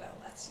 Yeah, well,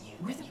 that's you.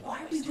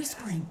 Why are we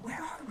whispering?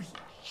 Where are we?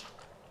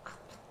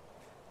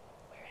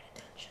 We're in a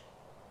dungeon.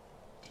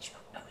 Did you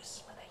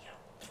notice when they,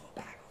 threw a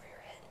bag over your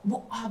head?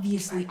 Well,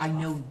 obviously, I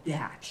know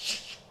that.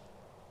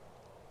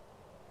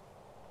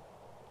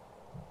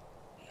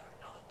 We are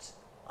not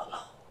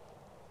alone.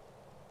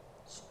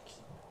 So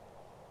keep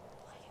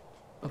quiet.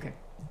 Okay.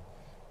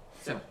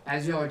 So,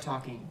 as y'all are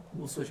talking,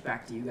 we'll switch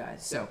back to you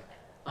guys. So,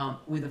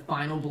 with a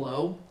final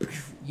blow,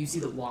 you see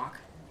the lock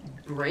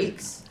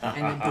breaks,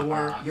 and the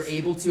door, you're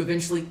able to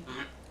eventually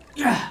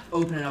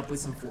open it up with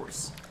some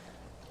force.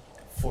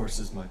 Force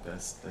is my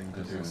best thing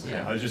to do.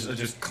 Yeah. I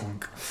just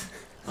clunk.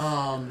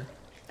 And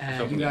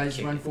Hoping you you guys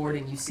kick run forward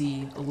and you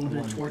see a little bit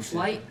of One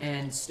torchlight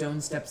and stone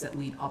steps that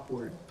lead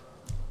upward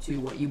to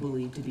what you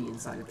believe to be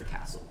inside of the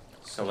castle.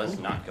 So let's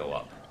not go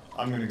up.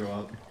 I'm gonna go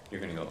up. You're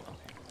gonna go up.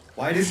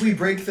 Why did we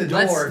break the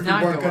Let's door if we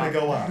not weren't go gonna up.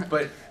 go up?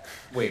 But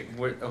wait,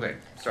 okay.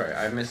 Sorry,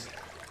 I missed.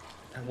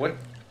 What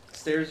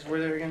stairs were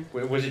there again?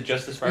 Was it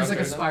just the spiral? There's like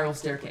a stairs then? spiral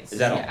staircase. Is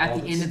that all? At All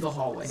the that's- end of the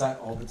hallway. Is that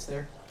all that's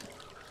there?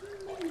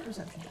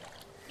 Perception.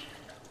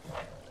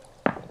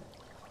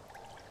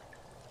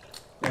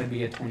 That'd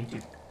be a 22.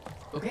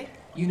 Okay.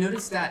 You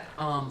notice that,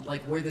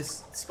 like where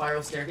this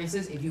spiral staircase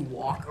is, if you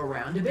walk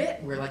around a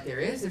bit, where like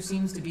there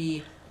seems to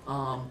be,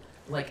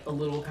 like a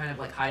little kind of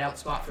like hideout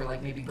spot for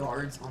like maybe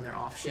guards on their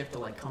off shift to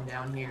like come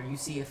down here. You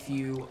see a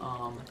few.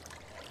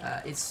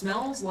 It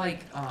smells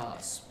like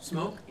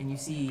smoke, and you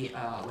see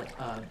like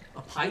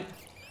a pipe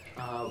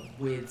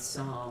with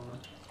some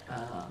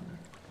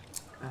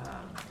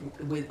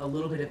with a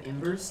little bit of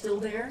embers still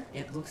there.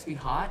 It looks to be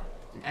hot.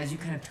 And as you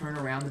kind of turn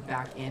around the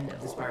back end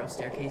of the spiral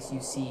staircase,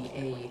 you see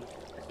a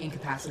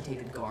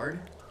incapacitated guard.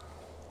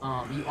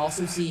 You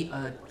also see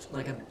a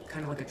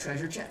kind of like a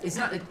treasure chest. It's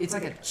not. It's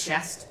like a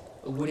chest,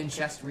 a wooden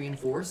chest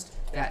reinforced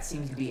that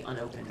seems to be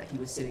unopened that he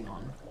was sitting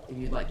on. If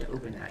you'd like to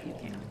open that, you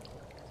can.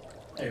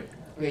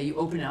 Okay, you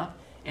open it up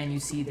and you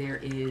see there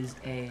is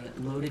a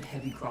loaded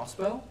heavy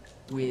crossbow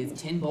with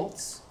 10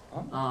 bolts.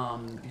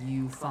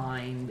 You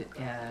find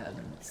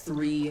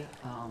 3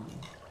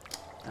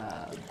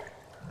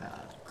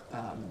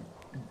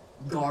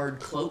 guard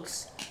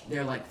cloaks.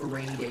 They're like for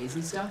rainy days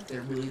and stuff.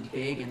 They're really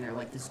big and they're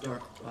like this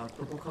dark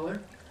purple color.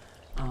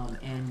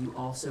 And you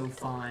also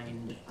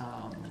find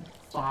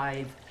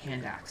 5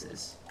 hand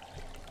axes,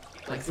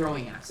 like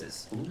throwing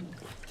axes. Ooh,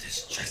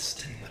 this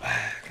chest in the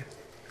bag.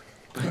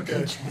 Okay.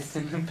 The chest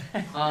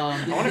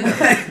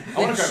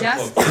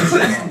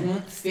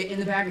won't fit in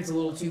the bag. It's a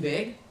little too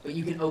big, but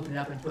you can open it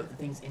up and put the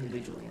things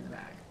individually in the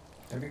bag.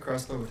 Heavy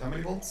crossbow with how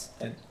many bolts?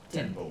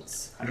 10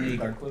 bolts. How many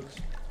guard cloaks?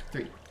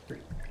 3.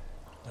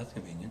 That's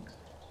convenient.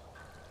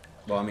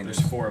 Well, I mean,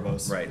 There's 4 of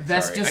us. right.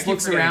 Vest sorry. I just keep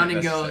looks forgetting around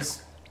and Vest is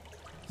goes,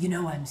 "You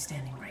know I'm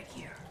standing right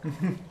here,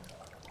 there.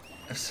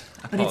 but it's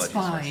Apologies,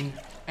 fine."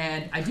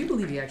 And I do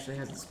believe he actually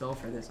has a spell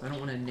for this. I don't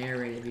want to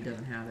narrate if he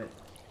doesn't have it.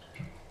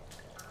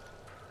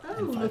 Oh,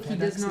 And 5 look, he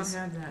hand does not axes?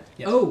 have that.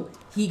 Yes. Oh,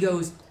 he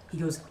goes,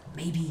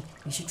 maybe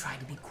we should try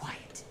to be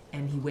quiet.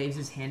 And he waves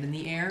his hand in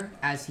the air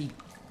as he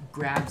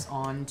grabs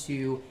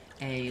onto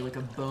a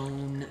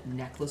bone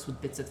necklace with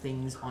bits of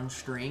things on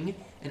string.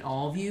 And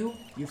all of you,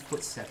 your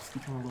footsteps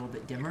become a little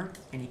bit dimmer,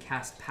 and he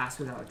casts Pass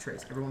Without a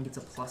Trace. Everyone gets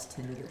a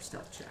 +10 to their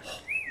stealth check.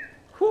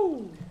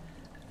 Whew.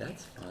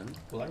 That's fun.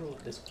 Will I roll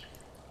it this way?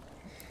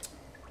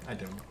 I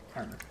don't.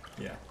 Armor.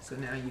 Yeah. So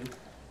now you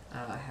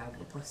have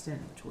a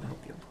 +10, which will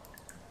help you.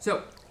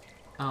 So,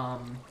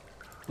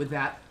 with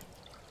that,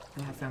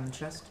 you'll have found the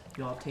chest.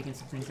 You'll have taken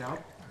some things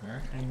out.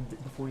 Alright. And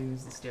before you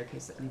use the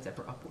staircase that leads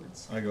ever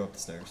upwards, I go up the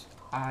stairs.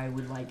 I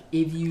would like,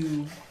 if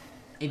you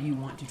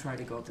want to try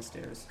to go up the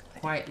stairs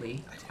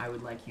quietly, I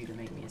would like you to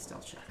make me a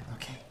stealth check.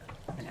 Okay.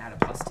 And add a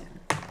 +10.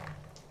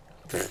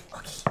 Okay.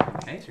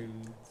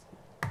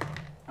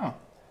 Oh,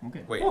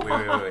 okay. Wait.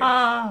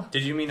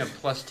 Did you mean a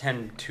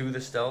 +10 to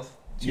the stealth?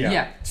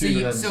 Yeah. So to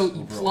you the so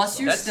overall plus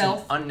your That's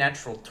stealth. an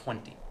unnatural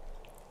 20.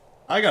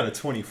 I got a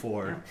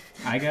 24.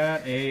 I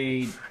got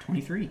a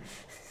 23.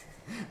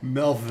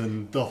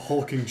 Melvin, the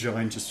hulking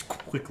giant, just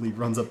quickly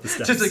runs up the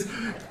steps. Just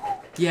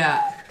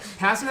Yeah.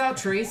 Pass Without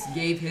Trace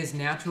gave his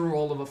natural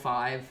roll of a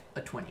 5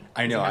 a 20.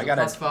 I know. So he I got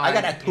has a. +5 I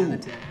got a and 2.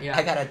 10. Yeah.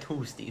 I got a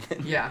 2,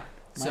 Steven. Yeah.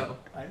 So.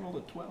 I rolled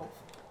a 12.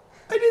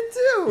 I did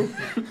too.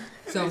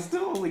 So. I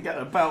still only got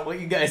about what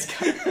you guys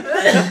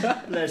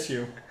got. Bless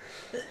you.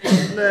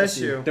 Bless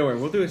you. Don't worry.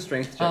 We'll do a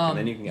strength check and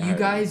then you can get You higher.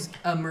 guys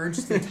emerge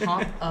to the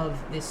top of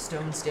this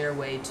stone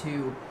stairway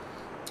to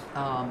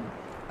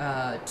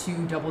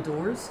 2 double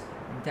doors.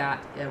 That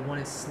one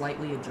is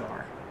slightly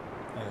ajar.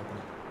 I open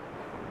it.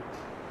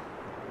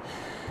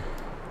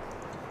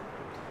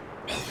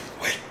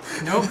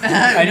 Nope.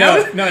 I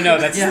know. No,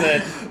 that's Yeah.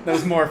 that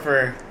was more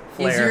for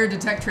flair. Is your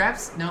detect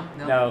traps? No.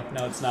 No,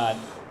 it's not.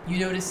 You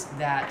notice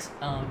that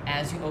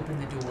as you open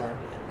the door,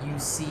 you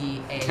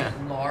see a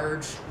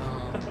large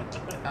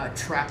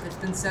trap that's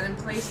been set in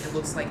place. It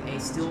looks like a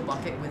steel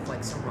bucket with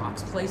like some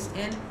rocks placed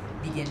in.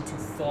 Begin to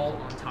fall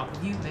on top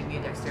of you. Make me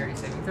a dexterity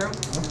saving throw. She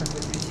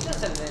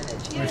does have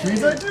advantage. Which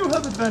means I do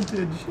have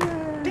advantage.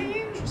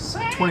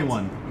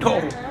 21.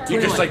 No. You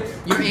just 21.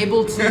 You're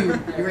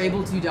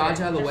able to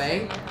dodge out of the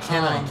way.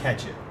 Can I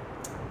catch it?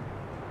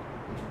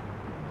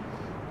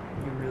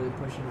 You're really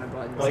pushing my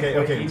buttons.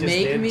 Okay. he just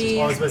Make did, me.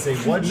 I was about to say,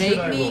 what should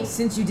I roll?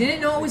 Since you didn't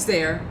know it was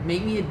there,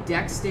 make me a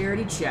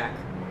dexterity check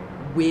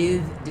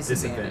with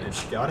disadvantage.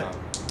 Disadvantage. Got it.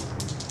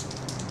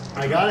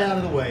 I got it out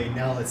of the way.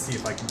 Now let's see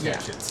if I can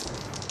catch it.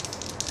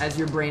 As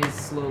your brain is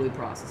slowly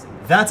processing.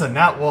 That's a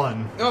nat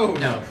 1. Oh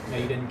No,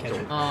 you didn't catch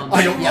it.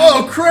 I don't. Yeah.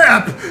 Oh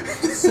crap!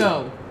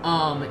 So,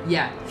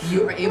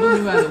 you are able to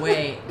move out of the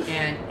way,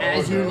 and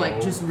as you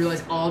just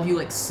realize all of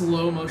you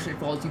slow motion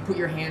falls, you put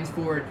your hands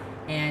forward,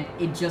 and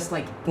it just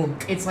Boom.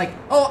 it's like,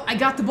 oh, I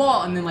got the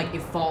ball, and then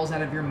it falls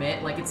out of your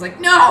mitt, it's like,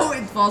 no,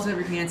 it falls out of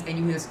your hands, and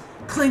you hear this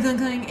cling, cling,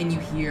 cling, and you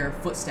hear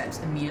footsteps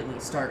immediately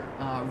start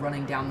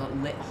running down the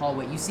lit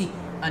hallway. You see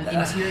an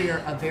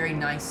interior, a very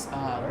nice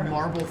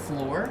marble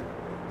floor.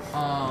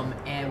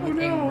 And with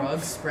a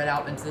rug spread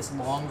out into this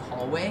long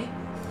hallway,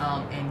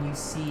 and you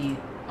see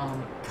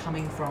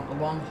coming from a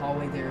long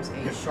hallway, there's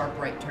a sharp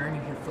right turn.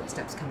 You hear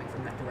footsteps coming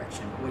from that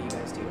direction. What do you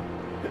guys do?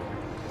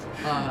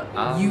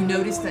 You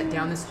notice that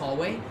down this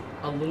hallway,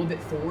 a little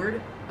bit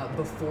forward,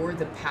 before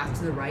the path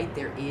to the right,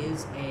 there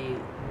is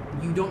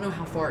you don't know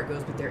how far it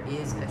goes, but there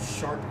is a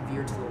sharp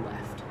veer to the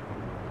left.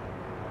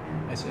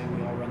 I say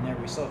we all run there.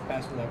 We still have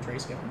Pass Without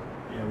Trace going.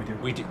 Yeah, we do.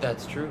 We do.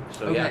 That's true.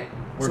 So Okay. yeah.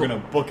 We're So gonna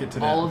book it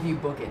today. all of you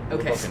book it. We're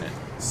Okay. booking it.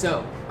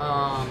 So,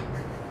 all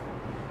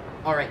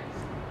right.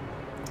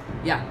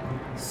 Yeah.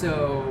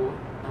 So,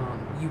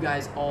 you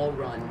guys all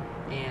run,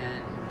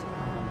 and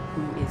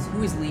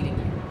who is leading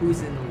you? Who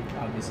is in the lead?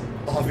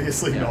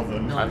 Obviously, Yeah.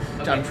 Melvin. No. I'm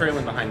Okay.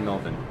 trailing behind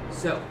Melvin.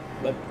 So,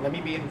 Let me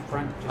be in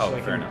front just Oh, so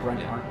I fair can enough. run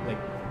Yeah. like.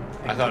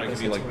 I thought it could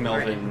be like Alright,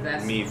 Melvin,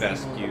 Vest me, is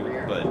Vest, on the you,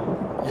 rear. but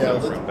Yeah,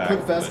 from let's back, put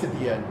Vest but- at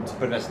the end.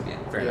 Put Vest at the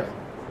end. Fair Yeah. enough.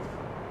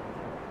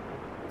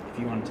 If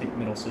you want to take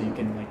middle, so you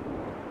can like.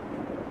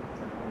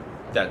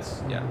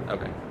 That's yeah.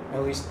 Okay.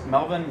 At least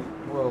Melvin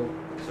will.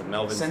 So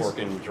Melvin, Since-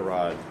 Forkin,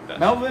 Gerard, Vest.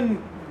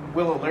 Melvin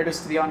will alert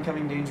us to the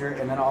oncoming danger,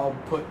 and then I'll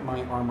put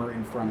my armor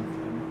in front of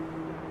him.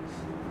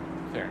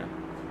 Fair enough.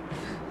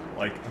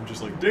 Like, I'm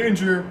just like,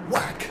 danger!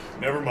 Whack!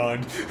 Never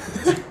mind.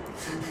 You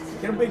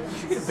should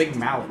get a big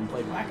mallet and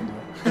play whack-a-mole.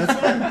 That's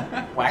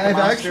what I've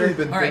actually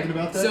been all right. thinking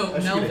about that. So I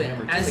should get a Melvin,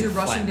 hammer as too. you're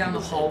rushing flat down the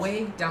people's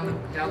hallway, down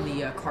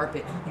the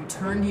carpet, you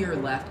turn to your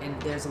left, and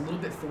there's a little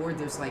bit forward.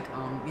 There's like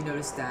you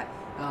notice that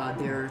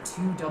there are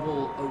two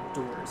double oak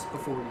doors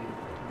before you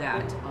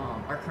that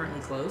are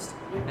currently closed,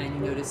 and you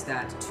notice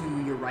that to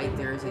your right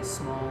there is a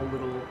small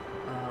little.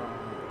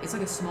 It's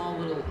like a small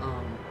little,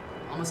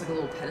 almost like a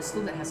little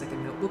pedestal that has like a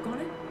notebook on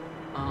it,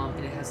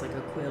 and it has like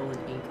a quill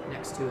and ink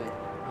next to it.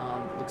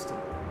 Looks to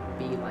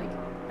be like,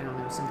 I don't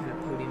know, some kind of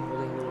podium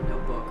holding a little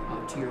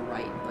notebook to your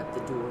right, but the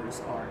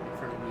doors are in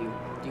front of you.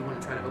 Do you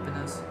want to try to open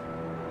those?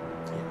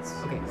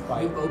 Yes. Okay,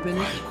 you open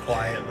it.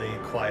 Quietly,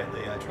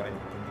 I tried to open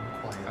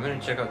them quietly. I'm gonna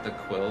check out the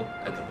quill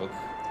at the book.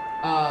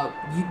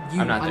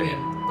 You I'm not I there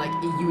mean, like,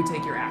 you would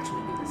take your action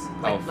to do this.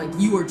 Like, Oh. like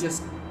you are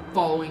just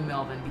following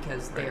Melvin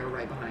because they Right. are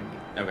right behind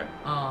you. Okay.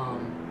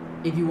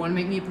 If you want to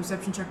make me a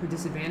perception check with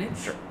disadvantage,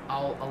 Sure.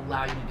 I'll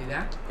allow you to do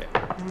that.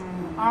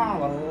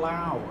 I'll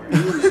allow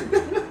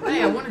it.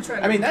 Hey, I want to try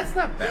to. I mean, that's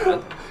not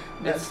bad.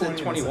 That's 20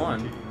 and 21.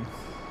 17.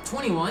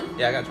 21?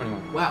 Yeah, I got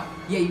 21. Wow.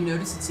 Yeah, you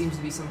notice it seems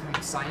to be some kind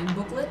of sign-in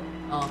booklet.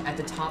 At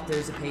the top,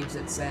 there's a page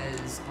that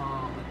says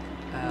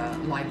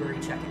library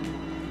check-in.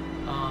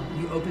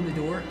 You open the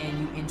door and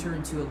you enter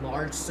into a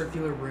large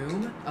circular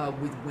room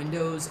with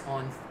windows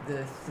on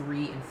the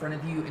three in front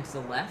of you and to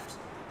the left.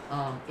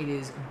 It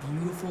is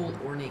beautiful,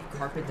 ornate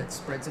carpet that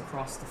spreads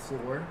across the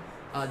floor.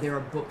 There are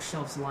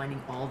bookshelves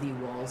lining all the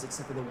walls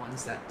except for the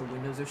ones that the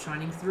windows are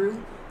shining through.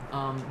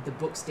 The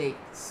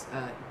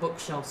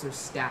bookshelves are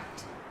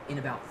stacked in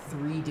about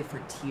 3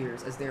 different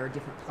tiers, as there are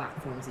different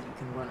platforms that you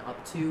can run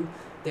up to.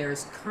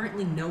 There's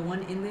currently no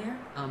one in there.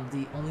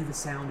 Only the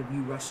sound of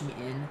you rushing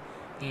in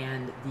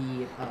and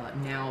the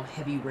now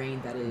heavy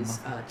rain that is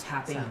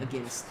tapping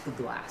against the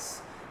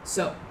glass.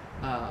 So,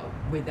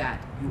 with that,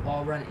 you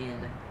all run in.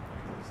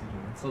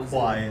 Close the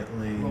door.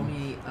 Quietly. Roll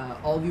me,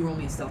 all of you roll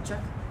me a stealth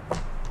check.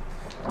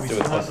 We do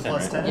still it have the +10,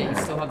 plus right? 10? Yeah, you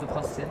still have the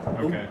plus 10.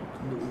 Okay.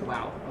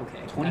 Wow,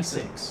 okay.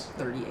 26. That's a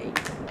 38.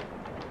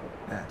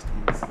 That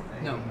is.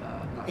 No,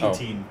 not Oh.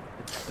 18.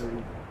 It's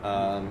 30.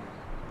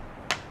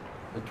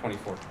 The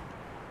 24.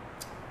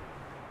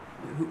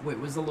 Wait,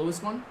 was the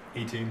lowest one?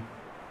 18.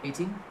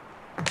 18?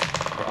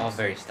 We're all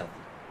very stealthy.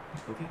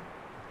 Okay.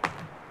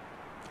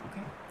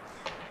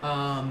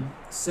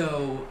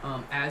 So,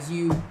 as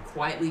you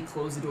quietly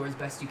close the door as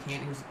best you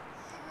can,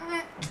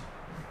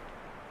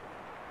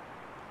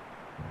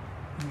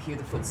 you hear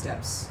the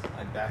footsteps.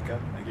 I back up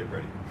and I get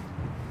ready.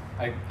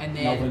 And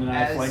then Melvin and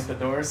I as- flank the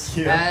doors.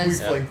 Yeah, As-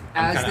 we flank.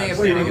 As kinda- they I'm Wait,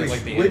 standing approach, wait, at, wait.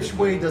 like, the Which end.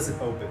 way does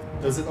it open?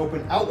 Does it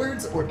open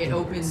outwards or it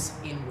inwards? opens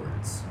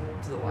inwards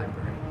to the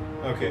library.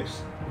 Okay.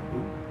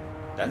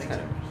 That's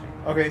kind of interesting.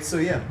 Okay, so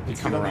yeah, You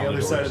let's come get on the around other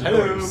the side of the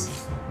doors.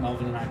 doors.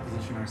 Melvin and I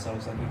position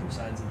ourselves on either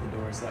sides of the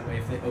doors. That way,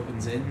 if it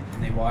opens in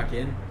and they walk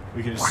in,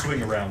 We can just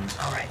swing around.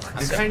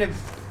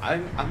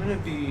 I'm gonna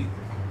be.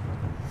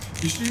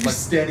 You should be Like-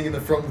 standing in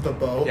the front with a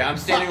bow. Yeah, I'm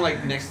standing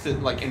like next to,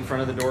 like in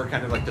front of the door,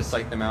 kind of like to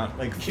sight them out.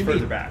 Like Should further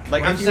be- back.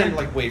 Like What I'm if you standing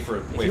went- like way if far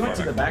you went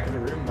to the back. back of the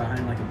room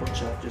behind like a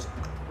bookshelf, just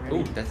ready.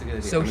 Ooh, that's a good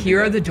idea. So I'm gonna here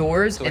do are that. the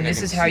doors, So, like, and I this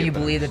can is how see you it better,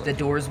 believe that so- the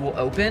doors will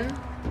open.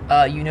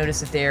 You notice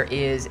that there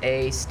is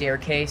a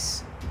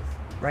staircase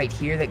right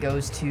here that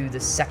goes to the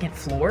second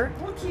floor,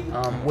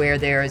 where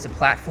there is a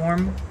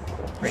platform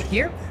right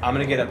here. I'm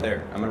gonna get up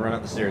there. I'm gonna run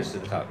up the stairs to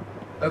the top.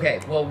 Okay,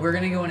 well, we're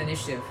gonna go on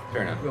initiative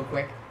Fair enough. real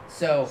quick.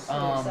 So,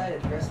 So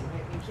excited for us to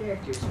make new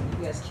characters when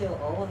you guys kill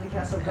all of the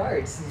castle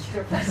guards and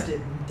get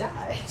arrested and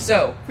die.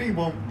 so, We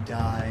won't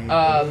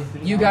die.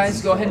 you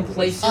guys go ahead and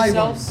place I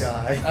won't yourselves.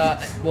 die.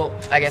 Well,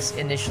 I guess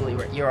initially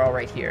you're all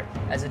right here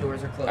as the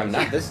doors are closed. I'm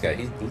not this guy.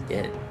 He's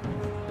dead.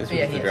 This was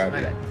Yeah, the he is. grab.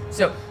 My bad.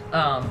 So,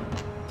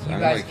 you I'm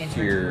guys like enter.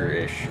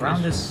 here-ish.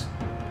 Around us,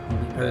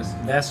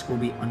 Vesk will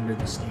be under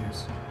the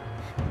stairs.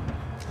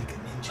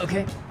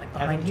 Okay. Have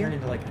Behind him here. turn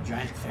into like a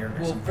giant ferret. or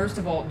Well, something. first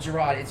of all,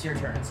 Gerard, it's your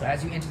turn. So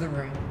as you enter the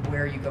room,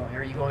 where are you going?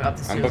 Are you going up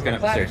the stairs to booking the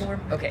up the stairs.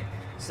 platform? Okay.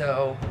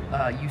 So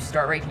you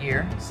start right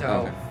here. So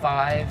Okay.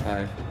 5,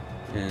 5,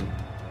 10,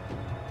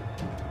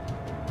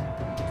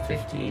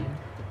 15,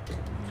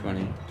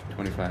 20,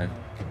 25,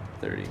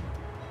 30.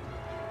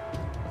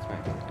 That's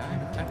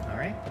All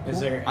right. Is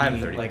there I have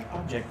any 30. like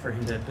object for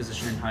him to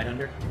position and hide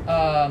under?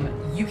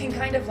 You can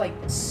kind of like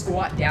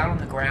squat down on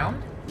the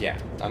ground. Yeah,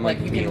 I'm Like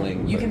like you kneeling.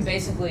 can, you but- can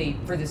basically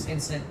for this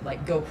instant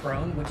like go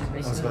prone, which is was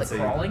basically about like to say-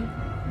 crawling.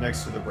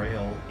 Next to the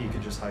rail, he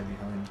could just hide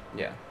behind.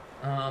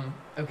 Yeah.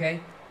 Okay.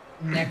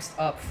 Next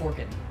up,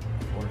 Forkin.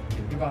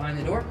 You're behind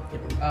the door.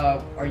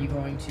 Are you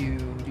going to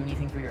do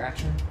anything for your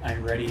action? I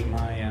ready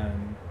my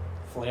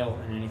flail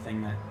and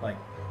anything that like.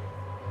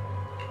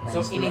 So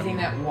runs through anything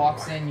it. that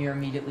walks in, you're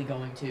immediately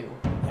going to.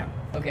 Yeah.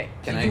 Okay.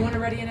 Can do I- you want to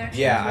ready an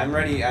action? Yeah, as well? I'm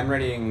ready. I'm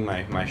readying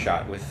my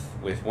shot with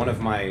one of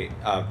my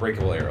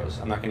breakable arrows.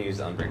 I'm not going to use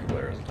the unbreakable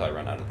arrows until I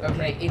run out of them.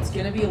 Okay, it's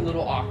gonna be a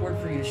little awkward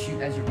for you to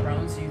shoot as you're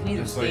prone, so you can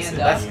either That's what I stand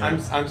said. up.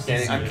 That's I'm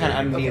standing.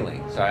 I'm Okay.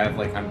 kneeling, so I have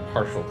like I'm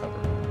partial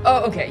cover.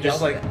 Oh, okay.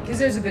 Just like- because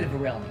there's a bit of a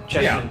railing.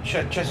 Chest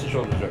and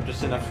shoulders up,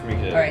 just enough for me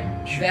to. All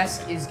right. shoot.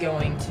 Vest is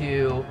going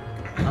to.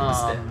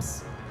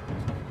 Steps.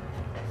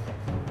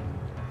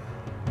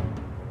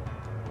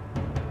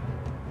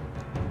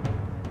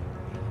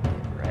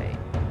 Right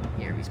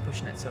here, he's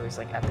pushing it, so he's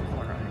like at the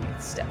corner underneath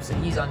the steps. So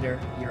he's under.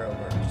 You're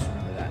over. Just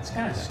remember that. It's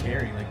kind of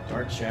scary, like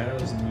dark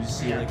shadows, and you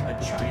see Yeah. like a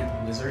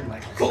giant lizard,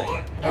 like.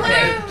 Okay.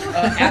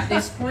 At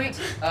this point,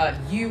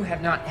 you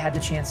have not had the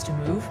chance to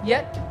move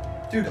yet.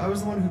 Dude, I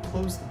was the one who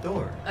closed the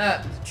door.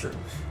 True.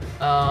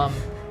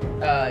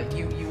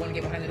 You want to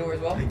get behind the door as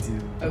well? I do.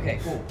 Okay,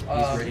 cool.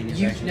 He's ready his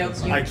you action. no,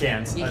 you, I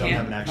can't. He I don't can't.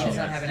 have an action He does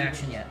yet. not have an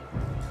action yet.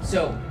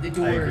 So the I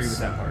doors. agree with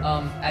that part.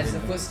 As the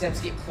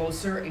footsteps get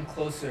closer and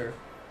closer,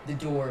 the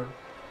door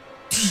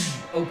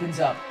opens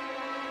up.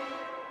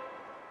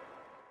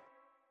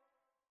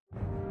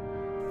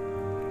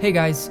 Hey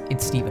guys,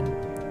 it's Steven.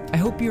 I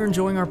hope you're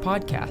enjoying our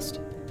podcast.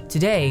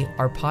 Today,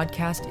 our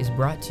podcast is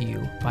brought to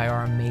you by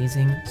our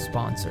amazing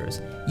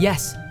sponsors.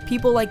 Yes,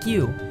 people like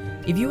you.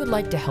 If you would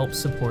like to help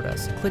support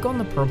us, click on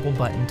the purple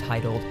button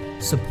titled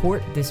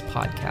Support This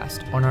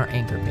Podcast on our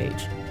Anchor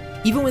page.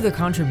 Even with a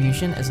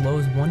contribution as low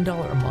as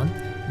 $1 a month,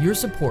 your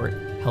support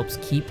helps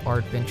keep our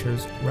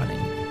adventures running.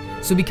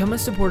 So become a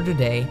supporter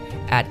today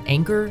at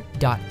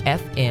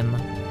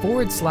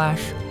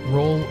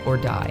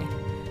anchor.fm/roll-or-die.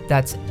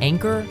 That's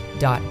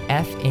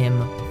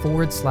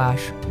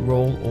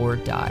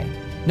anchor.fm/roll-or-die.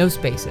 No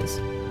spaces.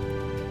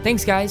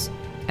 Thanks, guys,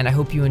 and I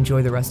hope you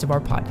enjoy the rest of our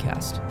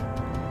podcast.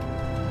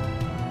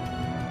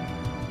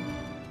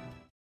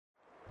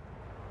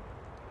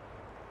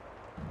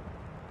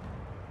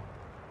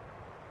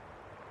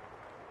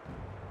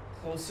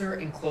 Closer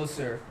and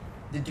closer,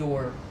 the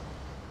door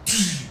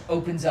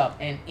opens up,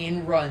 and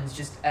in runs,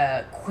 just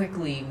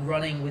quickly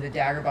running with a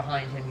dagger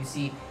behind him. You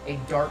see a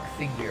dark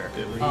figure.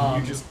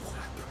 You just.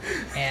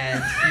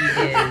 And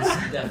he is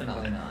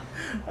Definitely not.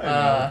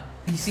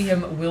 you see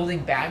him wielding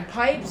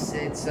bagpipes.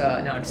 It's no,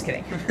 I'm just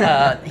kidding.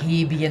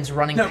 He begins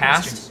running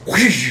past.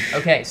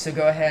 Okay, so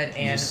go ahead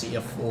You and see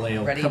a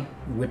flail ready?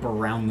 whip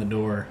around the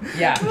door.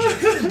 yeah. All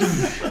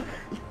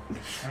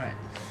right.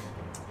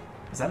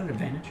 Is that an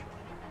advantage?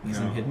 Is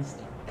No. it hidden?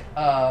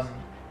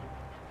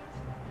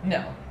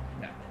 No,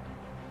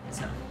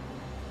 it's not.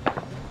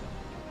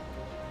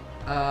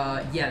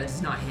 Yeah, that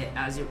does not hit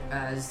as it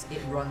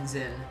runs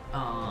in.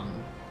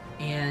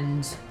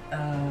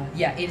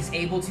 Yeah, it is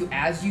able to,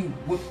 as you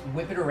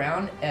whip it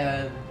around,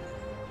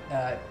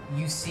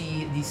 you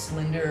see the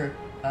slender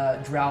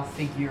drow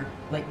figure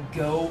like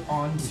go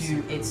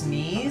onto its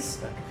knees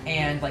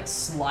and like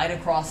slide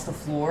across the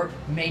floor,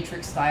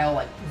 Matrix style,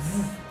 like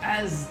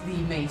as the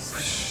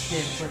mace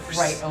did,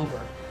 right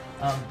over,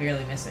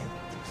 barely missing.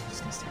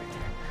 Just gonna stay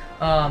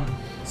right there.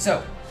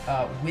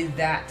 With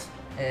that,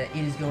 it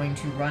is going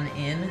to run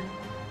in.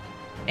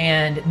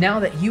 And now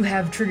that you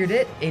have triggered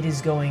it, it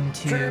is going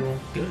to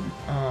Good.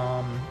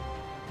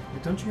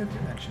 Wait, don't you have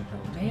your action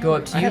held? go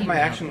up to I you had my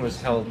action was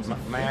held.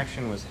 My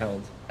action was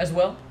held. as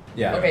well.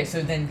 Yeah. Okay,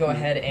 so then go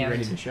ahead You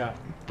ready to and shot?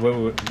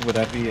 Would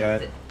that be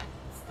at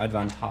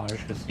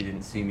advantage because you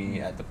didn't see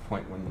me at the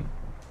point when,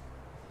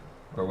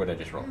 or would I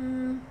just roll?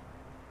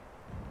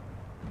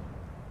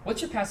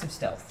 what's your passive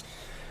stealth?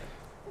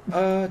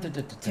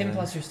 10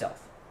 plus your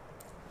stealth.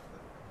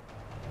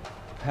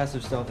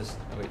 Passive stealth is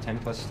 10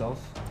 plus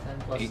stealth. 10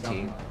 plus 18.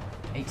 stealth.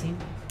 18.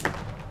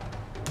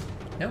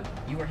 No,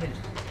 you are hidden.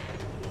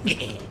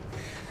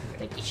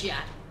 Take a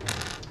shot.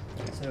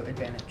 So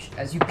advantage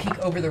as you peek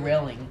over the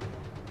railing.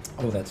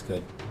 Oh, that's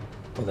good.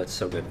 Oh, that's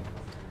so good.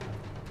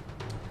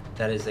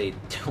 That is a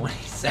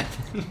 27.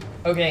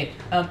 Okay,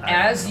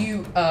 as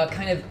you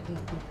kind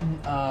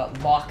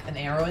of lock an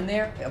arrow in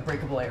there, a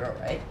breakable arrow,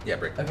 right? Yeah,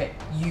 break. Okay,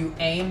 you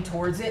aim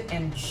towards it,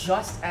 and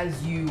just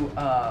as you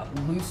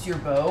loose your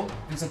bow,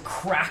 there's a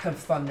crack of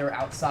thunder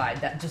outside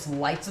that just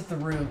lights up the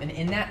room. And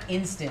in that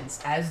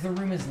instance, as the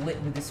room is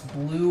lit with this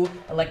blue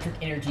electric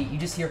energy, you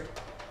just hear,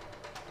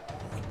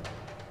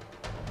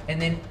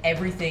 and then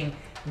everything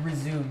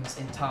resumes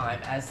in time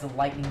as the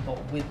lightning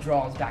bolt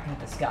withdraws back into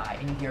the sky,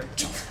 and you hear,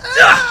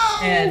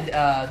 and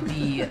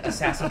the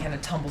assassin kind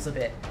of tumbles a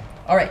bit,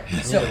 All right. I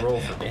need So to roll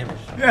for damage.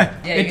 Yeah,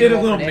 Yeah, it you did can a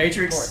roll little for damage,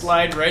 matrix of course.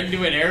 slide right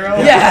into an arrow.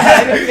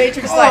 yeah,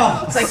 Matrix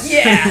like it's like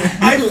yeah.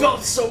 I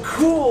felt so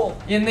cool.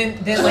 And then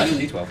like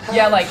D12.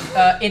 yeah, like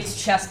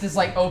its chest is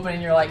like open,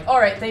 and you're like, all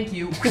right, thank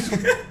you.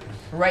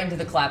 Right into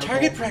the clavicle.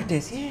 Target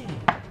practice, yay!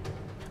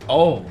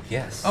 Oh,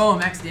 yes. Oh,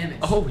 max damage.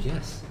 Oh,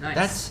 yes. Nice.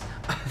 That's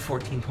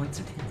 14 points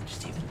of damage,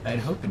 Steven. I'd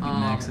hope it'd be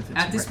max if it's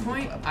at this right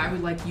point, above. I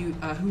would like you.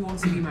 Who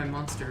wants to be my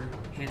monster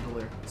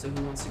handler? So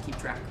who wants to keep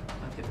track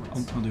of hit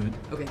points? I'll do it.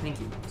 Okay, thank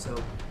you. So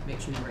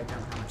make sure you write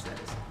down how much that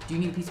is. Do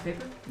you need a piece of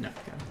paper? No.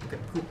 Okay,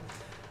 cool.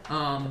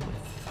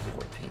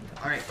 14.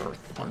 All right. First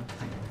one.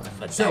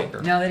 A So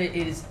dagger. now that it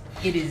is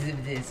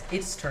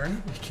its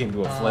turn, You came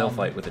to a flail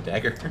fight with a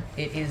dagger.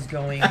 it is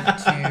going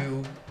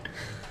to.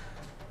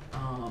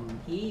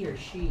 He or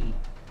she?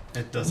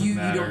 It doesn't You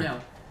matter. don't know.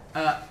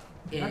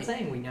 I'm not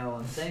saying we know.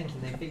 I'm saying can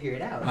they figure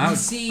it out? Wow. You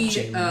see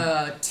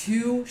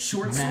two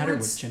short No matter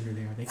what swords. gender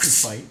they are, they can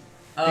fight.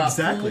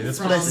 Exactly, pulled that's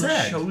what I from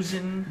said.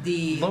 Chosen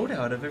The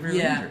loadout of every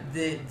yeah,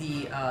 ranger.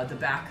 the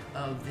back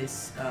of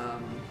this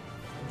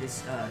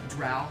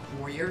drow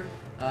warrior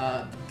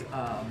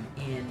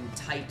in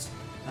tight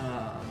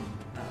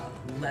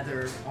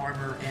leather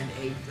armor and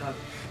a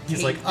He's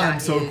cape like, I'm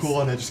that so is-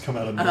 cool, and I just come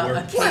out of a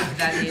nowhere. cape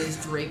that is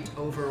draped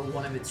over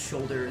one of its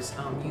shoulders.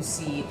 You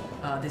see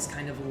this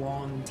kind of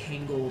long,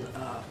 tangled,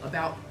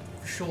 about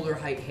shoulder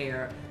height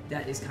hair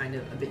that is kind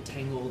of a bit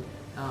tangled.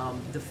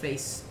 The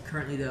face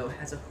currently, though,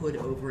 has a hood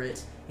over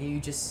it, and you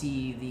just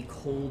see the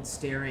cold,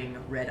 staring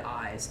red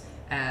eyes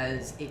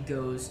as it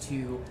goes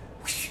to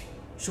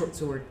short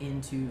sword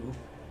into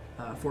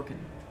Forkin.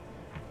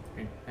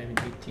 Okay, I have an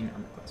 18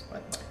 armor class, by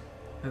the way.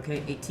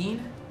 Okay,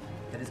 18.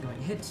 That is going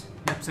to hit.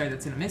 Nope, sorry,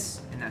 that's going to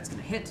miss, and that's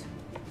going to hit.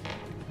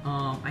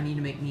 I need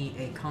to make me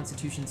a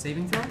Constitution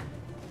saving throw.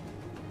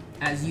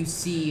 As you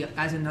see,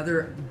 as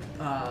another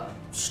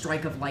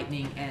strike of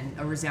lightning and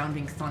a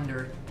resounding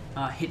thunder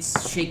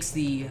shakes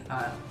the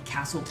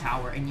castle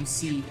tower, and you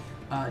see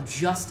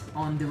just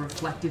on the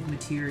reflective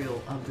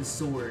material of the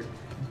sword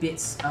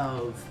bits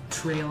of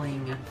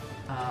trailing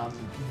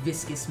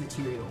viscous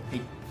material.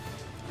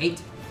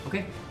 8.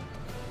 Okay.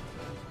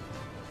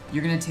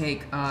 You're gonna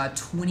take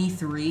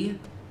 23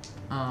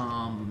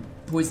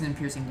 poison and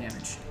piercing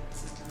damage.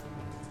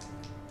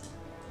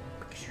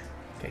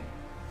 Okay.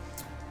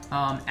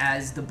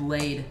 As the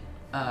blade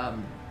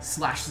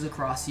slashes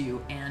across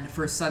you, and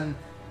for a sudden,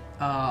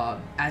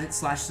 as it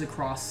slashes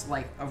across,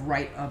 like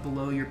right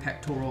below your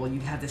pectoral, you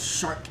have this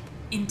sharp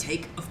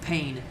intake of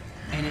pain,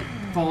 and it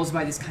follows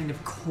by this kind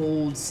of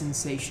cold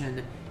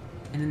sensation,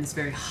 and then this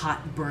very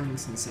hot burning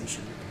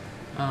sensation.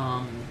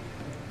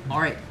 All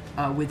right.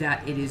 With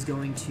that, it is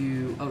going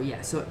to. Oh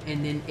yeah. So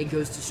and then it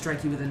goes to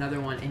strike you with another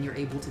one, and you're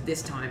able to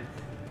this time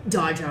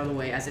dodge out of the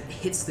way as it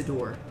hits the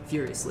door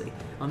furiously.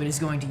 It is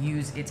going to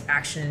use its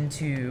action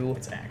to.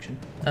 It's action.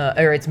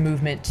 Or its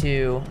movement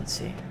to. Let's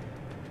see.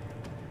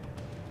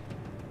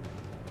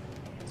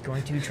 It's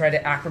going to try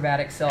to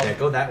acrobatic self Yeah,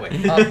 go that way.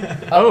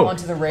 up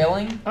onto the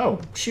railing. Oh,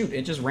 shoot,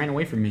 it just ran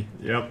away from me.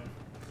 Yep.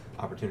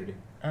 Opportunity.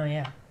 Oh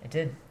yeah, it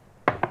did.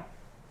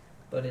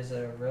 But is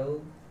it a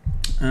rogue?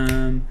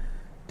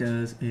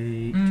 Does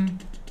a... I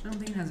don't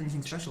think it has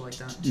anything special like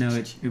that. No,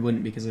 it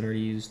wouldn't because it already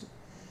used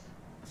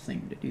a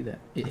thing to do that.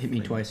 It hit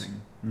me twice.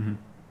 Mm-hmm.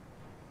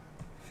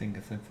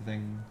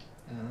 Thing.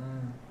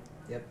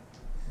 Yep.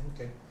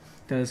 Okay.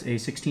 Does a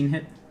 16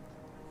 hit?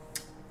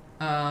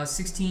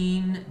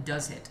 16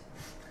 does hit.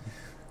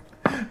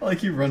 Like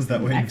he runs that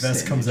way, and Max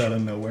Vest comes damage. out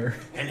of nowhere.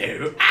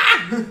 Hello.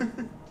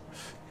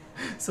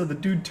 So the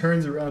dude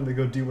turns around to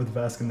go deal with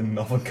Vask, and then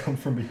Melvin comes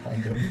from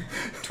behind him.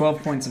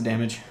 12 points of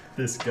damage.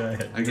 This guy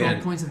had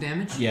 12 points of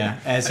damage. Yeah,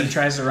 as he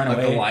tries to run A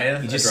away,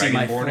 Goliath, you a just see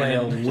my dragonborn,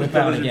 flail and whip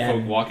out lizard folk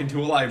again. walk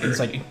into a library. He's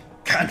like,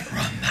 Can't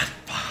run that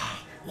far.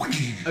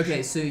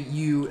 Okay, so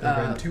you He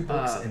read 2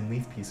 books and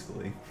leave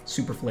peacefully.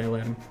 super flail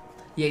at him.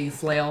 yeah, you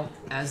flail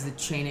as the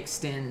chain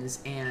extends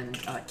and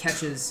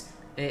catches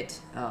it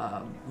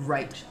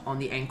right on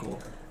the ankle.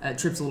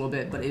 Trips a little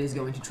bit, but it is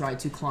going to try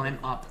to climb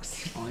up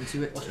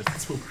onto it,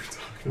 That's what we're talking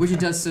which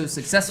it does so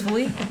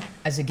successfully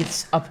as it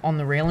gets up on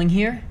the railing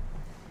here.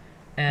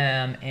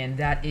 And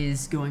that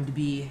is going to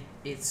be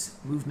its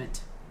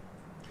movement.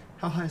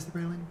 How high is the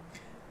railing?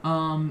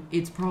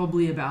 It's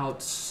probably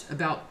about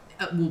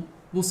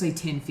we'll say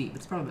 10 feet, but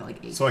it's probably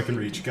like 8. So I can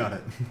reach. Got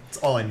it. That's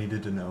all I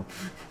needed to know.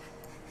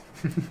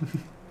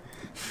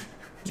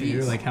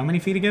 You're like, how many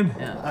feet again?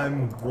 Yeah.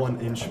 I'm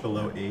 1 inch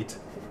below 8.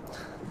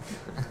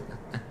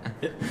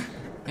 Yeah.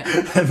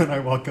 And then I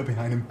walk up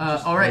behind him.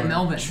 All right,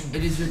 Melvin,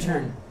 it is your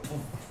turn.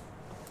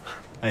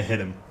 I hit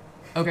him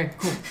Okay,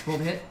 cool. Roll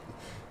the hit.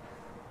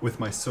 with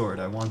my sword.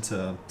 I want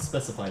to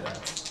specify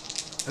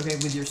that. Okay,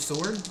 with your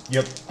sword.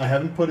 Yep. I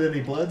haven't put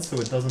any blood, so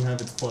it doesn't have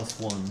its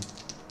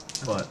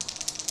 +1. But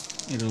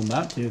It'll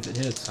about to if it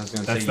hits. I was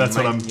gonna That's- say that's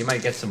you what might, I'm- you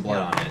might get some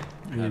blood on it.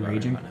 Are you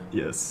raging?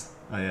 yes,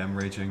 I am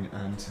raging,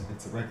 and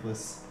it's a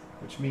reckless,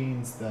 which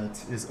means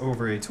that is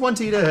over a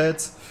 20 to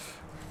hit.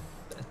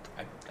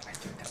 I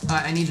think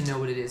that I need to know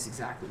what it is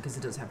exactly because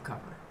it does have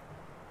cover.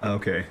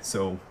 Okay,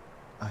 so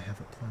I have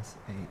a plus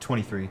 8.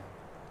 23.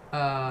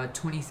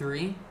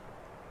 23.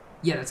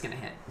 Yeah, that's gonna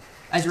hit.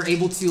 As you're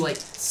able to like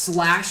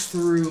slash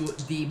through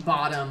the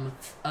bottom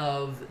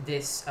of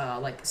this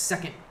like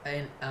second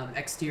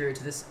exterior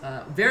to this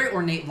very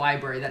ornate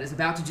library that is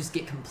about to just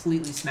get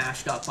completely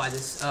smashed up by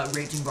this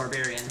raging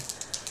barbarian.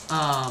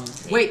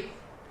 Wait,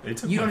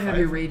 you don't have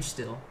your rage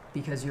still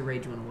because your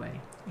rage went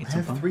away. I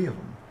have 3 of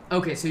them.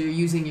 Okay, so you're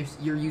using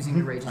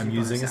your rage. As I'm your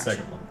using a bonus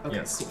action. second one. Okay,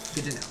 yes. cool.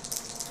 Good to know.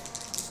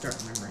 Start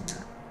remembering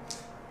that.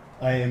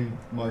 I am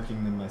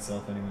marking them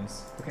myself,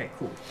 anyways. Okay,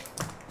 cool.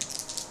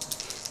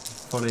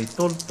 For a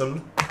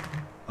total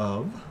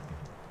of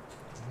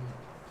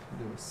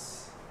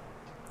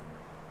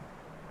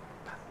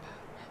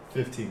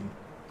 15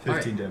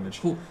 Alright, damage.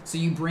 Cool. So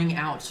you bring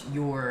out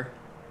your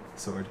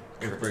Sword.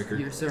 Oathbreaker.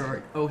 your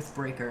sword,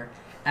 Oathbreaker,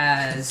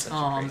 as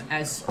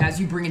as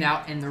you bring it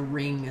out and the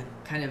ring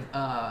kind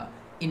of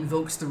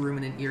invokes the room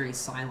in an eerie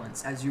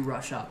silence as you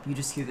rush up. You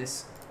just hear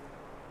this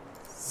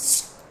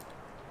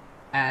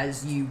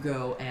as you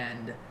go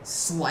and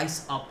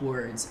slice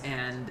upwards,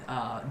 and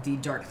the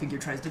dark figure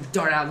tries to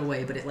dart out of the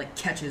way, but it like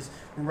catches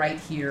right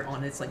here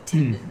on its like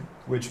tendon.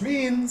 Which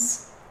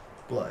means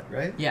blood,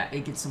 right? Yeah,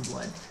 it gets some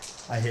blood.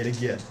 I hit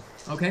again.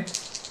 Okay.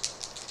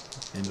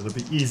 And it'll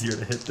be easier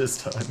to hit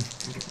this time.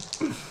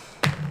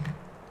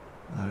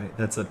 Alright,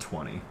 that's a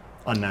 20.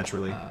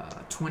 Unnaturally.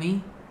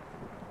 20.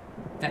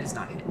 That is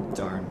not hit.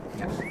 Darn.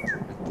 Yeah.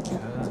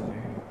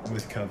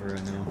 With cover,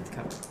 I know. With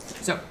cover.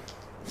 So.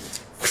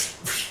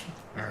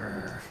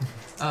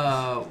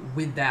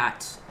 With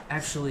that,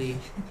 actually,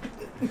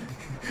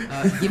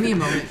 give me a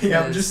moment.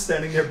 Yeah, I'm just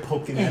standing there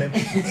poking at him.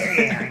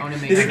 I want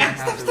to make sure I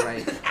have the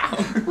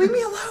right. Leave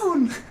me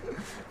alone!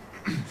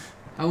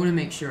 I want to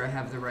make sure I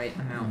have the right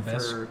amount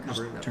for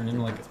covering up. Turned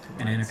into like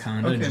an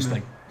anaconda and just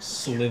like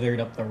slithered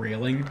up the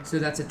railing. So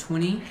that's a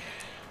 20.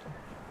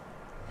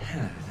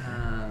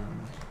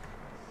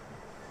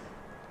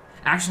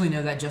 Actually,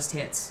 no, that just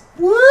hits.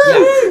 Woo!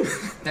 Yeah,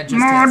 that just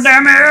More hits.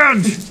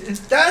 damage!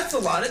 That's a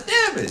lot of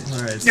damage.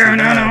 Alright, No,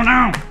 no, no,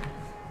 no!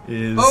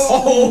 Is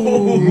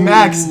Oh!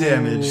 max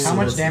damage. How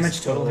much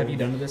damage total have you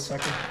done to this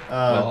sucker?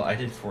 Well, I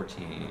did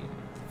 14.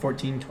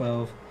 14,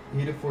 12.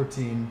 He did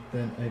 14,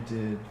 then I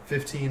did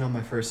 15 on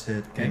my first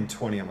hit, Okay. and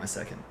 20 on my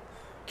second.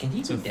 Can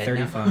he So be dead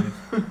 35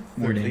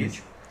 more Please?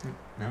 damage.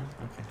 now? No?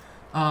 Okay.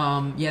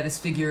 Yeah, this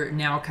figure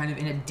now kind of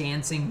in a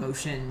dancing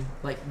motion,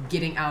 like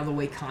getting out of the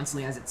way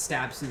constantly as it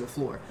stabs through the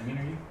floor. I mean,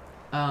 are you?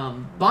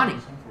 Bonnie,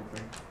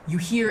 you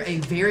hear a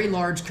very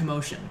large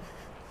commotion,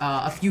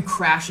 a few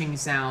crashing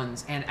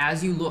sounds, and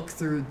as you look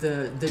through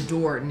the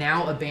door,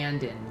 now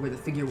abandoned, where the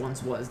figure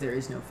once was, there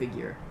is no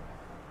figure.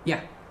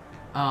 Yeah.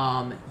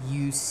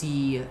 You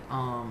see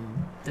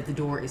that the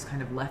door is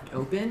kind of left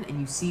open,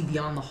 and you see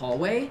beyond the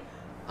hallway,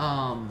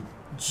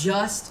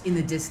 just in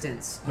the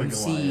distance, you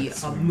see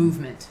a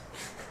movement.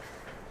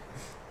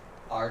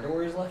 Our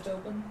door is left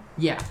open?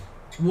 Yeah.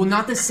 Well,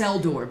 not the cell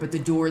door, but the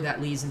door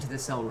that leads into the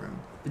cell room.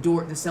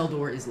 The cell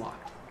door is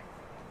locked.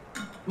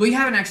 Well, you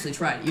haven't actually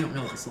tried it. You don't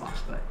know it's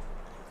locked, but...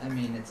 I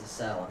mean, it's a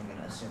cell. I'm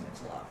gonna assume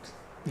it's locked.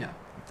 Yeah.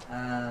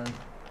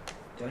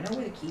 Do I know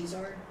where the keys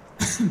are?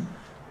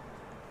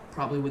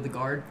 Probably with the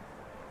guard.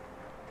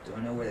 Do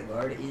I know where the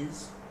guard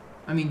is?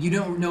 I mean, you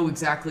don't know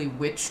exactly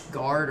which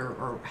guard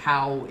or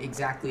how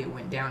exactly it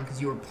went down because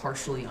you were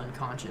partially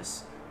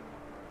unconscious.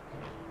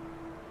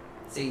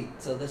 See,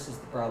 so this is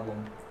the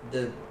problem.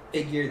 The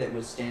figure that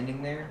was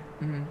standing there,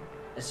 Mm-hmm.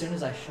 as soon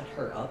as I shut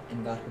her up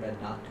and got her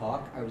to not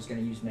talk, I was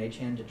gonna use Mage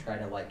Hand to try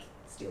to, like,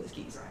 steal his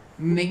keys.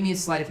 Make me a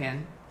sleight of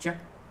hand check.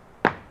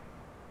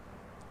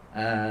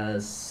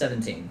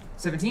 17.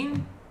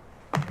 17?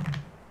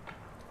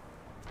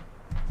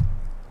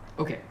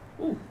 Okay.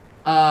 Ooh.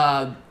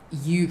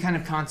 You kind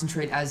of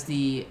concentrate as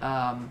the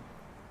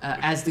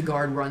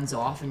guard runs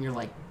off, and you're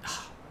like,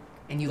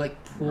 and you like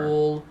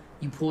pull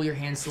your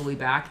hand slowly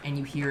back, and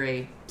you hear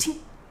a tink,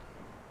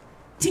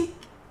 tink.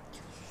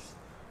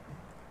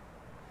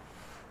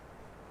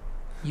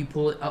 You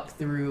pull it up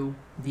through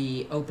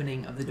the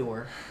opening of the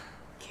door,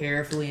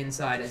 carefully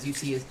inside as you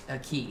see a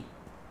key.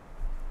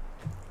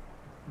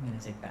 I'm gonna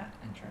take that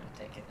and try to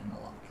take it in the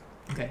lock.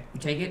 Okay,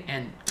 you take it,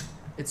 and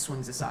it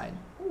swings aside.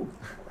 Ooh.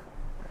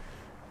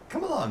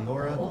 Come along,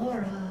 Nora.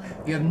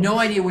 You have no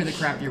idea where the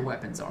crap your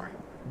weapons are,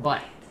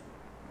 but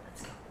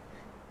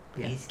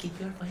yeah. Please keep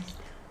your voice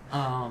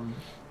down.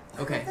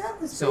 Okay.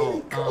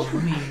 So let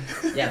me.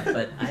 Yeah,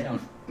 but I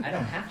don't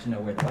have to know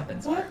where the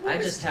weapons are. I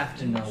just have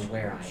to know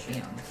where I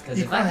am. Because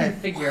if I can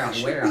figure out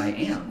where I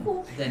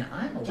am, then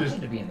I'm allowed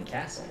to be in the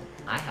castle.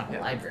 I have a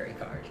library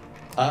card.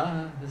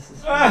 This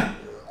is...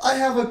 I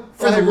have a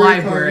For the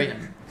library librarian.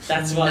 card.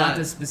 That's why. Not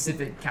the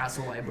specific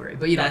castle library,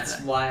 but you don't.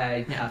 That's why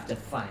I have to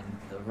find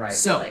the right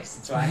So place.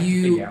 That's why I have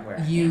to figure out where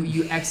I am.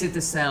 you exit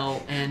the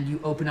cell and you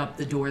open up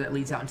the door that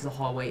leads out into the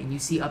hallway, and you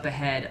see up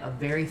ahead a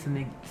very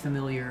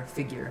familiar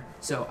figure.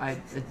 So I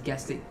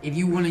guess that if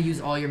you want to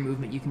use all your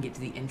movement, you can get to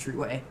the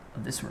entryway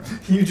of this room.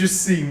 You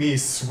just see me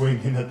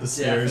swinging at the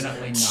stairs.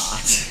 Definitely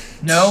not.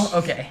 No?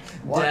 Okay.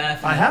 What?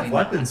 Definitely I have not.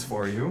 weapons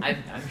for you.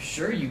 I'm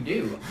sure you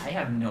do. I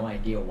have no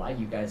idea why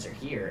you guys are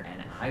here,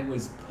 and I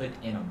was put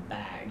in a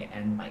bag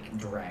and like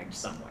dragged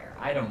somewhere.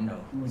 I don't know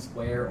who's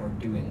where or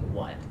doing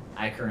what.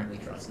 I currently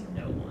trust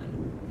no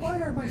one. Why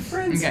are my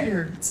friends Okay.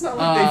 here? It's not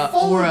like they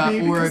followed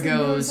me Aura because they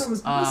noticed I goes,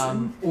 was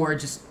missing. Aura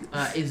just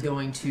is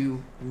going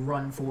to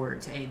run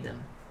forward to aid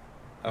them.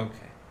 Okay.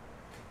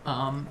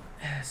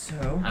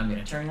 So I'm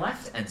gonna turn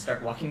left and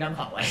start walking down the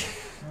hallway.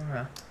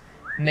 Aura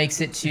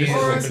makes it Just to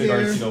open the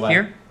doors to the left.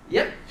 here.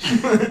 Yep.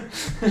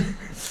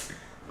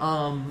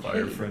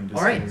 Fire friend is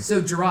all right, here.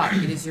 so Gerard,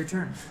 it is your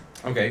turn.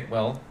 Okay.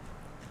 Well,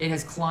 It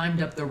has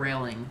climbed up the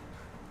railing.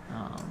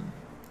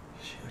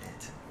 Shoot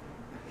it.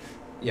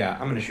 yeah,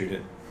 I'm gonna shoot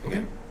it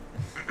again.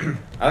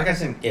 I like I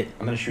said it.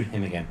 I'm gonna shoot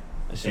him again.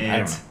 I don't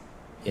know.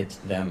 It's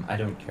them. I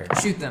don't care.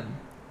 Shoot them.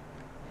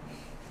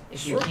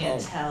 If you can't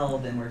tell,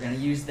 then we're gonna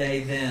use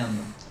they,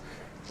 them.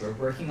 We're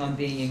working on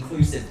being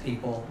inclusive,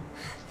 people.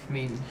 I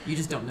mean, you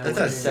just don't know. That's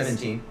what a it is.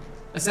 17.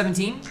 A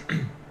 17?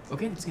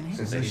 Okay, that's gonna hit.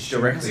 Since he's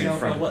directly in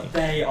front of me.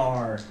 they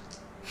are.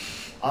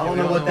 I don't we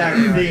know don't what know that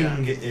what they are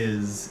thing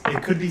is.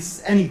 It could be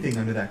anything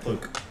under that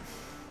cloak.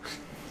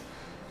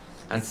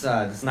 That's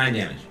 9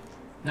 damage.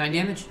 9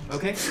 damage.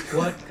 Okay.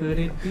 What could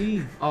it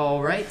be?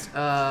 All right.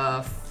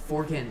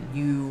 Forkin,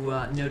 you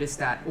notice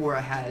that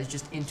Aura has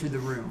just entered the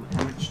room.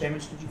 How much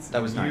damage did you say?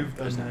 That was 9. You've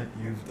done that.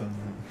 You've done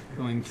that.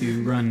 Going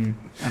to run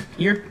up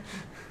here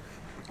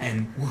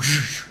and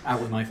whoosh out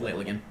with my flail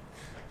again.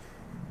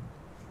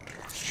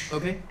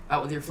 Okay.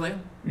 Out with your flail.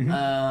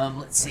 Mhm.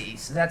 Let's see.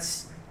 So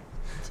that's.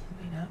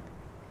 Up.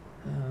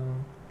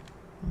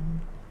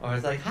 Oh,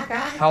 it's like, hi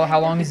guys. How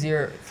long is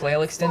your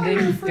flail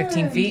extending?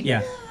 15 feet.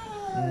 Yeah,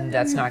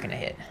 That's not gonna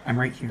hit. I'm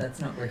right here. That's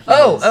not where he is.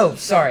 Oh,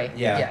 sorry.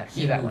 Yeah. Yeah,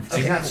 you that one. He's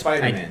Okay. not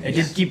Spider-Man. I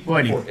just keep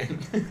pointing.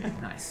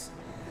 Nice.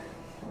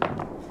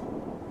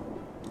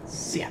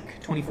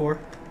 Sick. 24.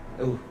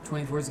 Oh,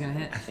 24 is gonna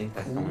hit. I think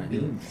that's what I'm gonna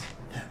do.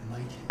 That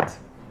might hit.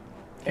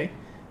 Okay.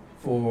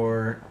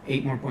 For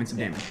 8 more points of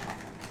damage.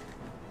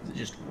 It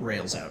just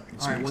rails out.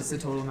 All right. What's the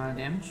total amount of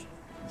damage?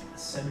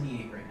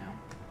 78 right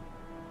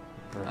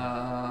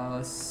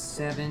now.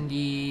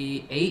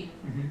 78.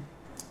 Mm-hmm.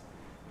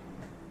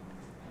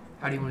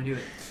 How do you want to do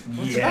it?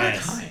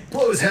 Yes.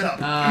 Blow his head up.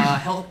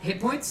 Health hit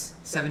points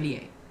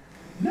 78.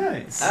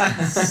 Nice.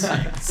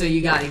 So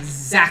you got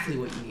exactly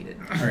what you needed.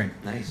 All right.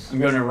 Nice. I'm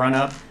going to run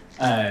up,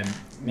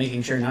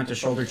 making sure not to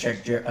shoulder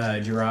check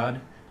Gerard,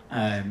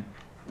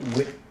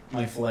 whip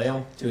my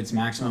flail to its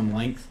maximum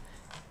length,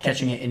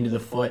 catching it into the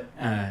foot,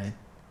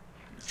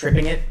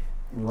 tripping it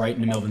right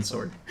into Melvin's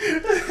sword.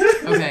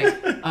 Okay.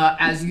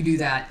 As you do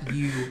that,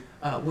 you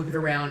whip it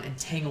around and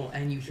tangle,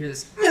 and you hear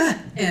this,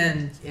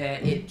 and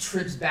it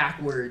trips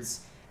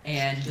backwards,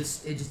 and it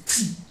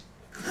just.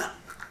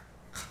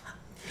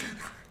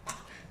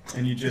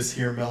 And you just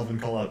hear Melvin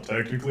call out,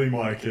 technically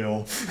my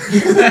kill.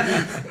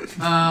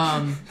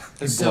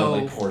 His So-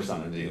 blood like pours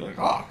on it. He's like,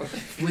 ah.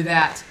 With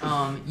that,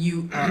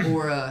 you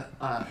Aura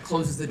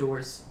closes the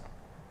doors,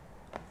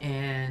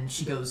 and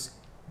she goes,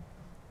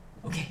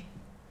 "Okay,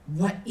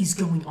 what is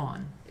going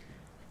on?"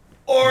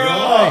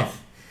 Aura!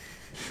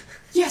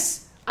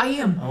 Yes, I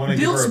am. I wanna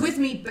give Bill's her a- with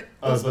me, but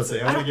I was about to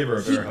say, I want to give her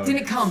a bear hug. he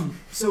didn't come.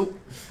 So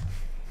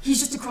he's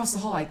just across the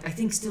hall. I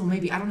think still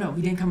maybe. I don't know.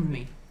 He didn't come with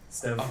me.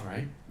 Steph, All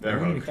right. bear I'm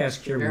going to hug.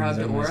 cast Cure Bear Wounds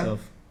hug on to Aura?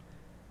 myself.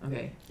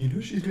 Okay, You know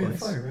she's made of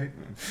Twice. fire, right?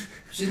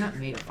 she's not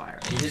made of fire.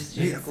 She's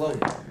Yeah.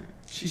 floating.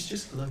 She's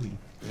just glowy.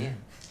 Yeah.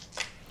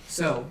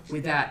 So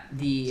with that,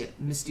 the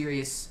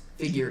mysterious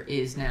figure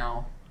is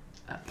now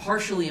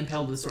partially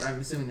impelled with the sword. I'm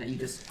assuming that you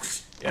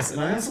just. Yes,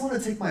 and I also want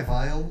to take my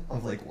vial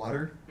of like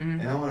water, Mhm.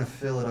 and I want to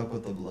fill it up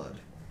with the blood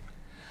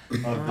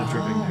of the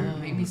dripping dude.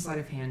 Make me a sleight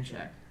of hand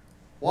check.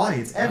 Why?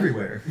 It's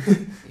everywhere.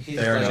 He's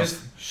Fair like,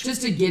 enough.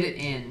 Just to get it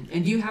in.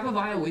 And do you have a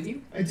vial with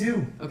you? I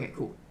do. Okay,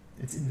 cool.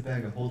 It's in the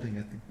bag of holding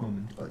at the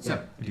moment, but So-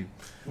 yeah, I do.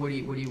 What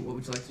would you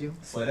like to do?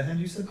 Sleight of hand,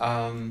 you said?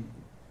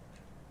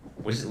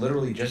 Was it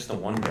literally just the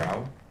one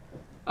drow?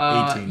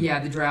 18. Yeah,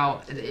 the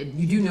drow.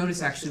 You do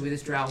notice actually with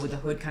this drow with the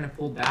hood kind of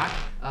pulled back.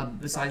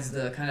 Besides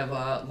the kind of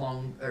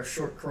long or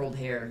short curled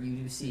hair, you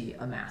do see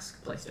a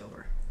mask placed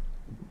over.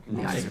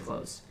 The eyes are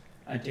closed.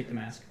 I take the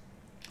mask.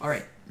 All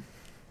right.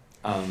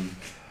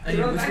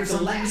 Throw back to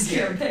last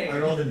campaign. I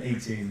rolled an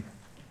 18.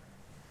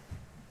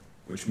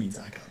 Which means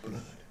I got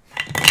blood.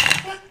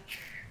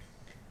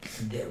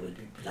 There will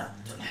be blood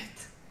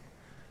tonight.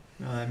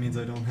 No, that means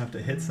I don't have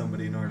to hit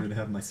somebody in order to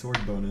have my sword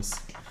bonus.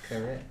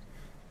 Correct.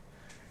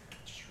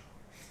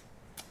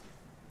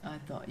 I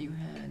thought you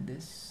had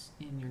this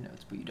in your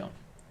notes, but you don't.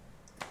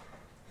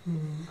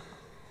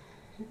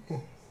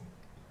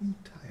 I'm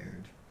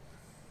tired.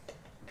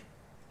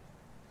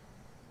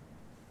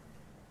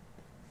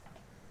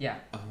 Yeah,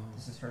 Oh.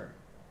 this is her.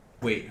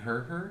 Wait,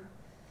 her?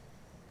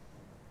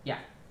 Yeah.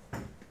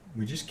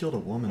 We just killed a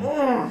woman. You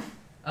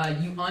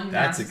unmask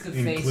That's the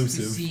face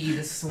inclusive. to see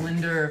the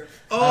slender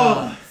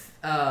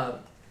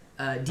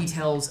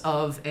details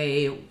of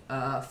a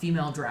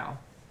female drow.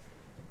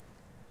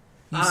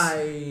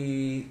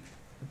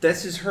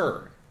 This is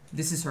her.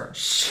 This is her.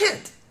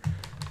 Shit.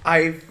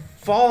 I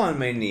fall on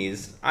my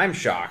knees. I'm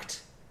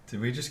shocked. Did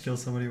we just kill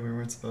somebody we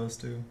weren't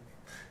supposed to?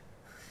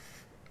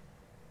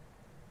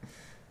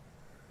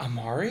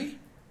 Amari?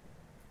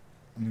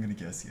 I'm gonna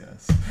guess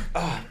yes.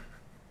 Oh.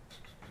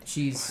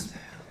 She's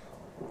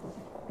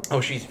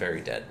She's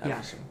very dead. I Yeah.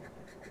 would assume.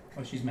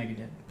 Oh, she's mega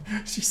dead.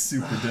 She's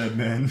super dead,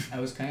 man. I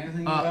was kind of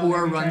thinking about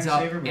Aura maybe trying runs to up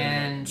save her, but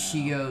and no,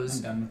 she goes,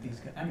 I'm done with these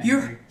guys. I'm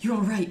 "You're angry.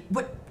 all right.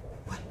 What?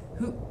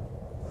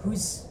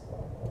 Who's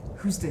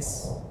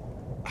this?"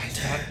 I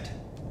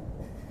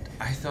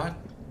thought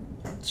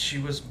she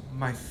was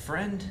my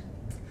friend.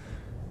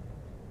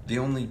 The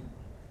only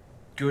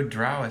good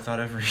drow I thought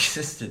ever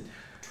existed.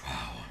 Drow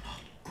are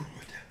not good.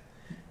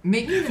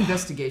 Make me an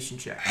investigation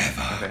check.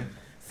 Okay.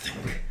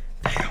 Think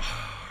they are.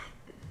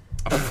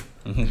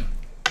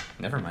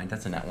 Never mind,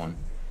 that's a nat one.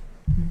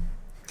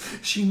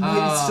 She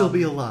might still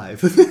be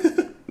alive.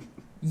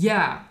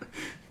 Yeah.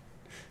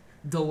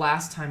 The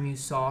last time you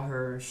saw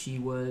her, she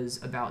was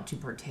about to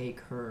partake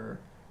her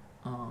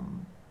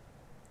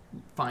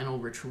final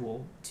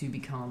ritual to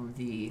become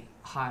the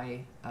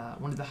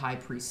one of the high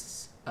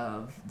priests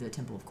of the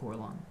Temple of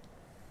Coralon.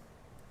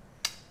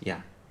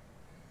 Yeah.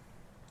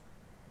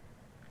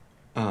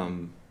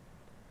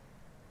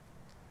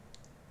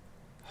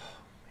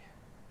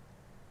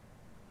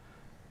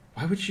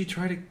 Why would she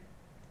try to...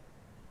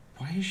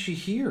 Why is she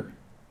here?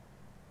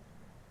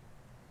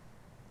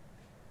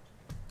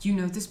 Do you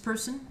know this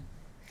person?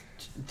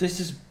 This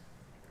is...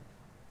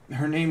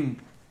 Her name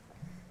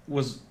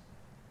was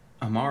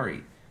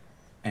Amari.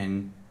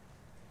 And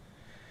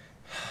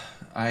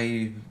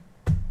I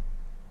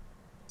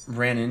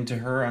ran into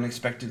her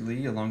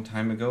unexpectedly a long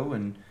time ago,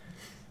 and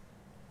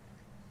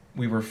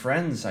we were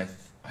friends, I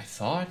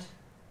thought.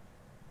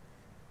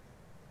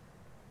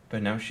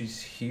 But now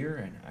she's here,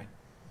 and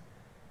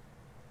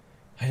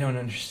I don't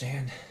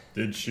understand.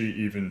 Did she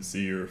even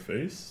see your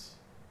face?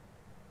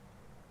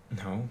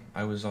 No,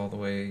 I was all the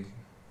way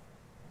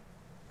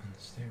on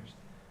the stairs.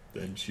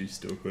 Then she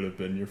still could have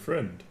been your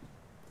friend.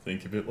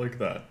 Think of it like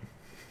that.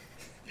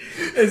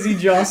 As he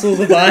jostles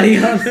the body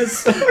on the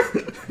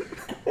sword.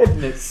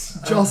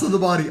 Jostle the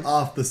body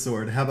off the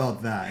sword. How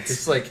about that?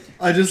 It's like...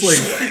 I just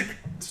like...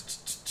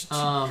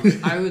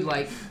 I would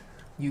like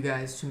you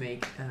guys to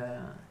make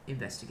an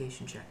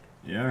investigation check.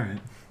 Yeah,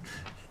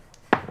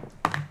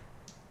 alright.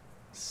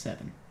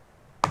 7.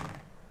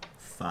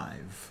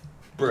 5.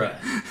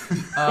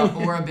 Bruh.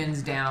 Aura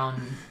bends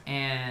down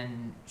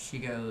and she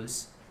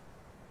goes,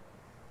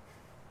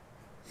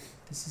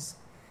 "This is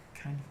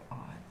kind of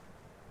odd."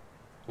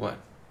 What?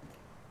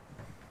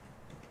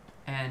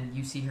 And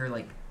you see her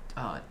like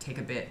take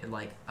a bit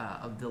like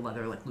of the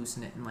leather, like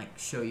loosen it and like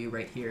show you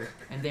right here.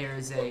 And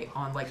there's a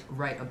on like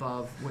right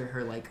above where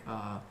her like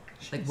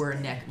where her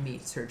neck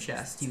meets her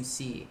chest, you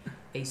see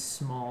a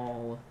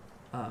small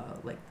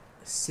like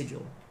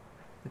sigil,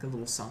 like a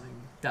little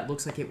sign that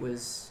looks like it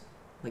was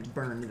like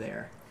burned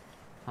there.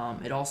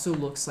 It also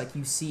looks like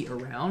you see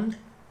around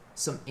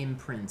some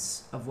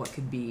imprints of what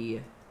could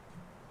be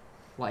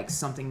like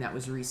something that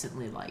was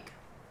recently like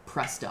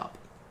pressed up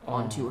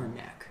onto her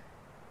neck.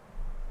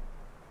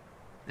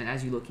 And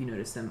as you look, you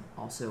notice them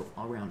also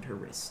around her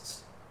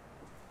wrists.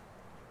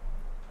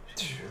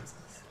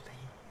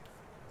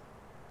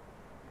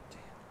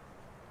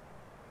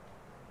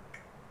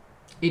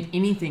 If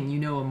anything, you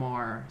know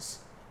Amar's,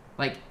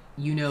 like,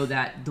 you know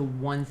that the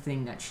one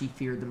thing that she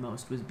feared the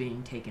most was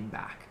being taken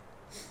back.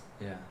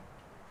 Yeah.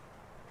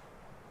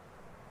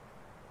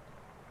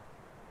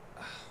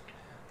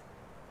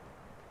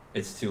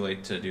 It's too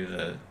late to do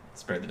the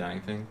spread the dying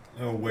thing.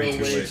 Oh, way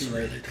too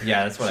late.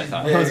 Yeah, that's what I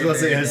thought. I was about to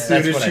say, as soon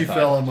That's as what I she thought.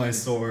 fell on my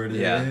sword,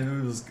 Yeah.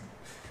 it was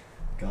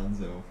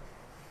gonzo.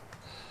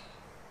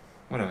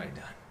 What have I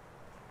done?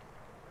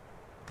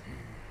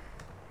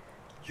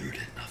 You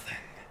did nothing.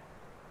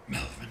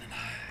 Melvin and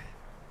I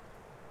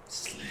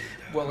slayed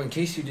her. Well, in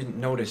case you didn't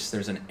notice,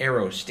 there's an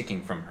arrow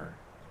sticking from her,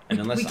 and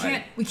unless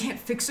we can't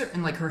fix her.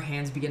 And like her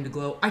hands begin to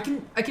glow. I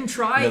can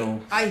try.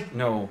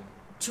 No,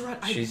 Gerard,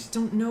 I she's-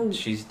 don't know.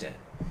 she's dead.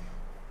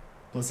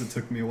 Plus, it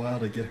took me a while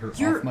to get her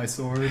You're- off my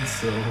sword,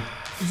 so...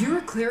 You're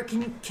a cleric.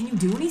 Can you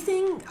do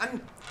anything?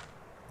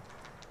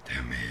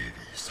 There may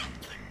be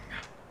something.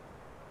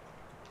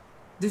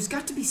 There's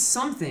got to be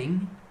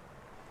something.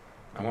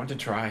 I want to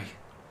try.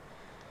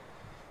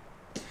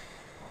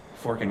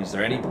 Forkin, is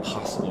there any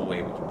possible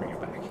way we can bring her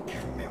back?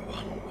 Give me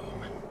one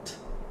moment.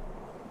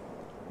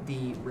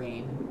 The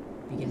rain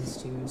begins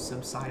to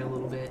subside a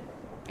little bit,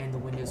 and the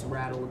windows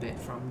rattle a bit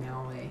from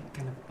now a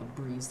kind of a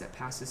breeze that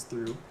passes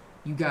through.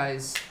 You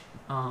guys,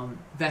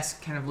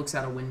 Vesk kind of looks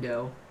out a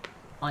window,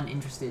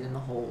 uninterested in the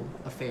whole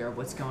affair of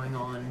what's going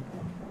on.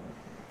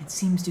 It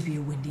seems to be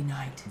a windy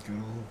night. Good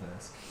old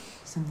Vesk.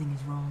 Something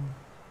is wrong.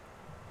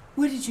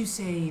 Where did you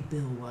say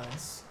Bill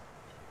was?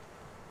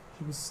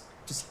 He was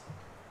just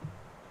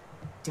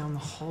down the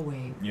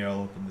hallway. Yeah,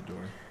 I'll open the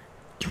door.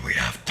 Do we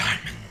have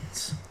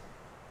diamonds?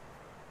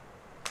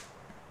 I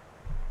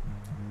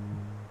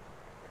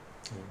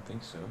don't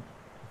think so.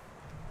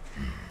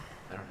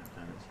 I don't have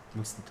diamonds.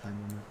 What's the time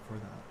limit for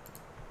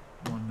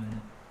that? 1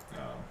 minute.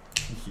 Oh.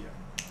 Yeah.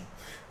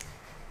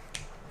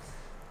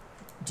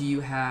 Do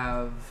you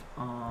have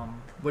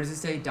what does it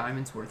say?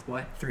 Diamonds worth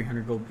what?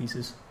 300 gold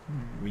pieces.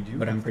 We do.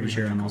 But I'm have pretty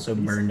sure 300 I'm gold also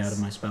pieces. burned out of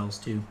my spells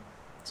too.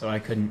 So I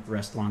couldn't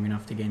rest long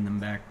enough to gain them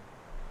back.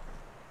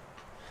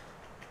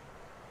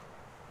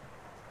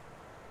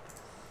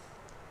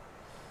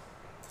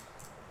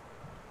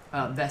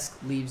 Vesk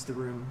leaves the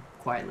room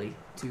quietly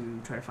to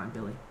try to find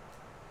Billy.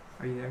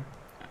 Are you there?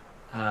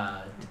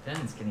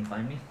 Depends. Can he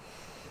find me?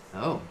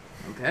 Oh,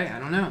 okay. I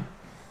don't know.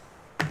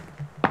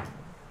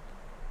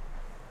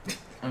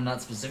 I'm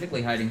not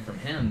specifically hiding from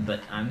him,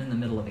 but I'm in the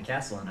middle of a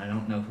castle and I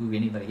don't know who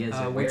anybody is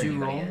or where Would you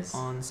anybody roll is.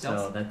 on stealth?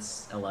 So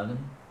that's 11.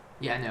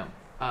 Yeah,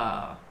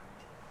 no.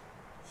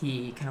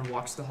 He kind of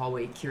walks the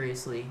hallway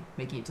curiously,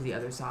 making it to the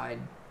other side.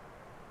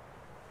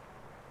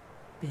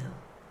 Bill.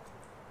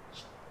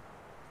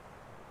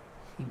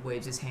 He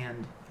waves his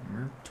hand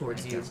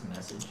towards I you. text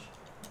message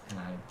and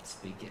I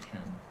speak at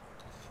him.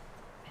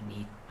 I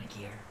need my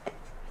gear. I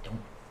don't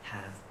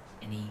have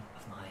any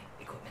of my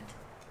equipment.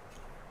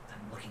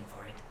 I'm looking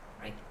for it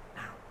right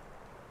now.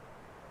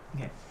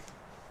 Okay.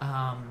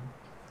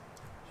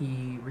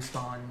 He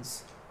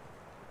responds,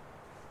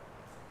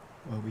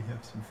 Well, we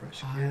have some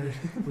fresh I gear.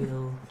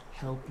 will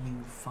help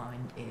you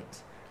find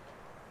it,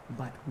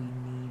 but we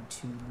need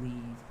to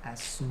leave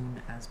as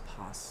soon as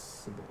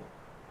possible.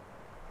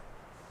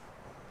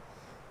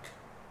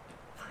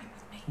 Fine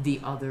with me.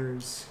 The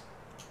others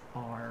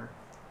are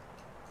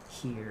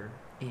here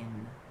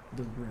in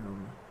the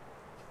room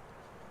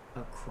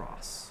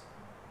across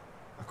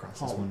Across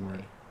this one hallway.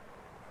 word.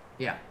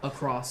 Yeah,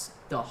 across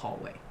the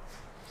hallway.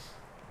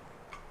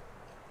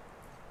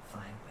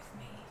 Fine with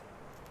me.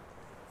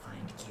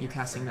 Find gear. You're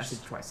casting first.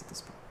 message twice at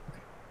this point.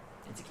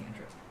 It's a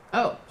cantrip.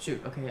 Oh,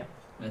 shoot. Okay, yeah.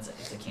 It's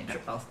a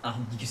cantrip.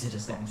 I'll use it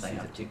as long as I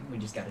have to. We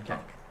just gotta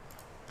talk.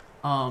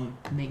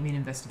 Make me an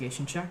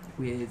investigation check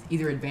with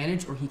either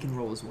advantage or he can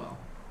roll as well.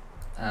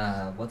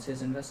 What's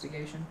his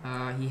investigation?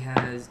 He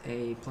has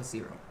a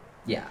 +0.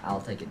 Yeah, I'll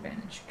take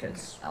advantage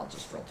because I'll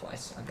just roll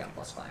twice. I've got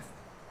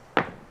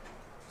 +5.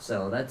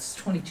 So that's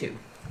 22.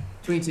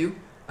 22.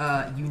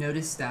 You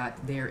notice that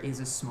there is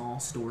a small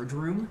storage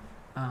room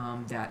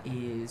that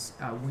is,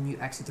 when you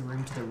exit the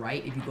room to the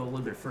right, if you go a little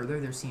bit further,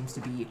 there seems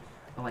to be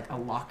like a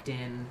locked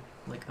in,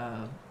 like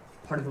a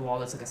part of the wall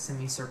that's like a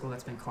semicircle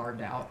that's been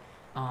carved out.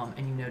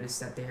 And you notice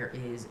that there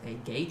is a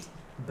gate,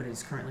 but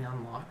it's currently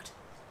unlocked.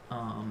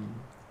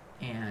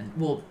 And,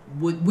 well,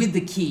 with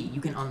the key,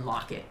 you can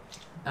unlock it.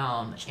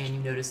 And you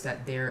notice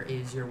that there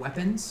is your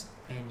weapons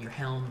and your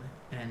helm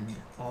and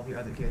all of your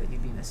other gear that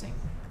you'd be missing,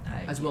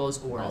 as well as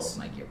all Aura's. of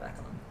my gear back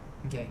on.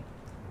 Okay.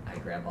 I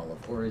grab all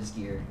of Aura's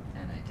gear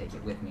and I take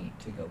it with me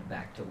to go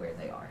back to where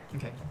they are.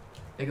 Okay.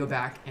 They go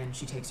back and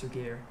she takes her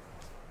gear.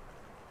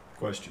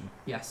 Question.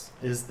 Yes.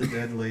 Is the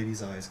dead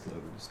lady's eyes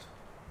closed?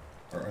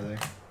 Or are they?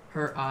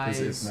 Her eyes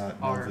Because if not,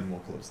 are. Melvin will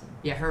close them.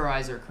 Yeah, her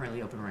eyes are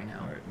currently open right now.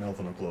 Alright,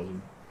 Melvin will close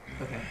them.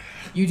 Okay.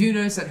 You do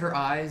notice that her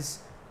eyes,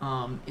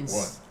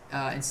 What?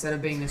 Instead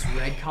of being this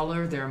red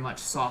color, they're much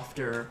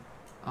softer.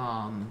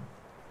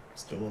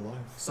 Still alive.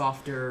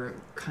 Softer,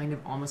 kind of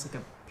almost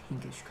like a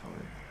pinkish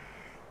color.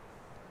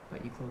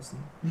 But you close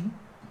them.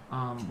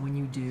 When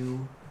you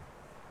do,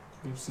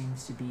 there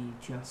seems to be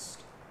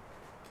just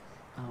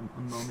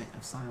a moment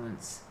of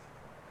silence.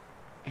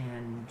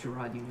 And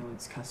Gerard, you know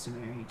it's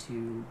customary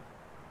to,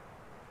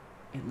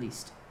 at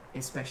least,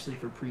 especially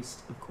for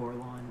Priest of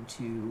Coralon,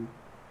 to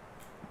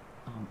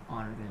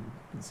honor them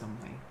in some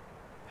way.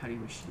 How do you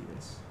wish to do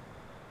this?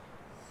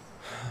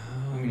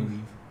 I'm gonna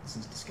leave. This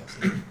is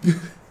disgusting.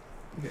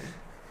 Okay.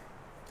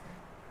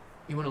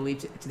 You want to leave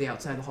to the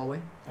outside of the hallway?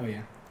 Oh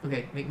yeah.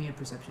 Okay, make me a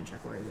perception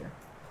check while you're there.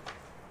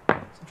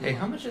 So Hey,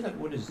 how much of that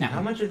wood is? No.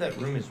 How much of that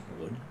room is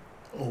wood?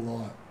 A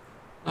lot.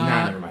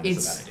 Nah, never mind.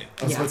 That's a bad idea.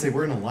 I was about to say,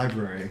 we're in a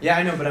library. Yeah,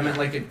 I know, but I meant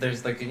like if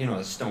there's like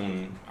a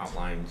stone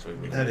outline. So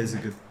That is a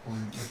good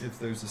point. Like if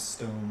there's a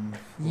stone.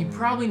 You floor-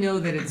 probably know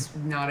that it's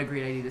not a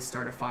great idea to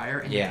start a fire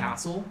in Yeah. the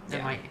castle. That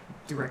Yeah. might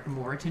direct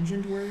more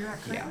attention to where you're at.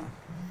 Yeah. currently.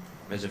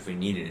 As if we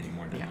need it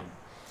anymore. Yeah.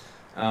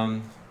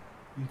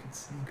 You can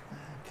sneak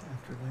back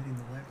after lighting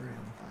the library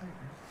on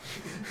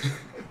fire.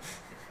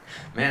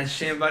 Man, it's a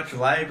shame about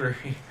your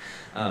library.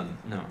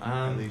 No.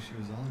 At least she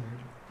was honored.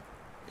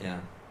 Yeah.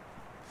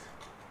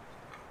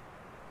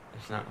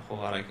 There's not a whole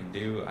lot I can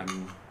do.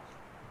 I'm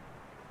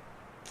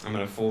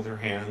gonna fold her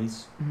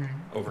hands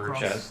over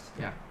Across. her chest.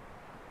 Yeah.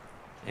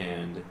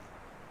 And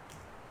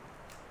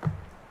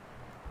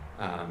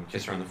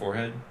kiss her on the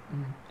forehead,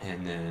 Mhm.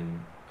 and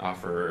then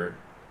offer.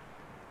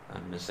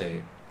 I'm gonna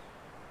say.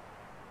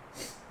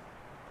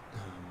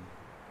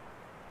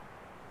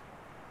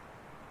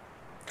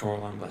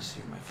 Coralon, bless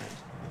you, my friend.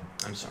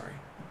 I'm sorry.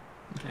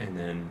 Okay. And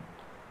then,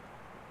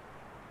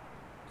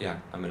 yeah,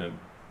 I'm gonna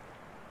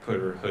put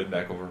her hood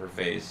back over her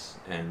face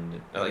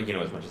and,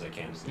 as much as I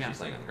can since Yeah.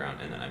 she's laying on the ground,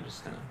 and then I'm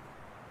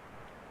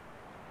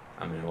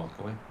gonna walk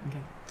away.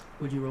 Okay.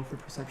 Would you roll for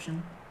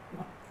perception?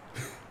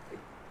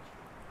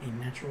 A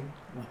natural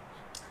what?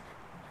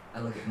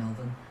 I look at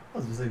Melvin. I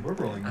was gonna say, we're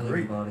rolling I look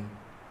great. at Body.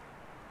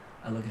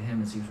 I look at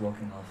him as he was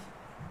walking off.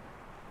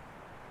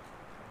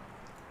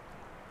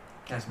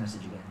 cast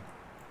message again.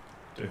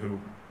 To who?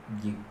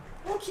 You.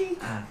 Okay.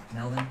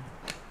 Melvin.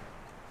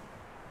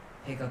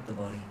 Pick up the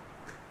body.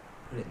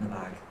 Put it in the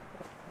bag.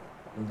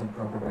 We'll do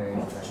proper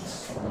burial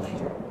rites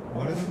later.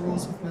 What are the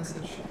rules of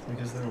message? Like,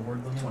 is there a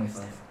word limit?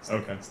 25.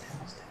 Okay.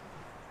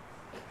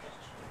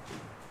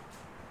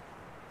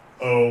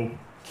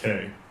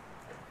 Okay.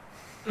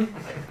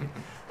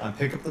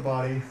 Pick up the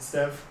body,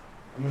 Steph.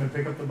 I'm gonna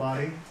pick up the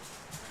body.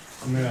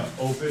 I'm gonna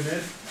open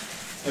it,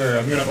 or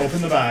I'm gonna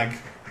open the bag,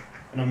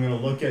 and I'm gonna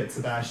look at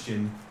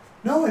Sebastian.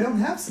 No, I don't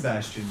have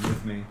Sebastian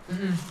with me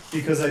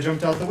because I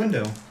jumped out the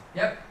window.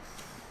 Yep.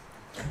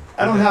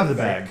 I don't have the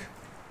bag.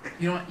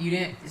 You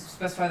didn't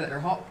specify that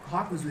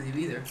Hawk was with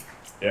you either.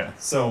 Yeah.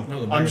 So No,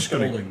 the I'm bag's just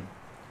gonna. holding.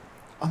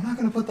 I'm not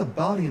gonna put the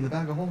body in the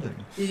bag of holding.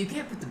 Yeah, you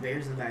can't put the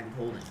bears in the bag of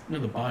holding. No,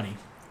 the body.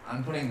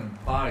 I'm putting the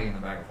body in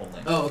the bag of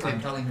holding. Oh, okay. I'm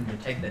telling him to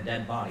take the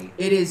dead body.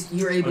 It is.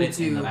 You're able it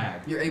in the to.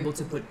 bag. You're able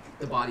to put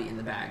the body in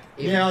the bag.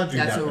 If Yeah, I'll do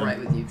that's that all then. right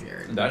with you,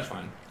 Jared. That's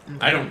fine. Okay.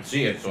 I don't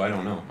see it, so I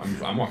don't know.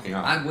 I'm walking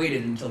out. I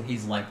waited until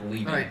he's like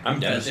leaving. Alright. I'm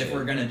Because if devastated.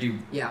 we're gonna do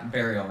Yeah.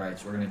 burial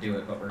rites, we're gonna do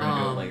it, but we're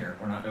gonna do it later.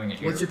 We're not doing it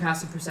here. What's your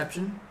passive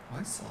perception?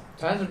 I saw.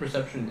 Passive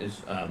perception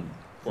is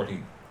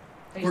 14.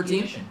 Hey, 14?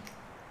 magician.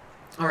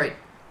 All right.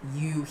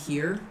 You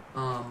hear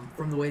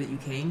from the way that you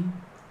came,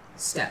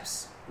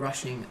 steps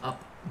rushing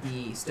up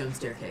the stone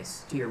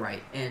staircase to your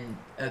right, and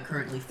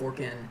currently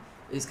Forkin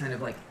is kind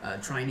of like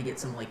trying to get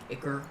some like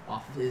ichor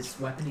off of his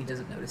weapon. He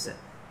doesn't notice it.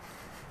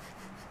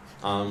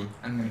 I'm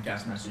gonna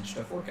cast message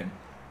to Forkin.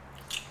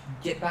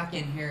 Get back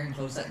in here and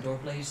close that door,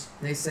 please.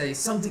 They say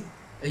something.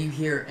 You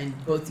hear, and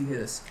both you hear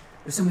this.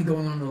 There's something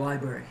going on in the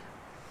library.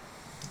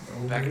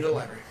 Back into the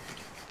library.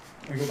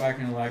 I go back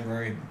in the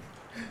library.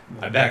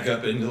 I back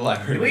up into the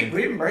library.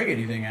 We didn't break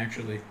anything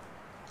actually.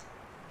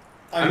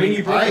 I mean,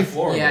 you broke the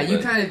floor. Yeah, a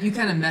little you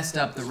kind of messed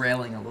up the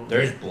railing a little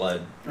There's bit.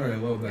 blood. All right, a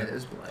little Yeah, bit.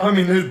 there's blood. I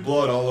mean, there's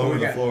blood all Oh, over we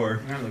the got- floor.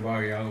 Not the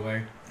body all the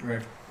way.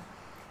 Right.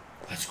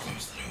 Let's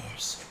close the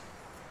doors.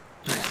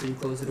 Alright, so you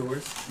close the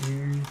doors.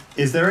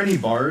 Is there any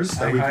bars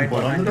that we can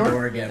put on the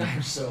door? again.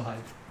 I'm so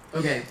hyped.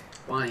 Okay,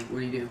 Bonnie, what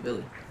are you doing,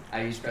 Billy?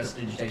 I use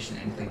prestidigitation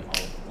and clean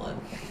all of the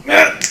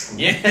blood.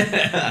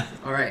 Yeah.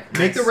 All right,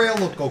 Make nice. the rail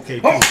look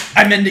okay. Oh,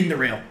 I'm mending the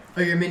rail.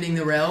 Oh, you're mending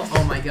the rail.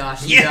 Oh my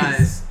gosh, you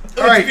Yes! guys.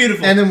 All right,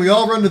 beautiful. and then we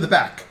all run to the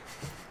back.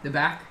 The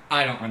back.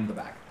 I don't run to the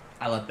back.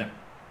 I let them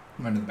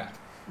run to the back.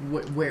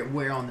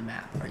 Where on the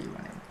map are you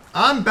running?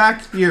 I'm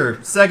back here,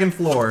 second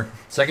floor.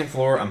 Second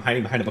floor, I'm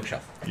hiding behind a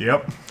bookshelf.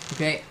 Yep.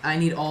 Okay, I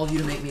need all of you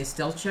to make me a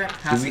stealth check.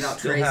 Pass we Without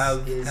still Trace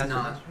have is passive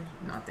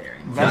not there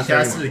anymore. Can I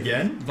cast it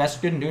again?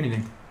 Vest didn't do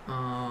anything.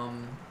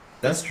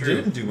 That's true.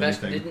 Didn't do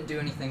Vest anything. didn't do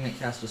anything that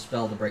cast a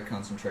spell to break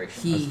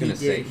concentration. He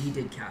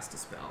did cast a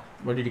spell.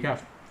 What did he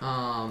cast?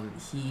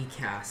 He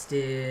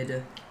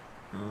casted.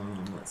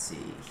 Let's see.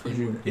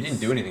 He didn't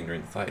do anything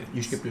during the fight.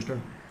 You skipped his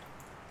turn.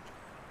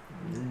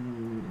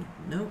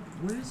 No,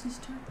 where's his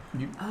turn?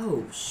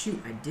 Oh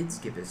shoot, I did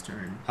skip his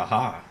turn.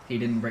 Haha. He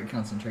didn't break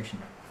concentration.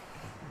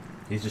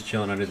 He's just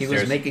chilling under the He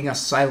stairs. was making us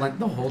silent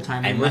the whole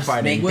time I we were must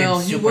fighting. make Well,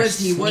 them he super was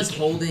sneaky.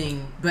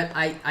 holding, but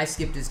I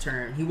skipped his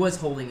turn. He was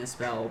holding a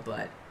spell,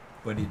 but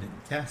But he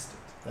didn't cast it.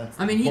 That's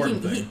I mean, the he can.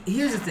 important thing.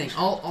 Here's the thing.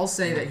 I'll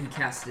say that he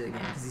cast it again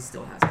because he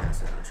still has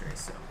Pass Without Trace.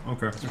 So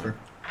Okay.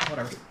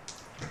 whatever.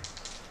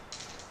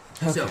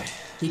 So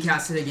he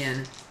cast it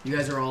again. You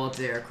guys are all up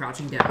there,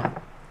 crouching down.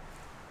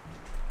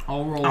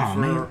 I'll roll Aw, for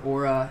man.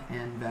 Aura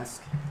and Vesk.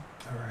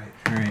 All right.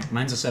 All right,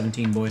 mine's a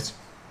 17, boys.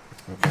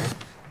 Okay.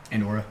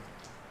 And Aura.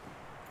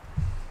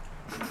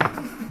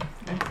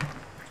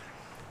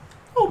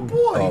 Oh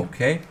boy.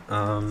 Okay.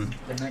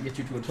 Didn't that get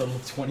you to a total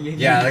of 20 again?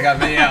 Yeah, that got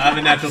me. Yeah, I'm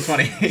a natural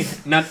 20.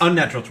 Not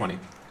unnatural 20.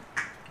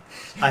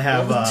 I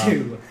have Level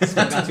 2.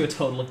 Still got to a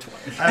total of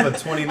 20. I have a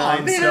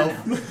 29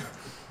 stealth.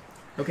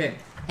 Okay.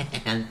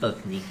 And so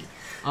sneaky.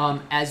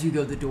 As you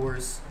go, the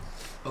doors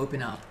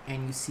open up,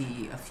 and you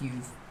see a few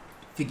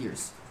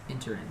figures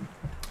enter in.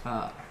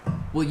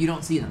 Well, you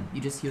don't see them.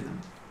 You just hear them.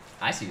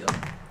 I see them.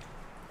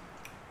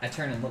 I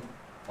turn and look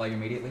while you're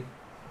immediately.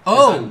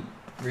 Oh!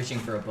 I'm reaching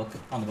for a book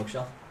on the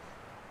bookshelf.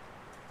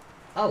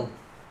 Oh.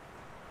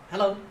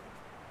 Hello.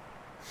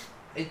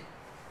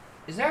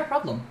 Is there a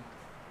problem?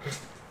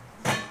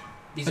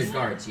 These are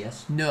guards,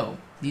 yes? No,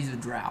 these are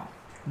Drow.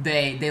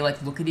 They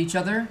like look at each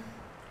other,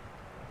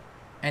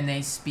 and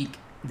they speak.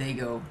 They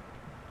go,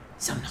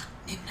 "Some not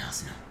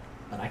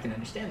But I can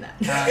understand that.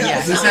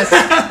 yeah,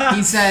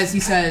 he says,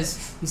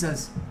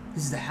 this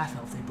is the half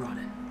elf they brought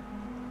in,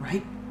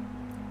 right?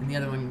 And the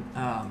other one,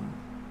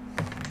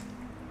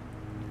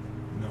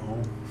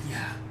 No.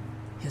 yeah,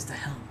 he has the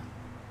helm.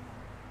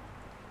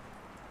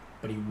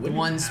 But he The wouldn't.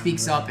 one have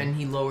speaks the- up and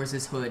he lowers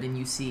his hood, and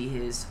you see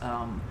his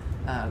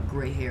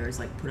gray hair is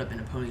like put up in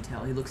a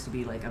ponytail. He looks to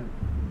be like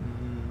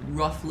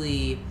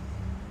roughly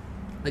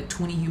like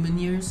 20 human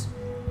years.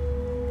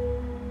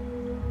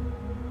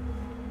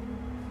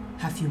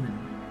 Half human.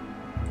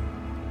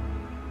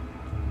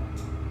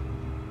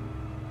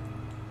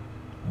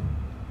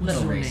 What's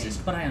Little your racist,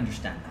 name? but I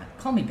understand that.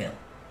 Call me Bill.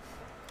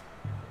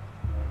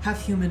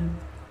 Half human.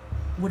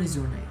 What is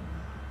your name?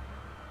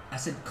 I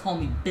said, call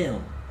me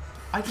Bill.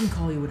 I can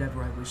call you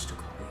whatever I wish to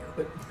call you.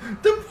 But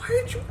then why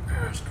did you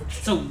ask?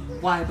 So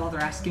why bother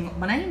asking what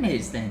my name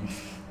is then?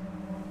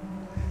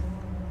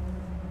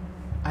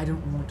 I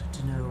don't want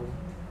to know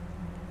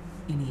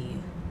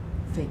any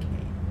fake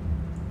name.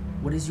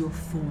 What is your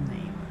full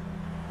name?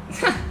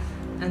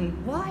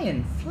 And why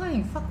in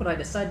flying fuck would I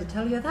decide to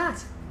tell you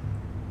that?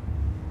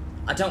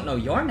 I don't know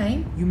your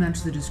name. You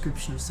match the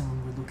description of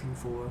someone we're looking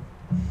for.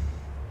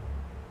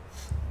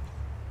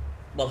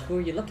 Well, who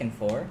are you looking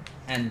for?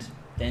 And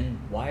then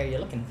why are you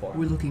looking for?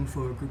 We're looking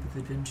for a group of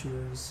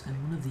adventurers,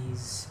 and one of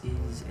these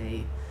is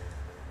a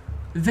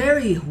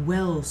very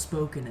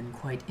well-spoken and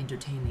quite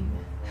entertaining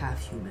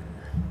half-human.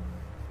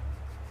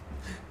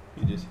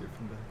 You just hear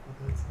from back. Well,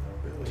 that's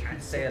not Billy.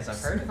 Can't say as I've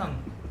heard of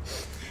him.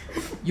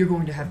 You're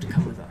going to have to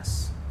come with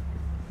us.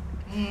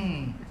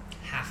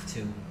 Have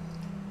to.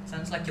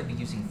 Sounds like you'll be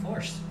using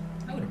force.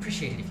 I would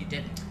appreciate it if you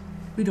didn't.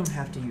 We don't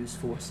have to use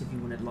force if you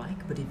wouldn't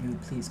like, but if you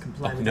would please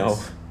comply with no.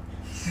 us. No.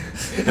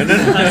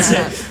 That's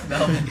it.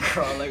 Melvin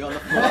crawling on the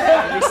floor.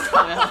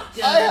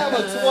 I have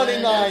a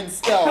 29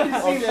 stealth.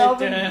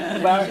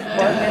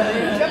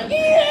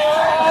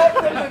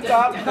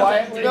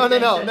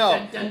 No.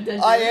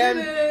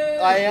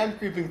 I am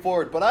creeping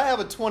forward, but I have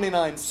a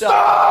 29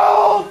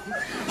 stealth.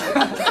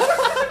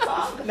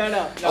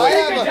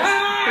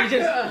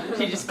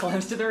 He just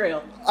climbs to the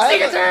rail. I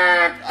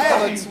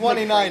have a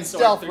 29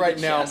 stealth right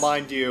now,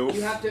 mind you.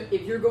 You have to,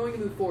 if you're going to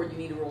move forward, you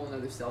need to roll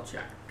another stealth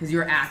check. Because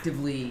you're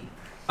actively...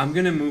 I'm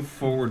gonna move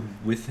forward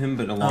with him,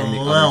 but A along the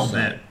little other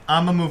side. bit.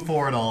 I'm gonna move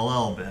forward a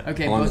little bit.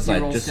 Okay, Along the both of you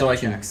side, roll just so I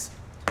stealth can checks.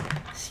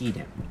 see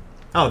them.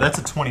 Oh, that's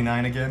a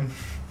 29 again.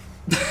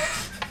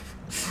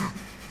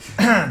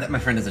 That, my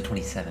friend, is a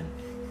 27.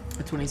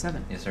 A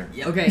 27. Yes, sir.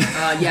 Yep. Okay,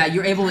 yeah,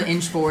 you're able to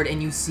inch forward,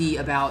 and you see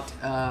about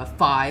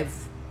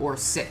 5 or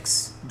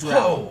 6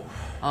 drow.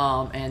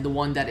 And the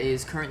one that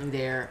is currently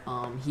there,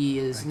 he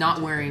is not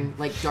wearing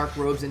like dark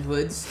robes and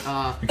hoods.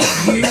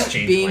 You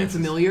being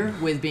familiar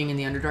with being in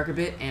the Underdark a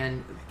bit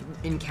and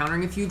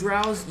encountering a few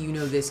drows, you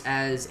know this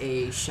as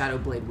a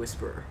Shadowblade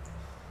Whisperer.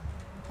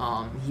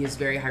 He is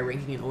very high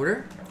ranking in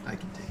order. I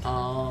can take it.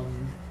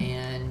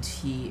 And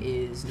he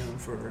is known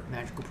for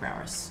magical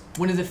prowess.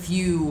 One of the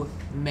few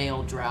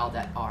male drow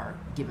that are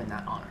given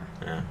that honor.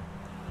 Yeah.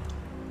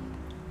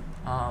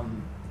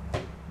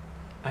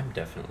 I'm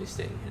definitely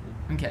staying hidden.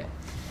 Okay.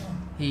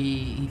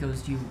 He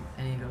goes to you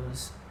and he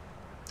goes,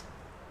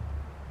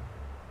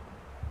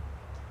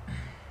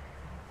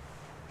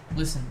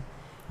 listen,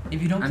 if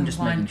you don't I'm just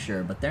comply... making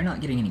sure, but they're not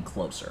getting any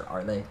closer,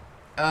 are they?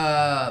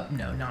 No,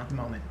 not at the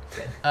moment.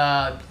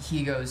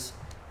 He goes,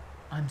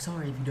 I'm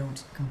sorry, if you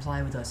don't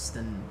comply with us,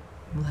 then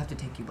we'll have to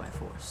take you by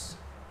force.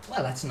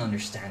 Well, that's an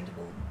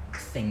understandable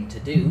thing to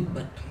do,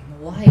 but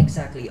why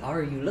exactly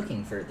are you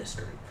looking for this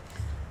group?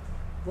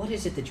 What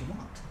is it that you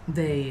want?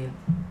 They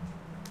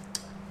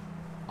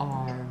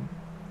are...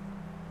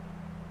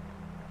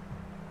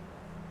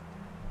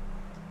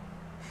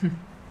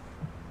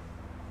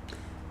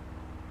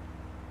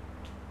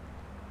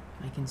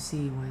 I can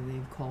see why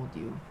they've called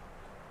you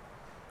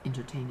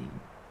entertaining.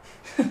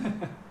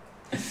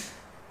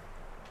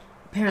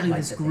 Apparently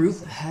this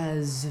group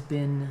has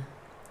been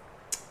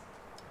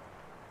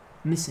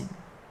missing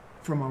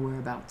from our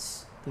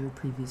whereabouts. They were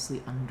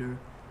previously under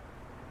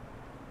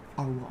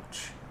our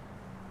watch.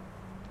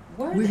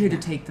 We're here to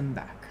take them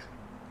back.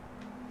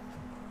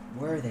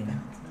 Where are they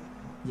now?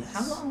 Yes.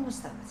 How long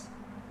was that?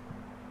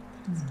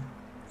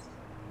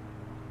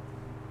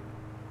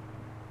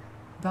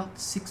 About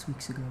 6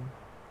 weeks ago.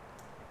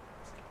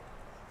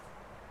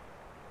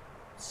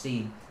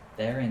 See,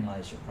 therein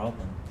lies your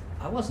problem.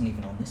 I wasn't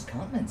even on this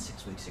continent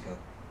 6 weeks ago.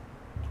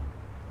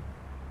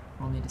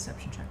 Roll me a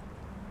deception check.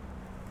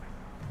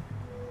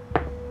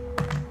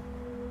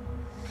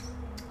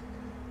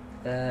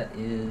 That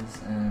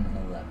is an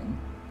 11.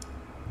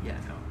 Yeah,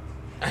 no.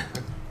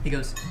 He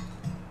goes,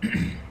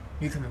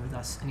 you come in with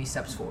us, and he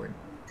steps forward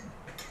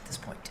at this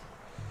point.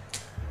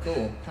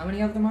 Cool. How many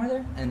of them are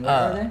there? And what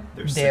are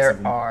they? There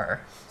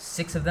are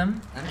 6 of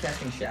them. I'm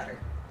casting Shatter.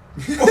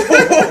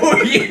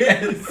 Oh,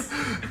 yes!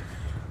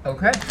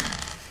 Okay.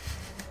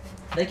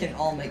 They can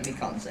all make me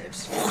con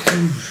saves.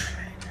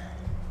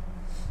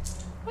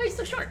 Why are you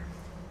so short?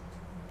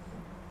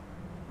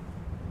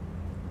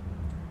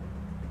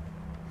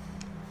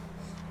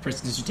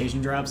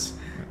 Prestidigitation drops.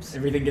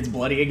 Everything gets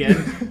bloody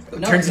again.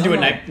 No, Turns into no, a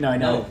night. No, I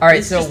know. no. All right,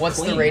 It's so just what's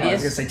the clean. radius? I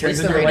was gonna say turns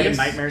What's the into like a radius?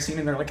 nightmare scene,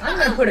 and they're like, I'm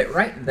gonna put it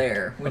right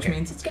there, which Okay.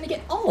 means it's gonna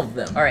get all of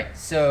them. All right,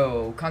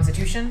 so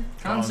Constitution.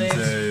 Con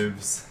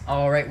saves.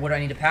 All right, what do I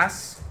need to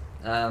pass?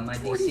 My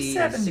DC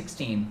 47. is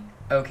 16.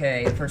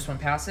 Okay, the first one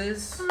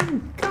passes.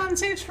 con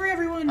saves for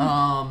everyone.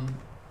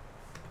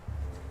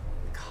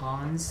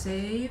 Con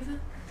save.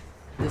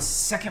 The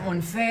second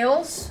one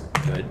fails.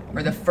 Good.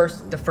 Or the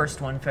first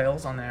one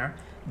fails on there.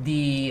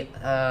 The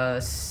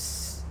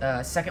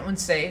second one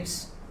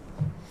saves.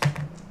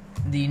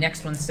 The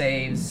next one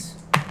saves,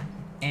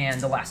 and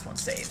the last one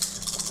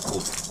saves.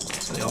 Cool.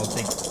 So they all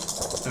take,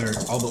 or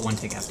all but one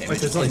take half damage. Wait,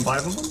 there's only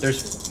 5 of them?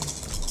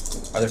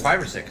 Are there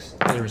 5 or 6?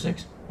 There were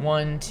 6.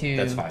 1, 2,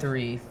 That's 5.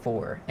 3,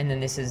 4, and then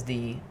this is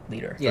the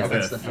leader. Yeah, Okay.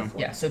 that's the fifth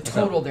one. Yeah, so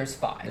total there's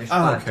 5. There's Oh,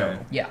 5 okay.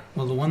 total. Yeah.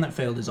 Well, the one that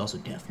failed is also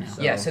deaf now.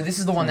 So- Yeah, so this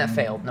is the one that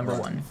failed, number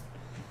 1.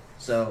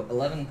 So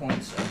 11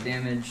 points of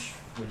damage,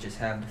 which is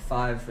halved to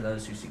 5 for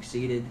those who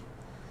succeeded.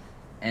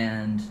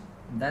 And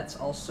that's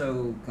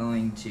also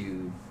going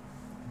to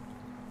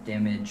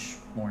damage,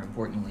 more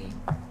importantly,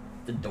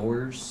 the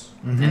doors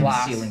Mhm. and the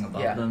Glass, ceiling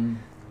above yeah. them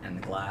and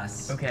the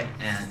glass. Okay.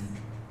 And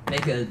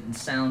make a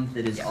sound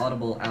that is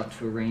audible out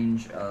to a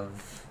range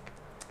of...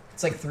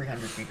 It's like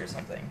 300 feet or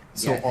something.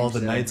 So Yeah, I all think the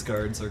so. Knights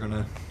Guards are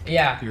gonna.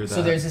 Yeah, Hear so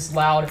that. there's this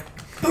loud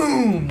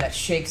boom that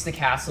shakes the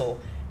castle,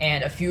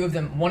 and a few of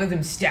them, one of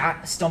them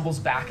stumbles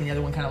back, and the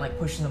other one kind of like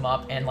pushes them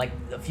up, and like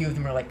a few of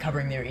them are like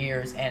covering their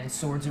ears, and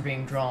swords are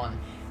being drawn,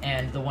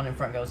 and the one in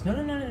front goes,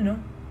 no.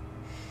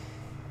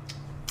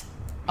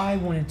 I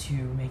wanted to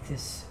make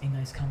this a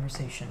nice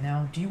conversation.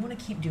 Now, do you want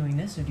to keep doing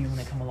this, or do you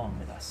want to come along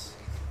with us?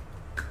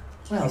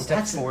 Well, He steps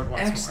that's forward an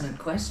once more. excellent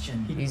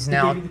question. He's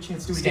now gave you the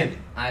chance to do it standing.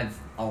 again. I've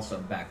also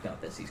backed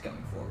up as he's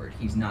going forward.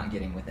 He's not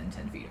getting within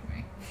 10 feet of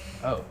me.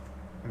 Oh,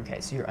 okay,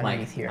 so you're Like,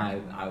 underneath here.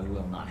 I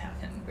will not have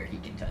him where he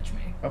can touch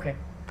me. Okay.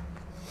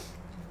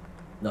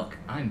 Look,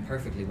 I'm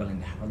perfectly willing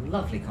to have a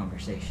lovely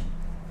conversation,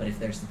 but if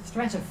there's the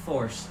threat of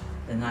force,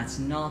 then that's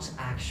not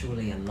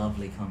actually a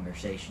lovely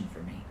conversation for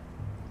me.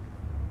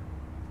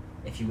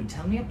 If you would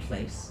tell me a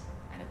place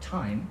and a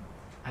time,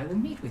 I will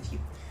meet with you.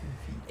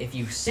 If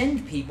you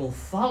send people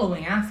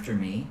following after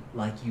me,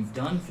 like you've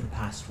done for the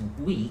past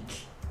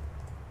week,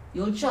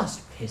 you'll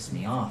just piss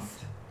me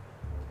off.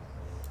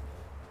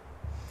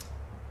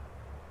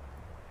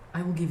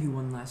 I will give you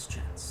one last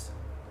chance.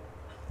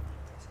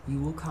 You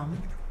will come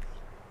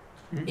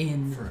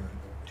in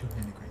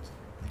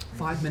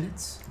 5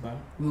 minutes.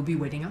 We will be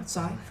waiting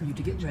outside for you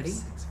to get ready,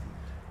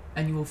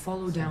 and you will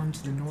follow down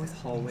to the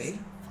north hallway,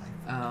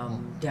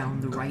 down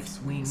the right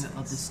wing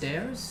of the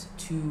stairs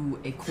to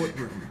a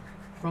courtroom.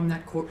 From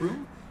that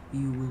courtroom,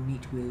 you will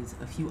meet with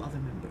a few other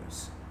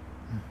members.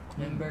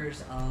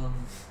 Members of...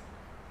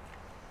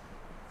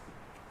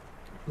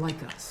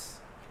 Like us.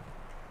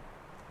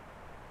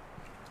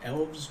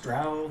 Elves,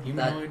 drow,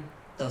 humanoid.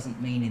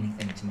 Doesn't mean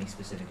anything to me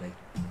specifically.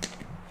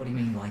 What do you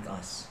mean, like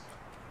us?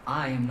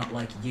 I am not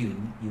like you.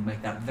 You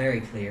make that very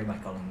clear by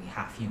calling me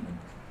half human.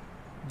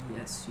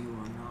 Yes, you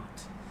are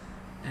not.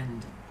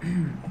 And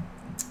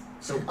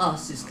So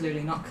us is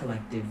clearly not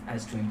collective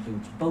as to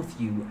include both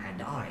you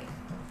and I.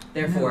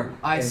 Therefore, no,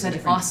 I there's a said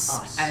different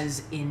us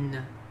as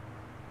in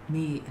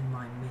me and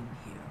my men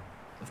here.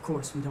 Of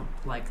course, we don't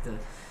like the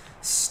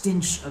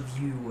stench of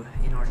you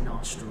in our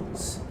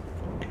nostrils.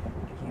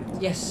 You.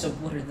 Yes, so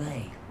what are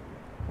they?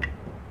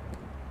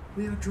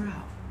 We are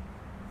drow.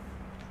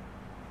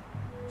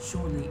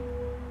 Surely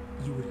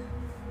you would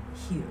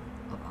hear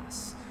of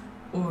us.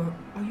 Or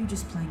are you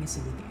just playing a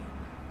silly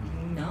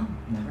game? No,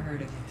 never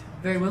heard of it.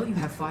 Very well, you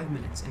have 5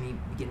 minutes, and he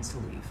begins to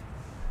leave.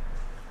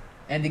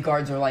 And the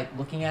guards are like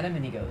looking at him,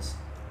 and he goes,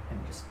 and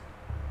just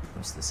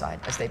goes to the side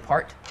as they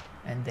part,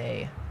 and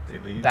they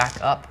leave?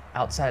 back up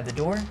outside the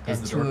door, Does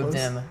and the two door of close?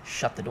 them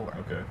shut the door.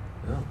 Okay.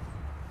 Oh,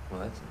 well,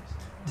 that's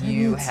nice.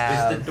 You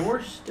have Is the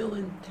door still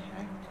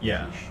intact?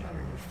 Yeah.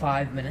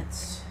 5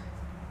 minutes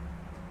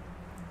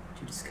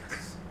to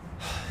discuss.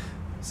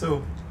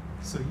 So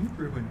you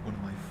ruined one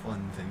of my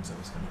fun things I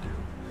was gonna do.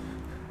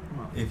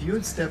 If you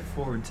had stepped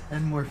forward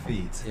 10 more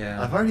feet,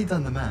 Yeah. I've already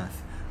done the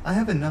math. I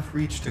have enough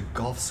reach to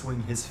golf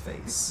swing his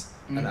face.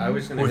 And I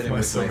was gonna With hit him my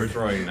with my sword.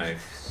 throwing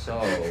knife.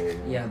 So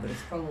Yeah, but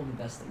it's probably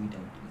best that we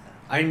don't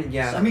do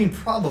that. I mean,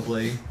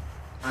 probably.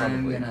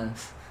 I'm gonna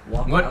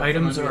walk What out from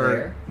items under are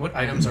there, what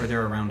items are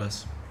there around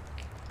us?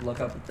 look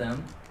up at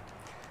them.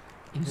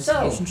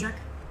 Investigation check?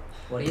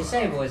 What do you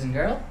say, boys and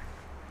girl?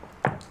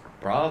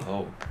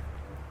 bravo.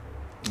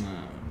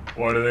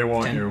 Why do they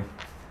want 10. you?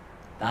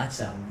 That's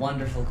a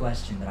wonderful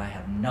question that I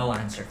have no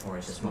answer for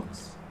at this moment.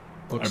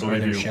 Books, I are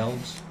believe there you.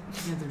 shelves?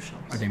 Yeah, they're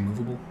shelves. Are they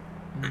movable?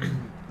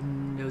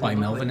 No, By they look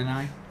Melvin like- and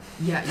I?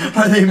 Yeah. You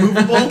Are they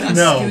movable? you can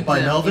No, scoot by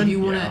them. Melvin?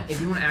 If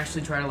you wanna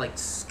actually try to like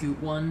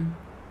scoot one,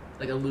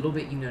 like a little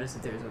bit, you notice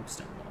that there's a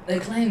stone wall. They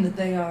claim that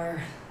they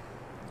are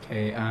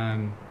Okay, is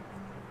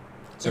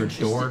there a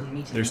interested door? in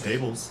meeting There's us,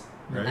 tables,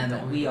 right? and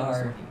that we are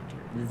Are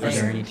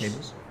there any theirs,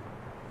 tables?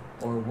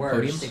 or were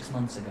Podiums? 6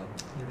 months ago.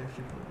 Yeah, there's a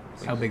few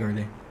podiums. How big are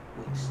they?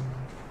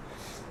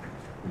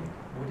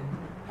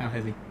 How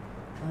heavy?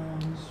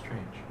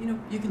 Strange. You know,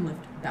 you can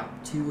lift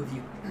about 2 of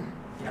you.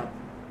 Get up.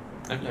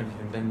 I've never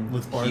even been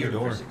Let's bar here the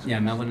door. for 6 Yeah,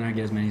 Melvin and I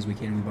get as many as we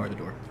can. We bar the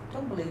door.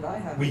 Don't believe I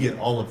have. We get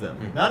all of them.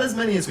 Not as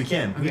many as we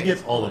can. We Okay.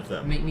 get all of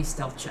them. Make me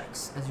stealth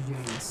checks as you're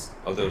doing this.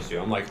 Oh, those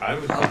two. I'm like, I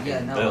was Oh, fucking yeah,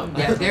 no, Bill. I'm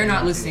Yeah, they're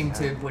not listening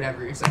to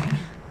whatever you're saying.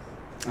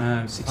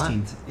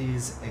 16. That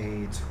is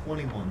a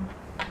 21.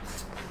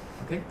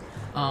 Okay.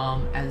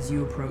 As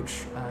you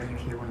approach, you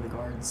hear one of the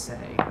guards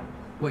say,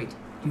 "Wait,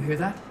 do you hear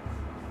that?"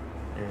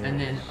 And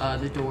then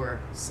the door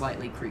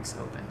slightly creaks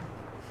open.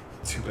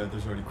 Too bad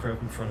there's already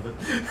crap in front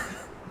of it.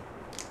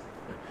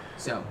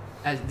 So,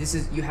 as this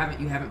is you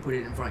haven't put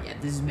it in front yet.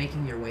 This is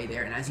making your way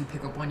there, and as you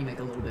pick up one, you make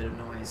a little bit of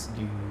noise.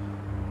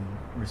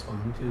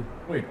 respond to.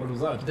 Wait, what was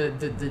that?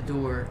 The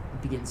door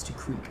begins to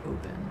creak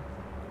open.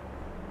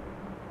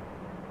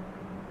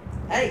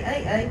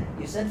 Hey!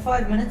 You said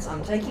 5 minutes.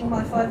 I'm taking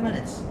my 5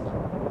 minutes.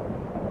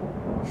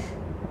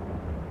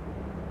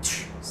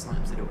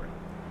 Slams the door.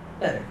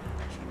 Better.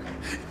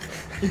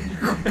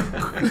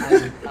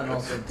 I'm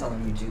also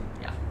telling you to.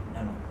 Yeah.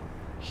 No.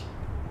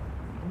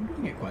 I'm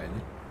doing it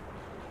quietly.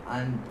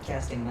 I'm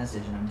casting a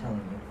message and I'm telling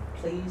you,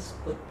 please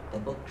put the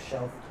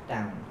bookshelf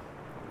down.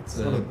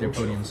 They're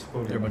podiums.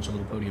 They're a bunch of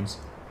little podiums.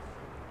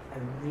 I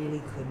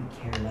really couldn't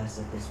care less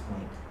at this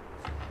point.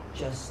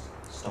 Just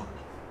stop.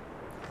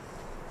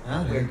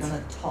 We're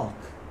gonna talk.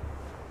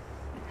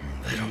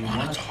 They don't you want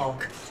wanna to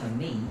talk. to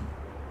me,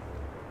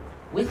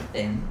 with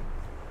them,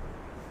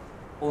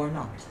 or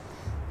not.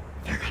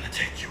 They're gonna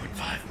take you in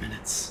 5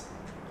 minutes.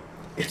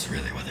 It's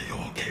really whether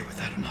you're okay with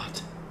that or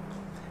not.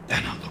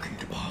 They're not looking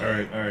to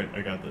bother. Alright,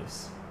 I got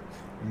this.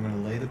 I'm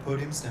gonna lay the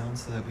podiums down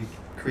so that we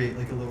create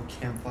like a little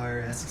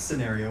campfire-esque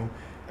scenario,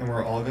 and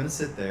we're all gonna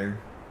sit there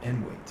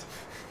and wait.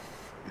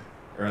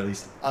 Or at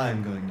least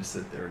I'm going to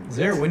sit there and wait. Is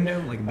there a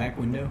window, like a back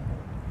window?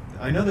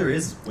 I know there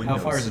is windows.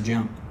 How far is the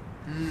jump?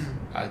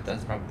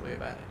 That's probably a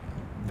bad idea.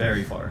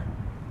 Very far.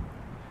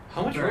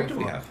 How much Very rope do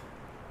we far. have?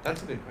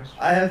 That's a good question.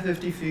 I have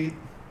 50 feet.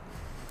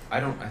 I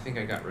think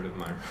I got rid of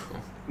my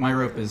rope. My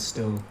rope is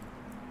still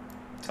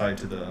Tied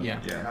to the... Yeah.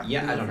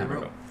 Yeah, I don't have a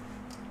rope.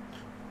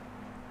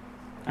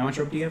 How much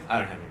rope do you have? I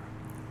don't have any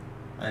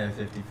rope. I have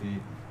 50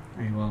 feet.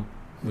 Alright, well,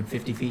 would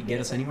 50 feet get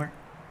us anywhere?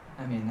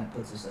 I mean, that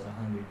puts us at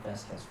 100.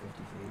 Vest has 50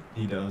 feet.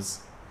 He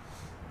does.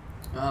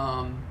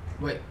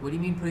 Wait, what do you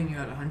mean putting you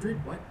at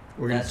 100? What?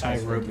 We're gonna Vest tie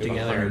has rope 50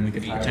 together and we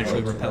could Tie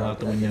potentially rope to rappel rope, out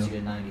the that window. gets you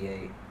to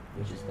 98,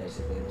 which is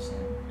basically the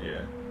same.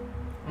 Yeah.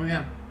 Oh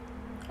yeah.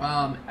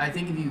 I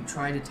think if you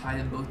try to tie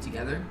them both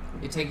together,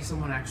 it takes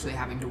someone actually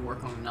having to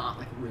work on a knot,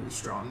 like a really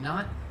strong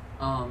knot.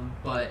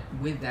 But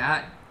with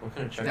that, What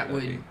kind of check that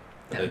would would be?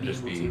 that Would would that be just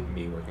able be to.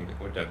 me working?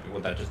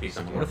 Would that just be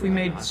someone? What if we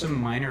working on made knots? some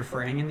minor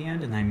fraying in the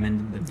end and I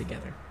mended them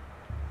together?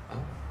 Oh.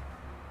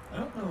 I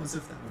don't know as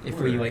if that would If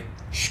work. we like,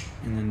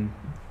 and then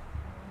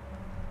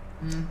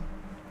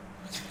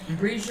I'm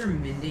pretty sure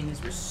mending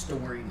is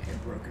restoring a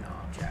broken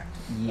object.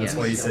 That's yes,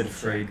 why you double said check.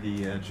 frayed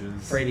the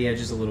edges. fray the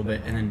edges a little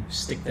bit and then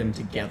stick them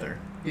together.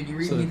 Did you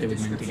read So me that the they would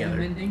mend description of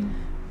together. mending?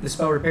 The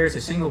spell repairs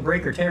a single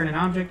break or tear in an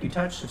object you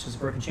touch, such as a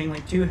broken chain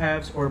link, 2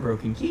 halves, or a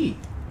broken key.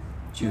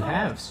 2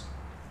 halves.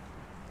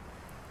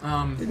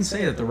 Didn't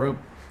say that the rope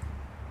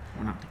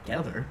were not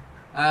together.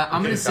 I'm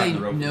gonna could've say gotten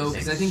the rope no from the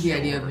because I same think the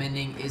idea of store.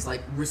 mending is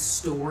like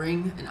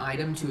restoring an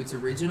item to its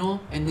original,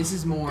 and this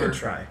is more Good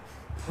try.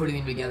 putting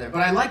them together.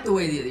 But I like the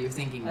way that you're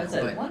thinking. I Though,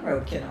 said but one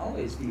rope can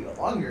always be a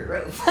longer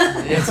rope.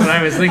 That's what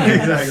I was thinking.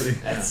 Exactly.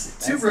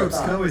 That's Two the ropes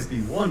thought. can always be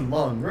one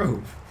long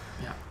rope.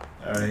 Yeah.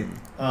 Alright.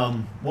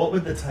 What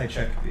would the tie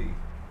check be?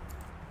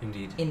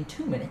 Indeed. In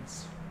 2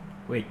 minutes.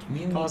 Wait, can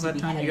You we pause need that to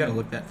be time? You gotta heading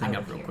look that thing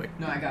out up real here. quick.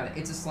 No, I got it.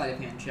 It's a sleight of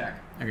hand check.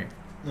 Okay.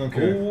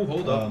 Oh,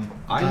 hold up.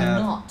 I Do have.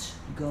 not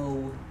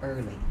go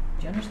early.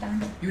 Do you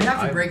understand? You would have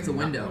to I'm break the not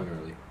window. going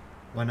early.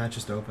 Why not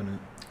just open it?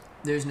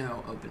 There's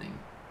no opening.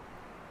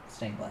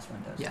 Stained glass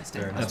windows. Yeah, Fair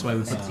stained enough. glass. That's why we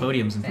put the Fancy-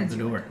 podiums in front of fancy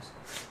the door. windows.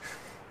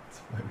 That's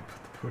why we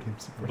put the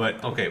podiums in front.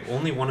 But okay,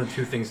 only one of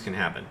two things can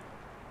happen.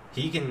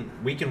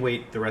 We can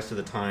wait the rest of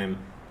the time.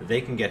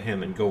 They can get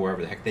him and go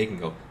wherever the heck they can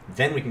go.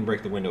 Then we can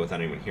break the window without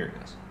anyone hearing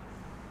us.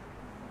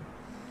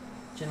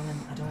 Gentlemen,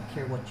 I don't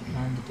care what you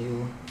plan to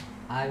do.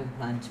 I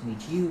plan to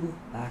meet you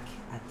back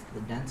at the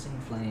Dancing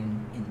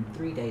Flame in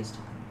 3 days'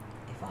 time.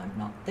 If I'm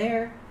not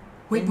there,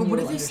 Wait, then but what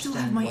you'll if they still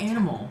have understand my what's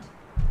animal? happened.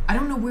 I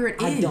don't know where it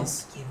is. I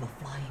don't give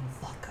a flying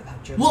fuck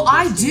about your Well,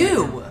 I linguistic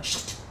do. right now.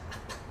 Shut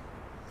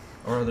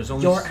Or there's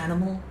only. Your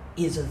animal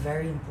is a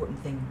very important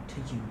thing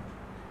to you.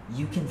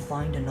 You can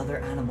find another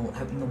animal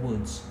out in the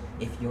woods.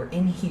 If you're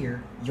in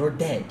here, you're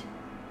dead.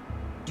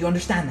 Do you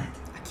understand that?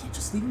 I can't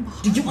just leave him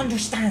behind. Do you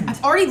understand?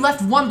 I've already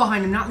left one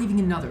behind. I'm not leaving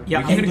another. Yeah,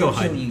 I'm And gonna go we'll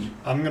hide. kill you.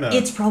 I'm gonna.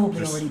 It's probably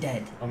just- already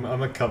dead. I'm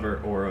gonna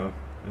cover Aura.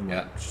 And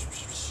Yeah.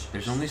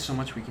 There's only so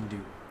much we can do.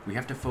 We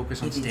have to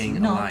focus on If staying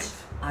it's not,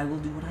 alive. I will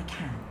do what I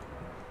can.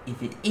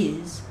 If it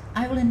is,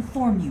 I will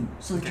inform you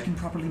so that you can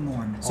properly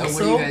mourn. So what are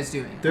Also, you guys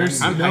doing?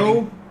 There's I'm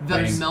no.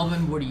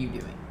 Melvin, what are you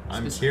doing?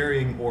 I'm Specific-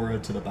 carrying Aura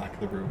to the back of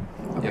the room.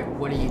 Okay,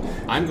 what are you doing?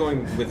 I'm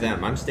going with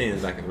them. I'm staying in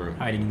the back of the room.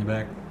 Hiding in the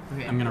back.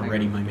 Okay, I'm gonna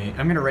ready my mate.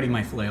 I'm gonna ready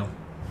my flail.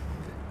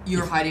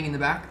 You're hiding in the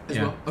back as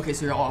Yeah. well. Okay,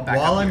 so you're all back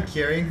While up I'm here.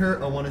 carrying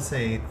her, I want to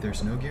say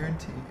there's no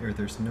guarantee, or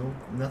there's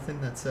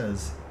nothing that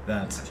says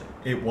that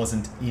it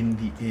wasn't in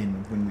the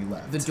inn when we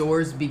left. The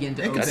doors begin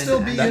to It could open. still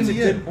be as- That's in a the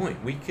good inn.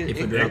 point. We could. If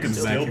a it- drow it could comes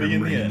back still here, be I'm in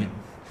the raiding inn. it.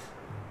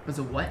 Was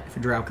a what? If a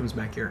drow comes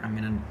back here, I'm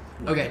gonna.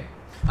 Okay,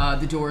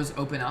 the doors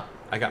open up.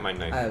 I got my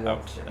knife I out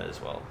won't.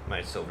 as well.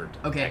 My silver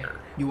Okay, dagger.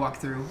 you walk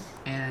through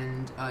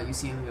and you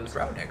see him and goes,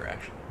 Drow dagger,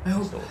 actually. I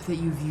hope Still. that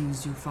you've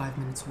used your 5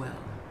 minutes well.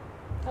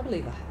 I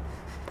believe I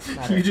have.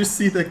 Matter You of just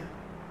see the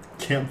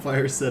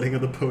campfire setting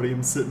of the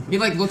podium sitting. He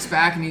like looks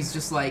back and he's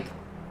just like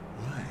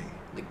Why?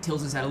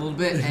 tilts his head a little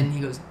bit and he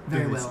goes,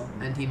 very Yes. well,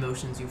 and he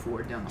motions you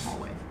forward down the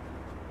hallway.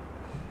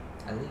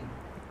 I leave.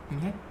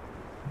 Okay.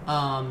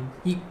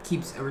 He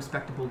keeps a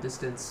respectable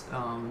distance.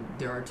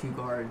 There are 2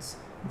 guards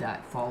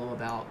that follow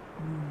about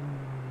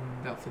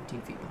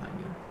 15 feet behind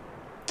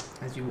you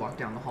as you walk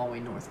down the hallway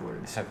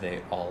northwards. Have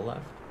they all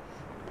left?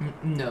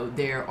 No,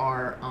 there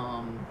are.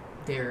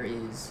 There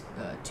is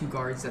 2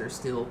 guards that are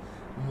still.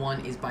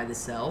 One is by the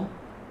cell,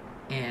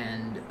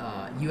 and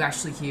you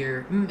actually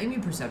hear maybe a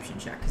perception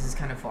check because it's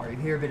kind of far. You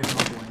hear a bit of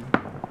mumbling.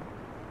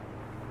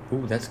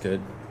 Ooh, that's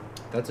good.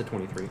 That's a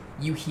 23.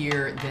 You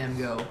hear them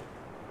go.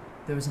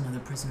 There was another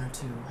prisoner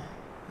too,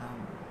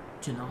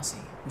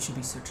 Genasi. We should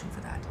be searching for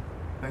that.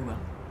 Very well.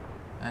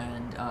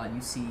 And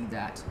you see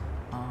that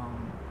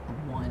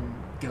one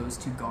goes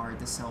to guard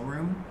the cell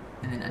room,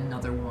 and then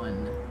another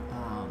one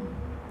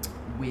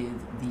with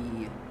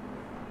the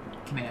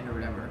commander or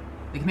whatever.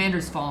 The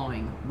commander's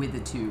following with the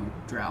 2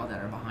 drow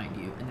that are behind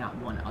you, and that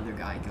one other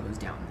guy goes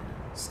down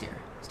the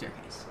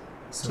staircase.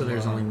 So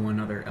there's only one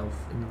other elf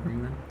in the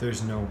room then?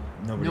 There's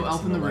nobody No else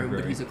elf in the room,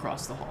 library. but he's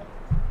across the hall.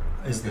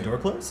 Is the door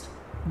closed?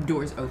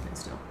 Door's open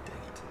still.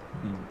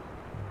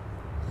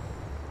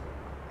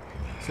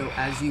 So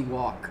as you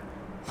walk,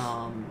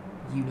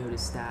 you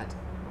notice that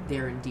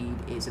there indeed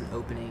is an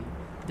opening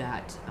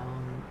that,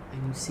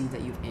 and you see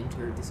that you've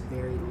entered this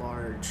very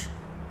large,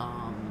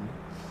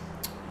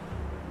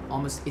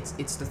 almost,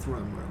 it's the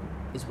throne room,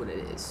 is what it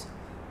is.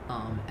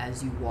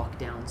 As you walk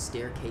down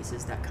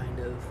staircases that kind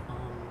of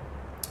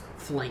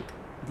flank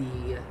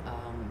the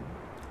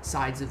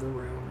sides of the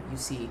room, you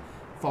see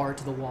far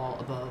to the wall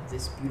above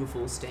this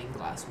beautiful stained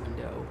glass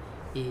window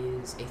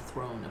is a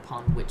throne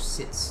upon which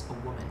sits a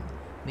woman,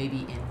 maybe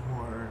in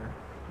her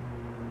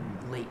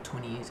late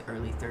 20s,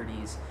 early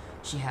 30s.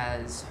 She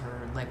has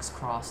her legs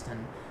crossed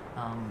and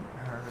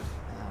her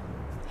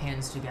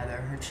hands together,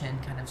 her chin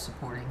kind of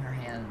supporting her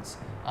hands.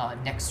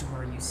 Next to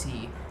her you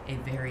see a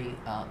very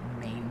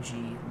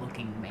mangy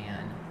looking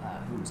man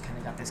who's kind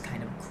of got this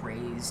kind of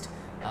crazed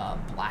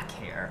black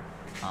hair.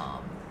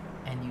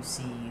 And you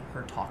see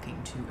her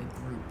talking to a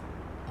group,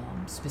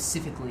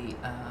 specifically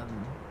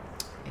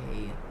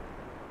a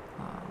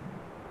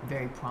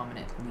very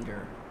prominent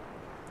leader,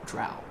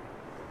 Drow.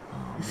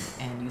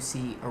 And you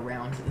see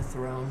around the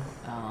throne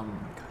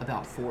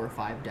about 4 or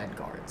 5 dead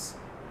guards.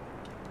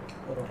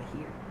 What do I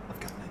hear? I've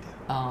got an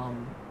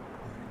idea.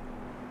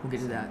 We'll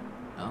get to that.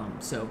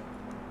 So,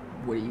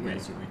 what do you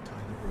guys do? We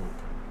tie the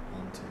rope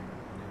onto an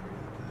area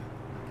that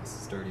I guess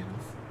is sturdy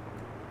enough.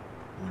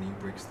 One of you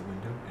breaks the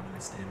window, and I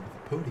stand with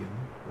a podium,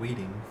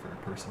 waiting for a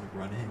person to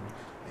run in.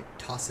 I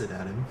toss it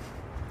at him.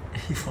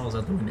 He falls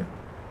out the window.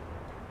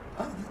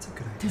 Oh, that's a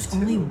good idea. There's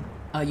only...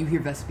 you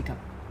hear Vest speak up.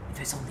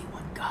 There's only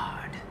one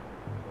guard.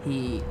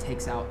 He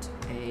takes out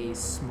a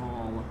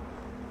small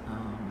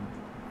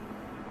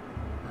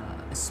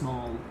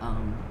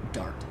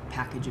dart,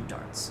 package of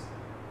darts.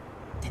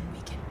 Then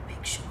we can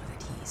make sure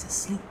that he's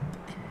asleep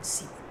and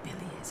see what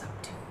Billy is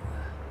up to.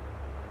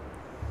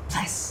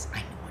 Plus,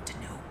 I want to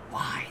know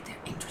why they're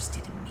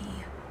interested in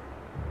me.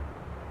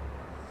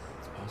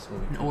 It's possible.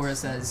 And Aura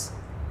says,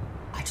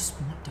 I just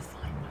want to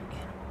find my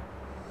animal.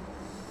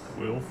 I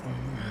will find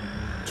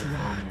you.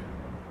 Gerard,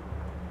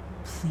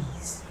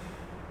 please.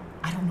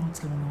 I don't know what's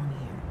going on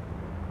here.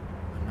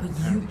 I'm not But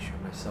entirely sure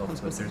myself,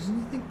 but What there's... do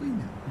you think we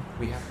know?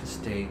 We have to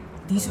stay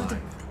These alive. are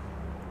the...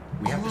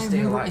 We have All to I stay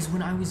remember alive. is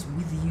when I was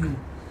with you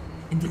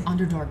in the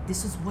Underdark.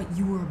 This is what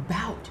you were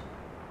about.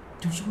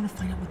 Don't you want to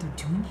find out what they're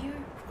doing here?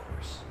 Of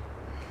course.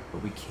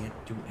 But we can't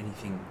do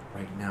anything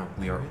right now.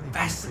 We are Really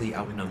vastly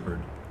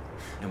outnumbered,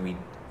 and we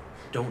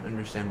don't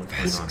understand what's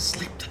going on.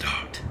 Sleep the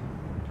dart.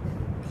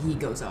 He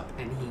goes up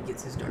and he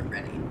gets his dart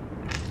ready.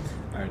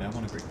 Alright, I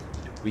want to break the window.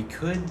 We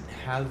could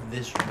have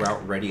this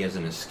route ready as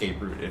an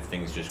escape route if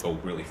things just go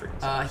really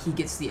freaking south. He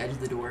gets to the edge of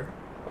the door,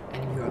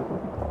 and you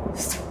go.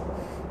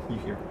 You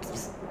hear?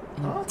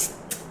 And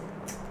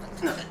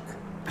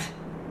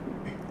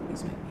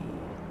Please make me.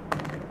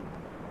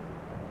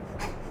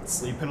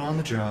 Sleeping on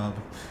the job.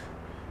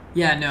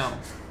 Yeah, no,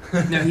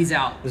 he's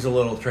out. There's a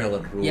little trail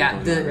of drool.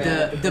 Yeah, going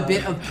on. the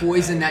bit of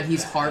poison that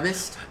he's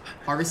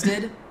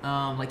harvested,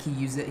 like he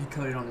used it, he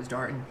coated on his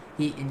dart, and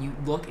you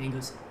look and he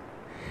goes,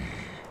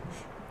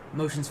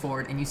 motions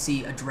forward, and you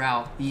see a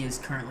drow. He is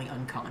currently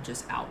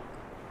unconscious, out.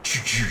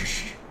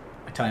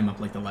 I tie him up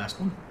like the last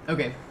one.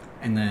 Okay,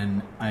 And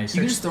then I you search...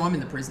 can just throw him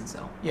in the prison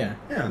cell. Yeah.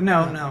 Yeah.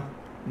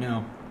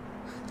 No.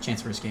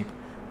 Chance for escape.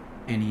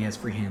 And he has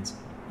free hands.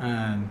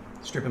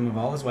 Strip him of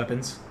all his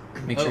weapons.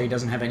 Make sure he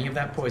doesn't have any of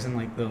that poison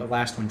like the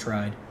last one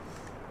tried.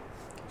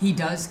 He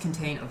does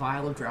contain a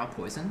vial of drow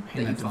poison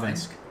Hand that you that to find.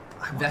 Vesk.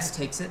 Vest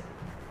takes it.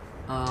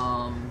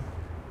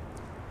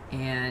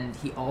 And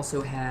he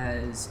also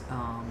has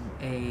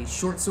a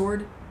short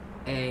sword,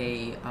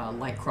 a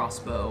light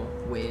crossbow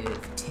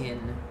with 10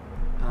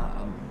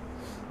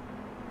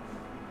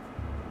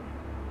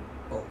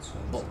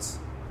 bolts.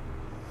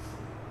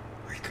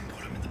 We can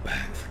put him in the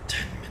bag for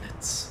 10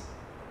 minutes.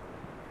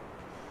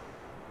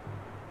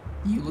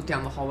 You look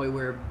down the hallway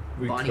where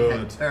We Bonnie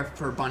could.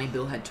 Bonnie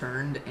Bill had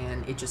turned,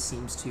 and it just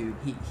seems to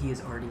he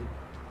has already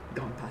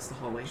gone past the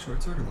hallway.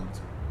 Short sword or long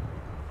sword?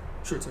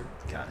 Short sword.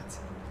 Got it.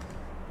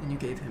 And you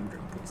gave him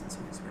drug poison, so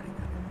he's ready to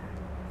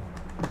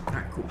go.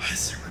 Alright, cool. I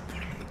say we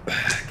put him in the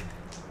bag.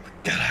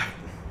 Get out.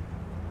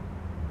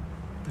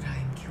 But I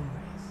am curious.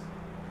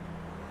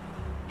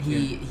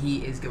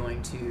 He is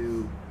going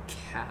to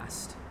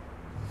cast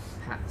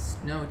Pass.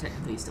 No,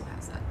 technically he still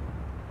has that.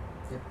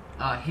 Yep.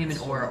 Him and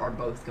Aura are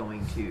both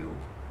going to.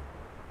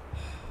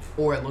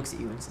 Aura looks at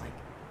you and is like,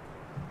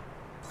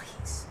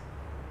 please.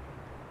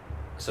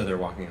 So they're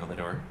walking out the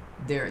door?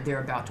 They're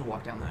about to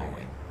walk down the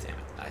hallway. Damn it.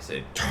 I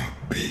say,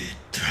 don't be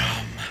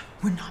dumb.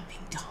 We're not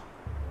being dumb.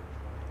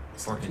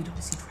 As long as we Forkin.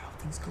 don't see how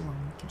things go on, we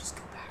can just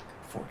go back.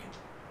 Forkin.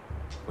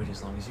 Wait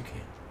as long as you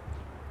can.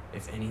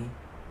 If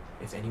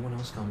anyone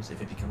else comes,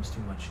 if it becomes too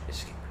much,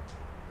 escape.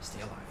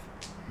 Stay alive.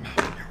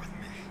 Melvin, you're with me.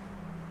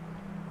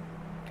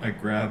 I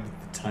grab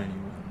the tiny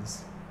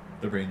ones.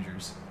 The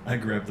Rangers. I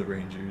grab the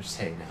Rangers.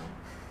 Hey, now.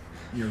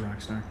 You're a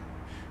rock star.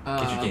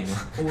 Get your game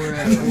on.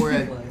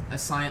 Or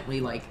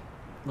silently like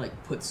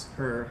puts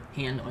her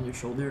hand on your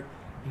shoulder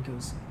and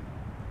goes,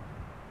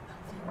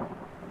 Melvin,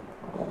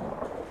 you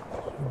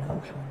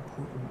know how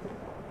important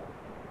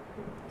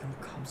your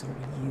cubs are to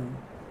you.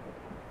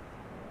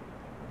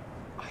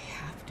 I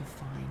have to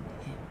find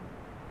him.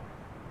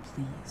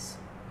 Please.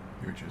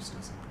 You're just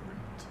as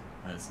important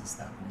as is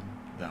that one,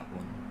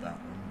 and the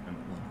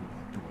one who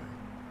walked away.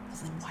 Well,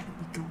 then why don't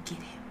we go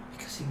get him?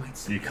 Because he might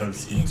still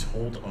Because be he in.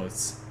 told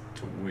us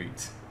to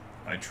wait.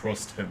 I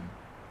trust him.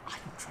 I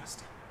don't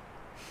trust him.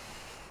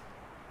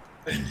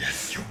 And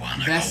yet you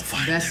wanna go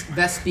find him.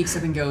 Vess speaks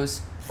up and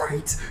goes,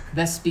 right.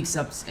 Vess speaks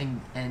up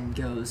and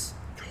goes,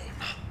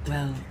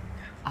 well,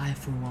 I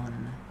for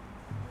one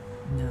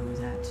know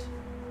that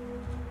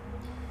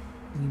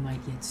we might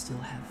yet still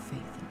have faith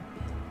in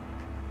Bill.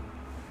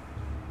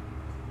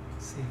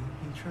 See,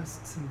 he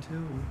trusts him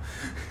too.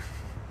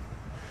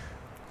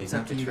 It's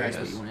up to you guys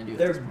what you want to do.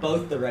 They're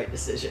both the right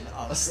decision,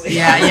 honestly.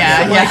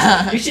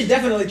 Yeah. You should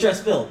definitely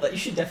trust Bill, but you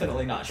should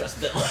definitely not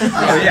trust Bill.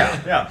 Oh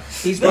yeah.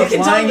 He's They both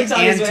can lying totally tell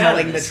his and way out of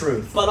telling the this,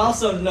 truth. But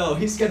also, no,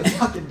 he's gonna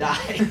fucking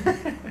die.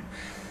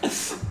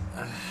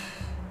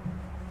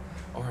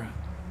 Aura.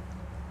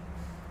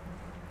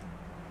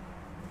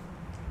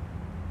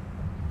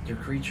 Your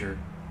creature,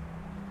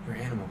 your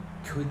animal,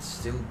 could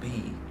still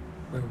be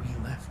where we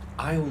left.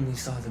 I only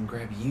saw them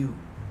grab you.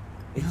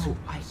 No,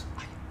 I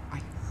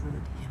heard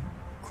him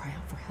cry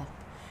out for help.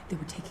 They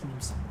were taking him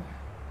somewhere.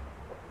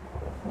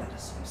 That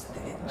assumes that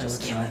they didn't I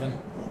just look kill at him.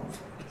 Melvin.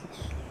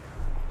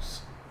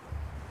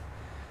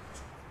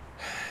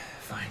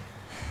 Fine.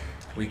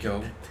 We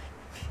go.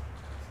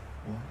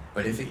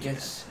 But if it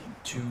gets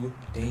too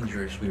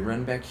dangerous, we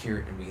run back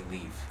here and we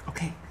leave.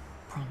 Okay,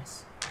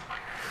 promise.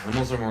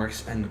 Animals are more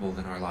expendable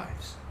than our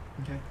lives.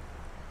 Okay.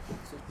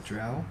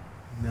 Drow,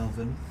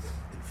 Melvin,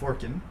 and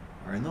Forkin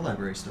are in the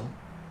library still.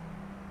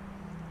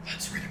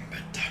 Let's read him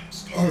bedtime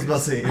stories. I was about to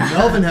say, if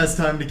Melvin has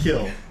time to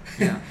kill,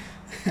 Yeah.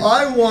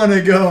 I want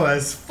to go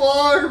as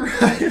far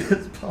right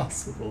as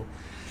possible.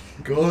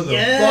 Go to the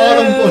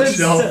bottom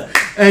bookshelf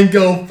and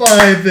go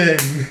 5 in.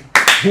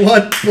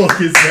 What book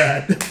is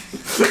that?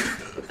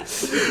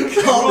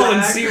 Roll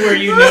and see where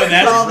you know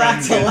that's Call from.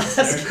 back to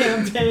last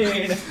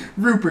campaign.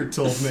 Rupert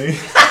told me.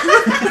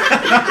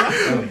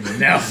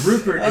 Now,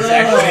 Rupert is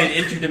actually an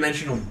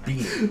interdimensional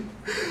being.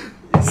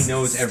 He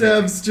knows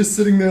everything. Stab's just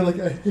sitting there like,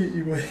 I hate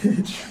you,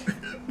 Age.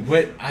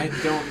 What? I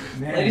don't...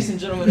 Ladies and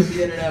gentlemen of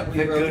the internet,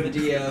 we broke the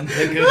DM.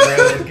 The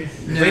good rogue.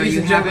 No, Ladies you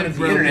and gentlemen haven't of the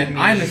broken internet, me.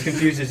 I'm as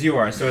confused as you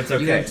are, so it's You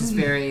okay. have just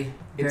very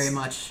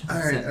much.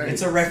 Alright, said- alright.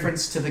 It's a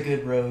reference to the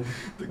good rogue.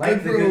 The Like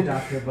good the rogue. good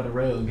doctor, but a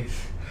rogue.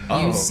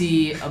 You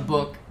see a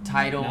book Not at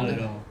titled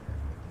all.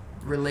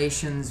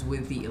 Relations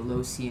with the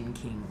Elosian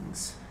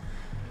Kings.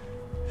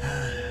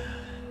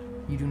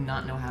 You do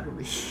not know how to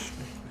read.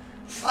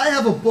 I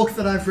have a book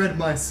that I've read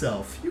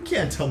myself. You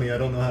can't tell me I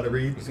don't know how to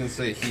read. I was gonna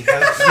say, he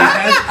has...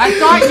 I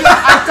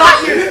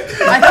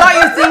thought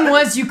your thing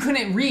was you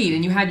couldn't read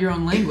and you had your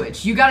own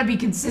language. You gotta be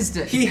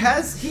consistent. He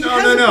has No,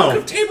 a no. book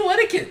of table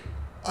etiquette.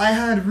 I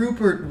had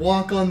Rupert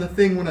walk on the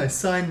thing when I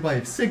signed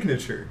my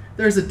signature.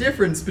 There's a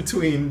difference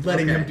between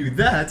letting him do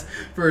that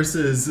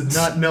versus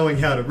not knowing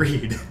how to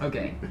read.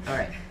 Okay,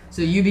 alright.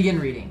 So you begin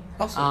reading.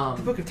 Also,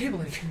 the book of table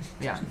etiquette.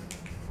 Yeah.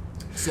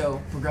 So,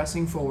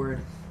 progressing forward,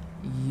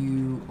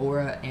 you,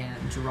 Aura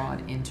and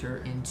Gerard enter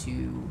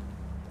into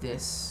the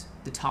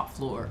top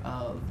floor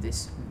of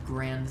this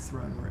grand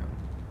throne room.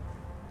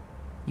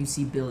 You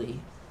see Billy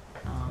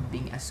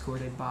being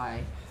escorted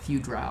by a few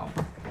drow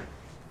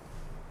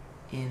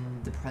in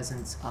the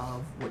presence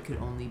of what could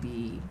only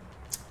be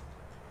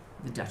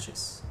the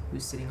Duchess,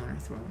 who's sitting on her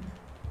throne.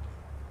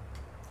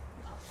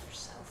 Love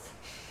yourself.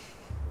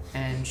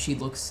 And she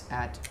looks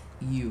at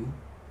you,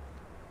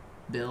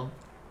 Bill.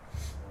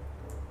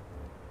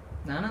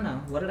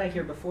 No. What did I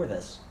hear before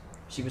this?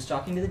 She was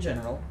talking to the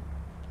general.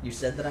 You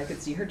said that I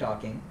could see her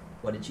talking.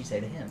 What did she say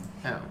to him?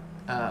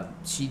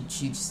 She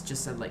just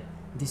said, like,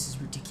 this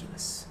is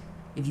ridiculous.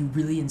 If you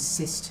really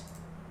insist,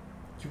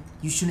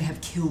 you shouldn't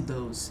have killed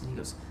those. And he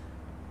goes,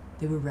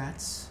 they were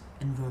rats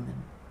and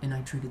vermin, and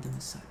I treated them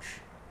as such.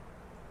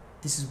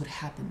 This is what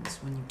happens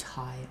when you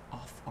tie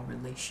off our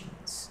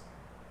relations.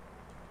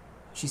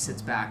 She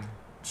sits back.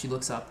 She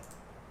looks up.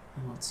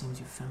 Well, it seems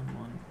you found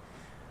one.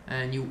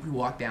 And you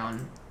walk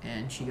down,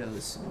 and she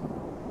goes,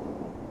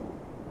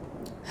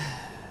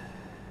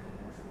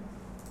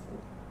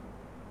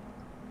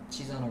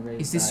 She's on a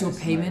raise. "Is this your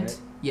payment?"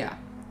 Yeah.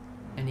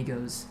 And he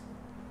goes,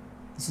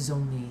 "This is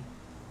only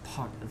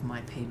part of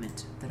my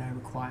payment that I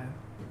require."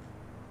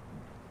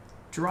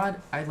 Gerard,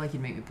 I'd like you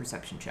to make a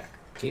perception check.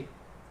 Okay.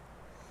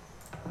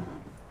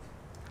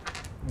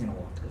 I'm gonna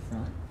walk to the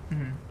front.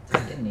 Mm-hmm.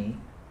 Take a knee.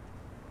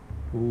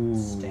 Ooh.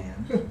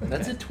 Stand.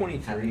 That's a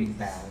 23.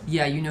 Bow.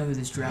 Yeah, you know who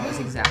this drow is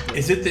exactly.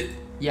 Is it the...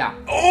 Yeah.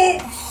 Oh,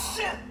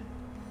 shit!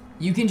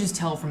 You can just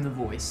tell from the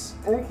voice.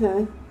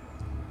 Okay.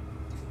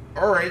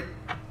 Alright.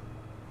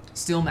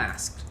 Still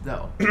masked,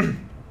 though. Oh,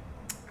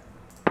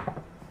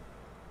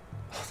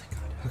 thank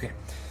God. Okay.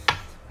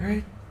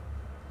 Alright.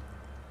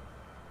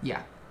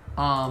 Yeah.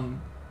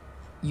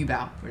 You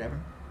bow, whatever.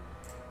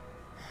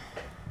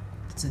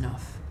 It's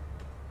enough.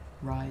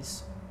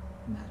 Rise.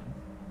 Madam.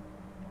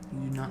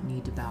 You do not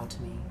need to bow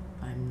to me.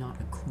 I am not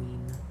a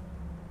queen.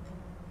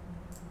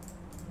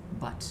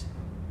 But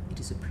it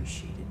is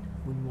appreciated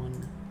when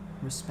one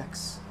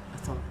respects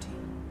authority.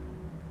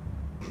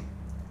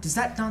 Does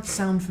that not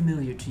sound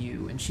familiar to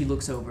you? And she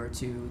looks over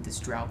to this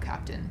drow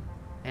captain,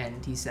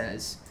 and he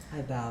says,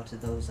 I bow to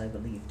those I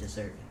believe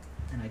deserve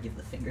it. And I give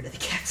the finger to the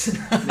captain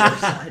on the other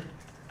side.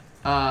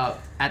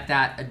 At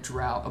that, a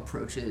drow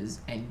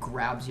approaches and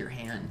grabs your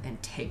hand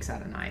and takes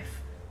out a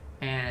knife.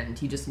 And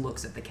he just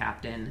looks at the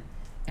captain,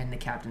 and the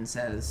captain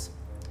says,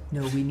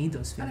 "No, we need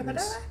those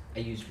fingers." I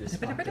use his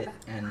pocket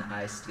and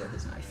I steal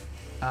his knife.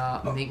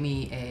 Make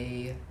me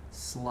a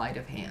sleight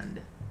of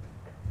hand,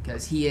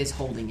 because he is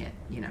holding it,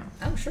 you know.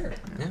 Oh, sure.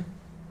 Yeah.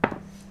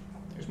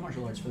 There's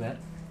martial arts for that.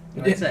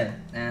 I'd say.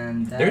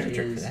 And that There's a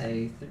trick for is that.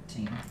 a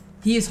 13.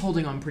 He is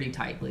holding on pretty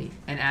tightly,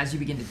 and as you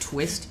begin to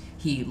twist,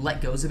 he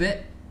let goes of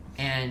it,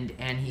 and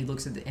he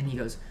looks at and he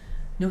goes,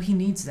 "No, he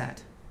needs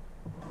that.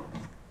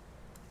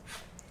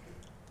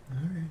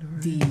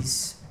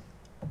 These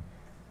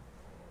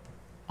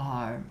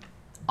are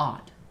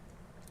odd.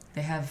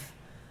 They have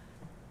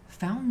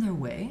found their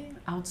way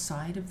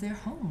outside of their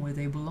home where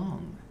they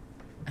belong,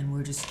 and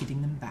we're just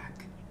getting them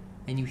back."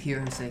 And you hear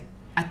him say,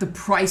 "At the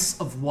price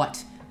of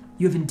what?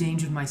 You have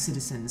endangered my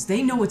citizens.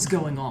 They know what's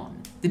going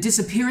on. The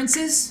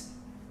disappearances?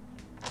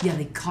 Yeah,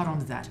 they caught on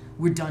to that.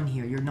 We're done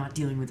here. You're not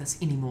dealing with us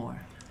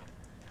anymore."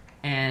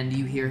 And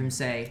you hear him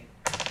say,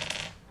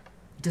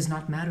 "It does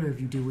not matter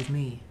if you deal with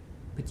me,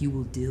 but you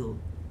will deal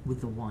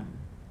with the One.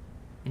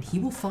 And he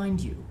will find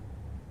you.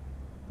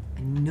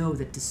 And know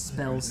that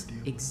dispels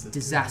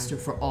disaster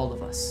for all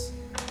of us."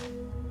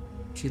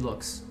 She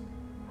looks.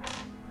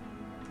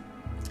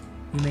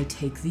 "You may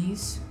take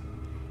these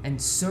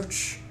and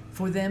search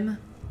for them,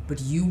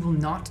 but you will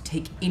not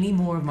take any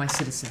more of my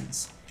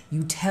citizens.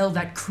 You tell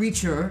that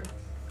creature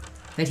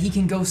that he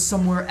can go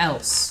somewhere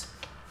else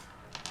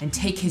and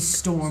take his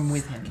storm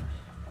with him."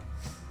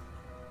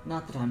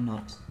 Not that I'm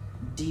not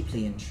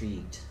deeply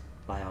intrigued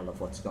by all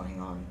of what's going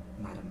on,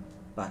 madam,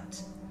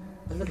 but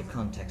a little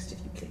context, if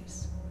you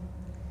please.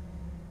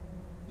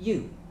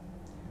 You.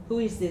 Who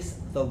is this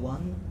the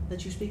one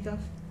that you speak of?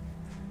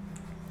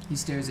 He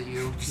stares at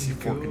you. You see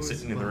Forkin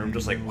sitting in the room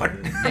just like, what?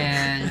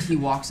 And he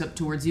walks up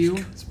towards you.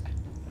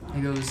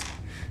 He goes,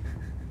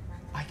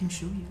 "I can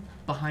show you."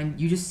 Behind,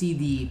 you just see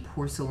the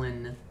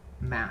porcelain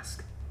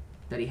mask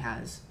that he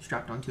has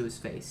strapped onto his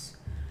face.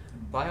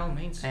 By all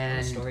means, I'm a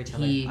And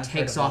storyteller. he I've heard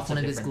takes of off lots one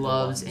of his different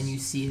gloves, ones. and you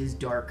see his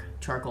dark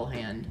charcoal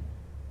hand.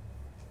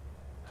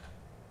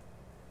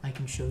 "I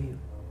can show you."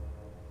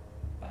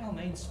 By all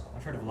means,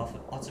 I've heard of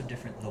lots of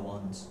different the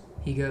ones.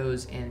 He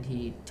goes and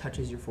he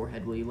touches your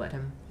forehead. Will you let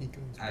him? He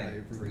goes I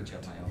by reach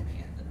out my own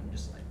hand and I'm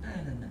just like,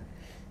 no.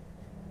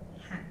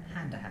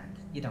 Hand to hand.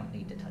 You don't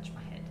need to touch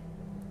my head.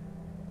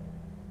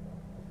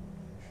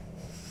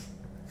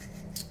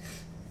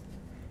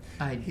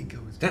 I He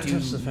goes Don't do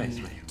touch the face,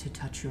 need will you? to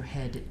touch your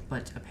head,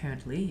 but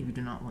apparently, if you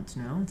do not want to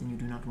know, then you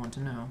do not want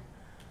to know.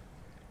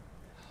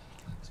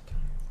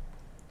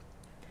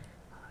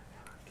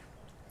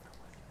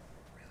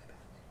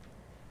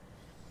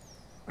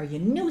 Are you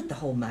new at the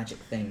whole magic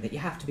thing that you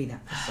have to be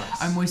that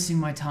precise? I'm wasting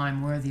my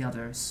time. Where are the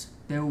others?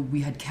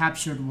 We had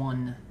captured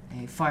one,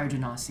 a fire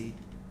genasi.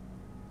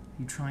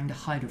 You trying to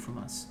hide her from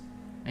us?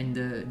 And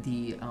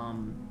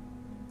I'm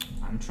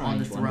on trying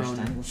the to throne,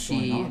 understand what's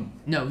going on.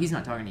 No, he's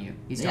not talking to you.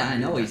 He's Yeah, talking I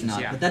to know the he's Duchess,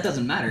 not, yeah. but that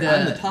doesn't matter.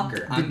 I'm the talker.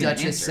 The I'm gonna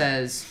Duchess answer.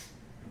 says,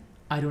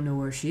 "I don't know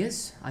where she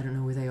is. I don't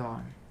know where they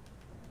are."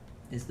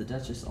 Is the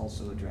Duchess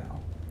also a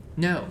drow?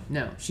 No,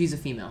 she's a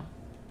female.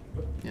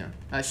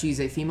 Yeah, she's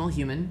a female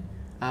human.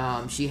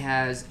 She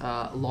has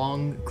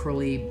long,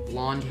 curly,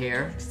 blonde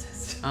hair,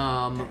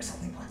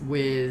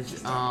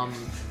 with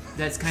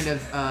that's kind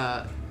of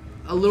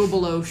a little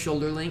below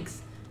shoulder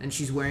length, and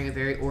she's wearing a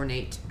very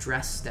ornate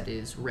dress that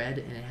is red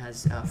and it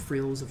has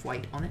frills of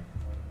white on it.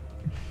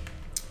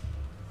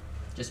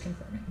 Just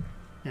confirming.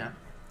 Yeah,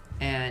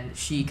 and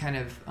she kind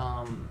of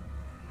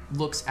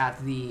looks at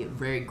the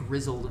very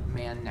grizzled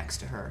man next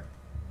to her.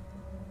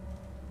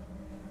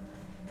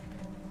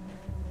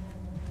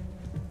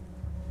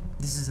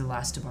 This is the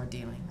last of our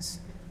dealings.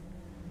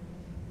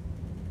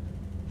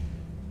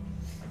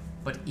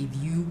 But if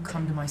you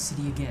come to my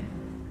city again,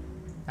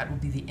 that will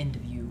be the end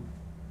of you.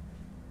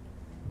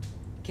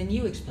 Can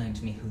you explain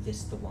to me who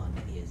this the one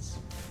is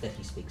that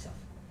he speaks of?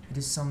 It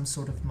is some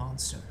sort of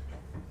monster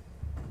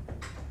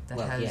that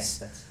Well, has, yes,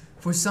 that's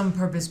for some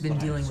purpose, been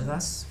what I dealing with assumed.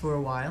 us for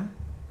a while.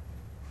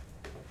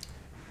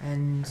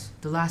 And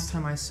the last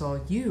time I saw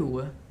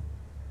you,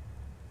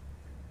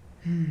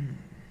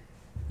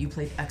 you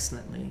played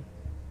excellently.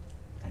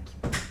 Thank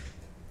you.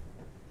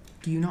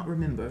 Do you not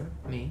remember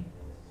me?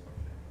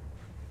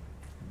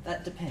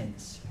 That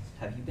depends.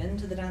 Have you been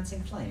to the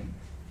Dancing Flame?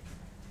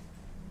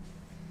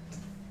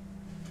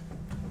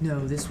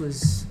 No, this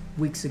was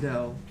weeks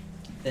ago.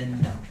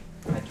 Then no,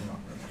 I do not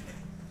remember.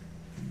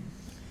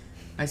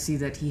 I see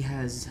that he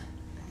has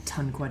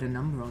done quite a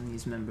number on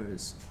these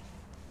members.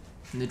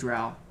 And the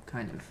drow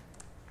kind of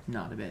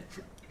nod a bit.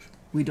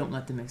 We don't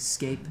let them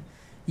escape.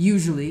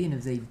 Usually, and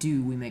if they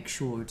do, we make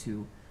sure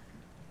to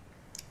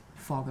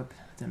fog up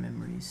their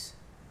memories.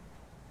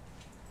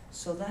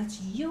 So that's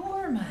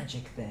your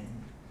magic then?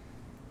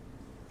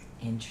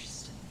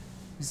 Interesting.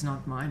 It's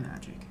not my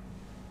magic,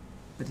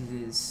 but it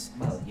is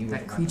Well, you were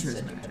that the one that creature's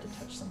said you magic. had to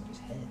touch somebody's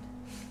head.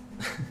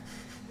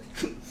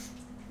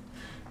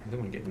 I don't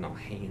want getting all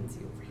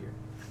handsy over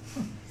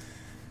here.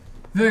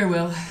 Very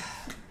well.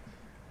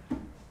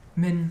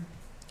 Men,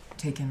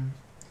 take him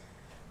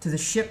to the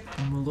ship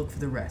and we'll look for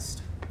the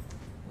rest.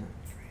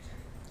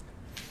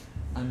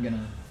 I'm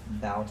gonna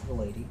bow to the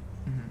lady.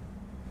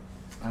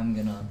 Mm-hmm. I'm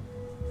gonna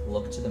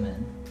look to the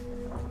men.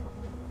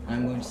 And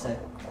I'm going to say,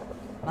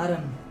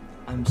 Madam,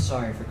 I'm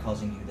sorry for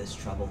causing you this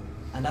trouble,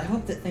 and I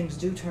hope that things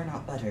do turn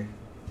out better.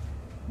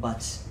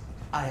 But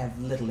I have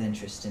little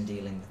interest in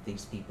dealing with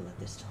these people at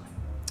this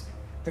time,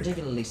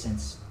 particularly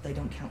since they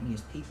don't count me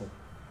as people.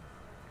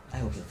 I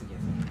hope you'll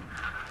forgive me.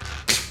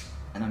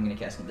 And I'm gonna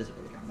cast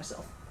invisibility on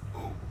myself.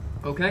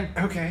 Okay.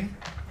 Okay.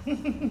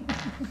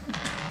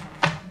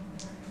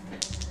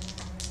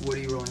 What are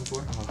you rolling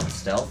for?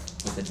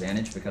 Stealth with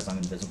advantage because I'm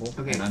invisible.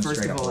 Okay, and I'm first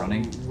straight of up all,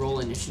 running. roll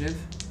initiative.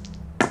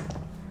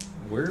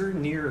 We're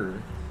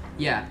near.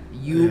 Yeah,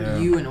 you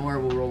Yeah. and Aura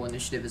will roll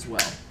initiative as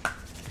well.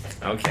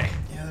 Okay.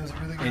 Yeah, that was a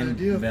really good And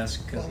idea.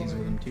 Vesk, because he's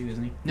with him too,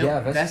 isn't he? Nope,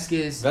 Yeah, Vesk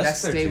Vesk's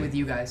stayed there too. with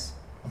you guys.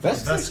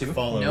 Vesk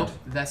followed. Nope,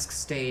 Vesk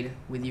stayed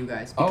with you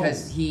guys Oh.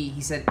 because he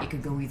said it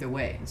could go either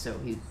way, and so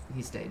he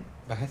stayed.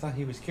 But I thought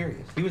he was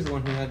curious. He was the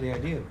one who had the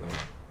idea of going.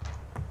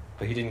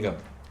 But he didn't go.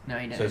 No,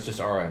 he So didn't. it's just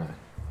Aura and I.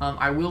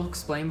 I will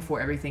explain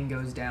before everything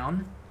goes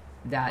down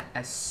that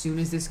as soon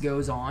as this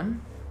goes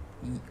on,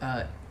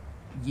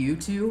 you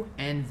two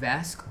and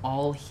Vesk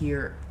all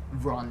hear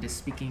Rhonda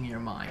speaking in your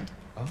mind.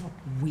 Oh.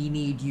 We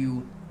need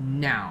you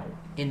now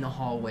in the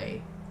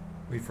hallway.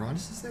 Wait,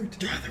 Veronis is there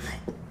too? Tie the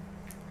rope.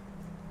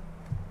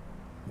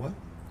 What?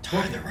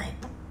 Tie the rope.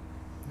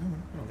 No,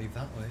 I'm gonna leave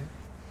that way.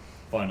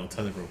 Fine, I'll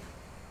tie the rope.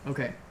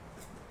 Okay.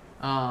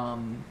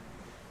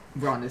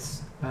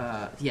 Rhonda's,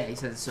 yeah, he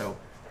says so.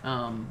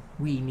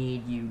 We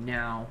need you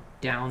now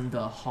down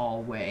the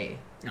hallway.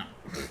 No.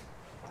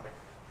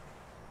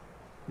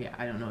 Yeah,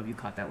 I don't know if you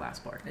caught that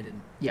last part. I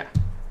didn't. Yeah.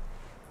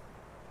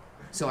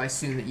 So I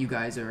assume that you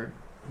guys are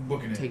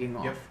Booking it. taking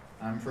off. Yep.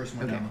 I'm first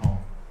one Okay. down the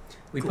hall.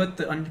 We Cool. put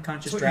the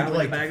unconscious That's what drow you'd in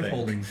like the to bag of think.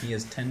 holding. He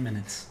has 10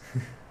 minutes.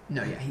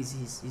 No, yeah, he's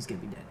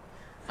gonna be dead.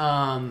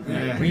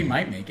 Yeah. We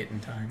might make it in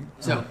time.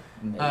 So,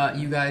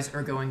 you guys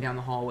are going down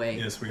the hallway.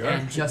 Yes, we are.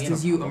 And just Yeah.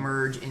 as you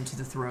emerge into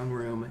the throne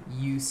room,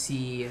 you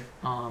see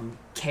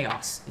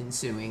chaos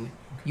ensuing.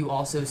 You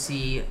also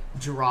see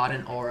Gerard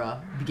and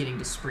Aura beginning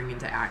to spring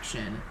into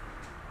action.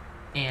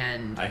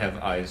 And I have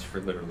eyes for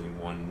literally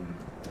one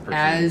person.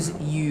 as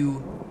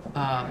you,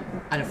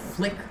 at a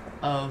flick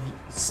of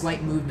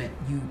slight movement,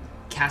 you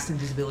cast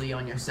invisibility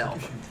on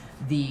yourself.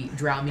 The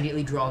drow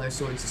immediately draw their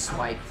swords to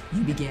swipe.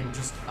 You begin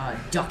just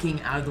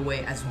ducking out of the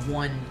way as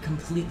one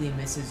completely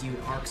misses you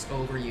and arcs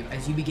over you.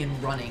 As you begin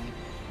running,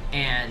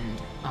 and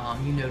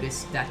you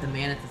notice that the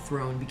man at the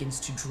throne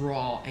begins to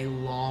draw a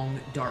long,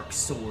 dark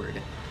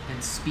sword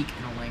and speak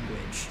in a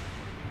language.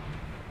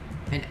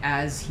 And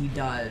as he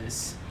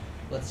does...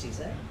 What's he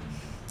say?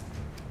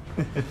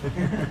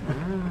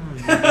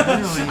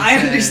 I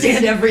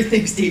understand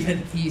everything,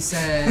 Stephen. He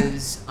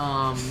says,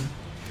 No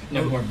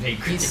more vague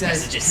he cryptic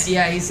says, messages.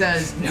 yeah, he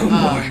says, No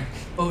more.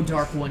 "O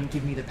Dark One,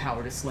 give me the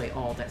power to slay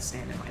all that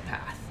stand in my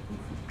path."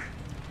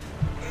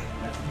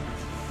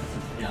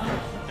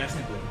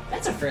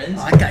 That's a friend.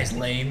 That guy's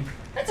lame.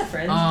 That's a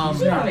friend. You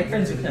should not make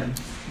friends with him.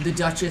 The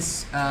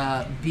Duchess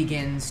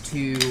begins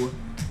to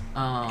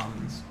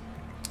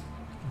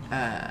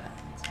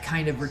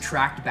kind of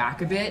retract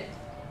back a bit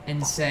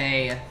and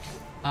say,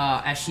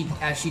 as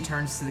she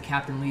turns to the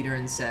captain leader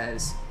and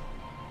says,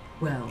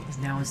 "Well,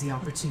 now is the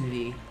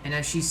opportunity." And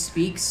as she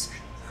speaks,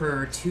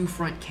 her two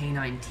front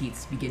canine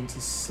teeth begin to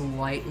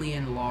slightly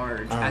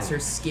enlarge as her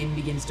skin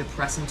begins to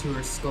press into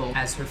her skull,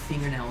 as her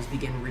fingernails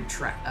begin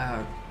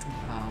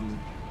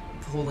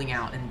pulling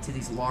out into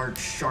these large,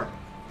 sharp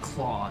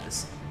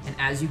claws. And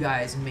as you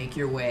guys make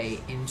your way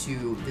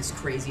into this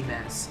crazy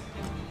mess,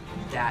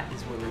 that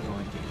is where we're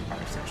going to end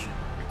our session.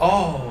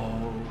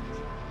 Oh.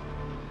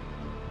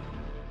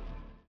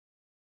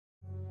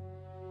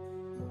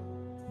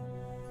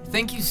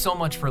 Thank you so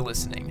much for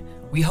listening.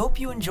 We hope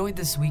you enjoyed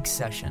this week's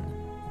session.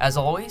 As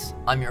always,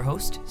 I'm your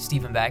host,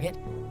 Stephen Baggett,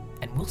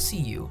 and we'll see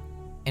you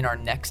in our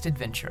next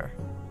adventure.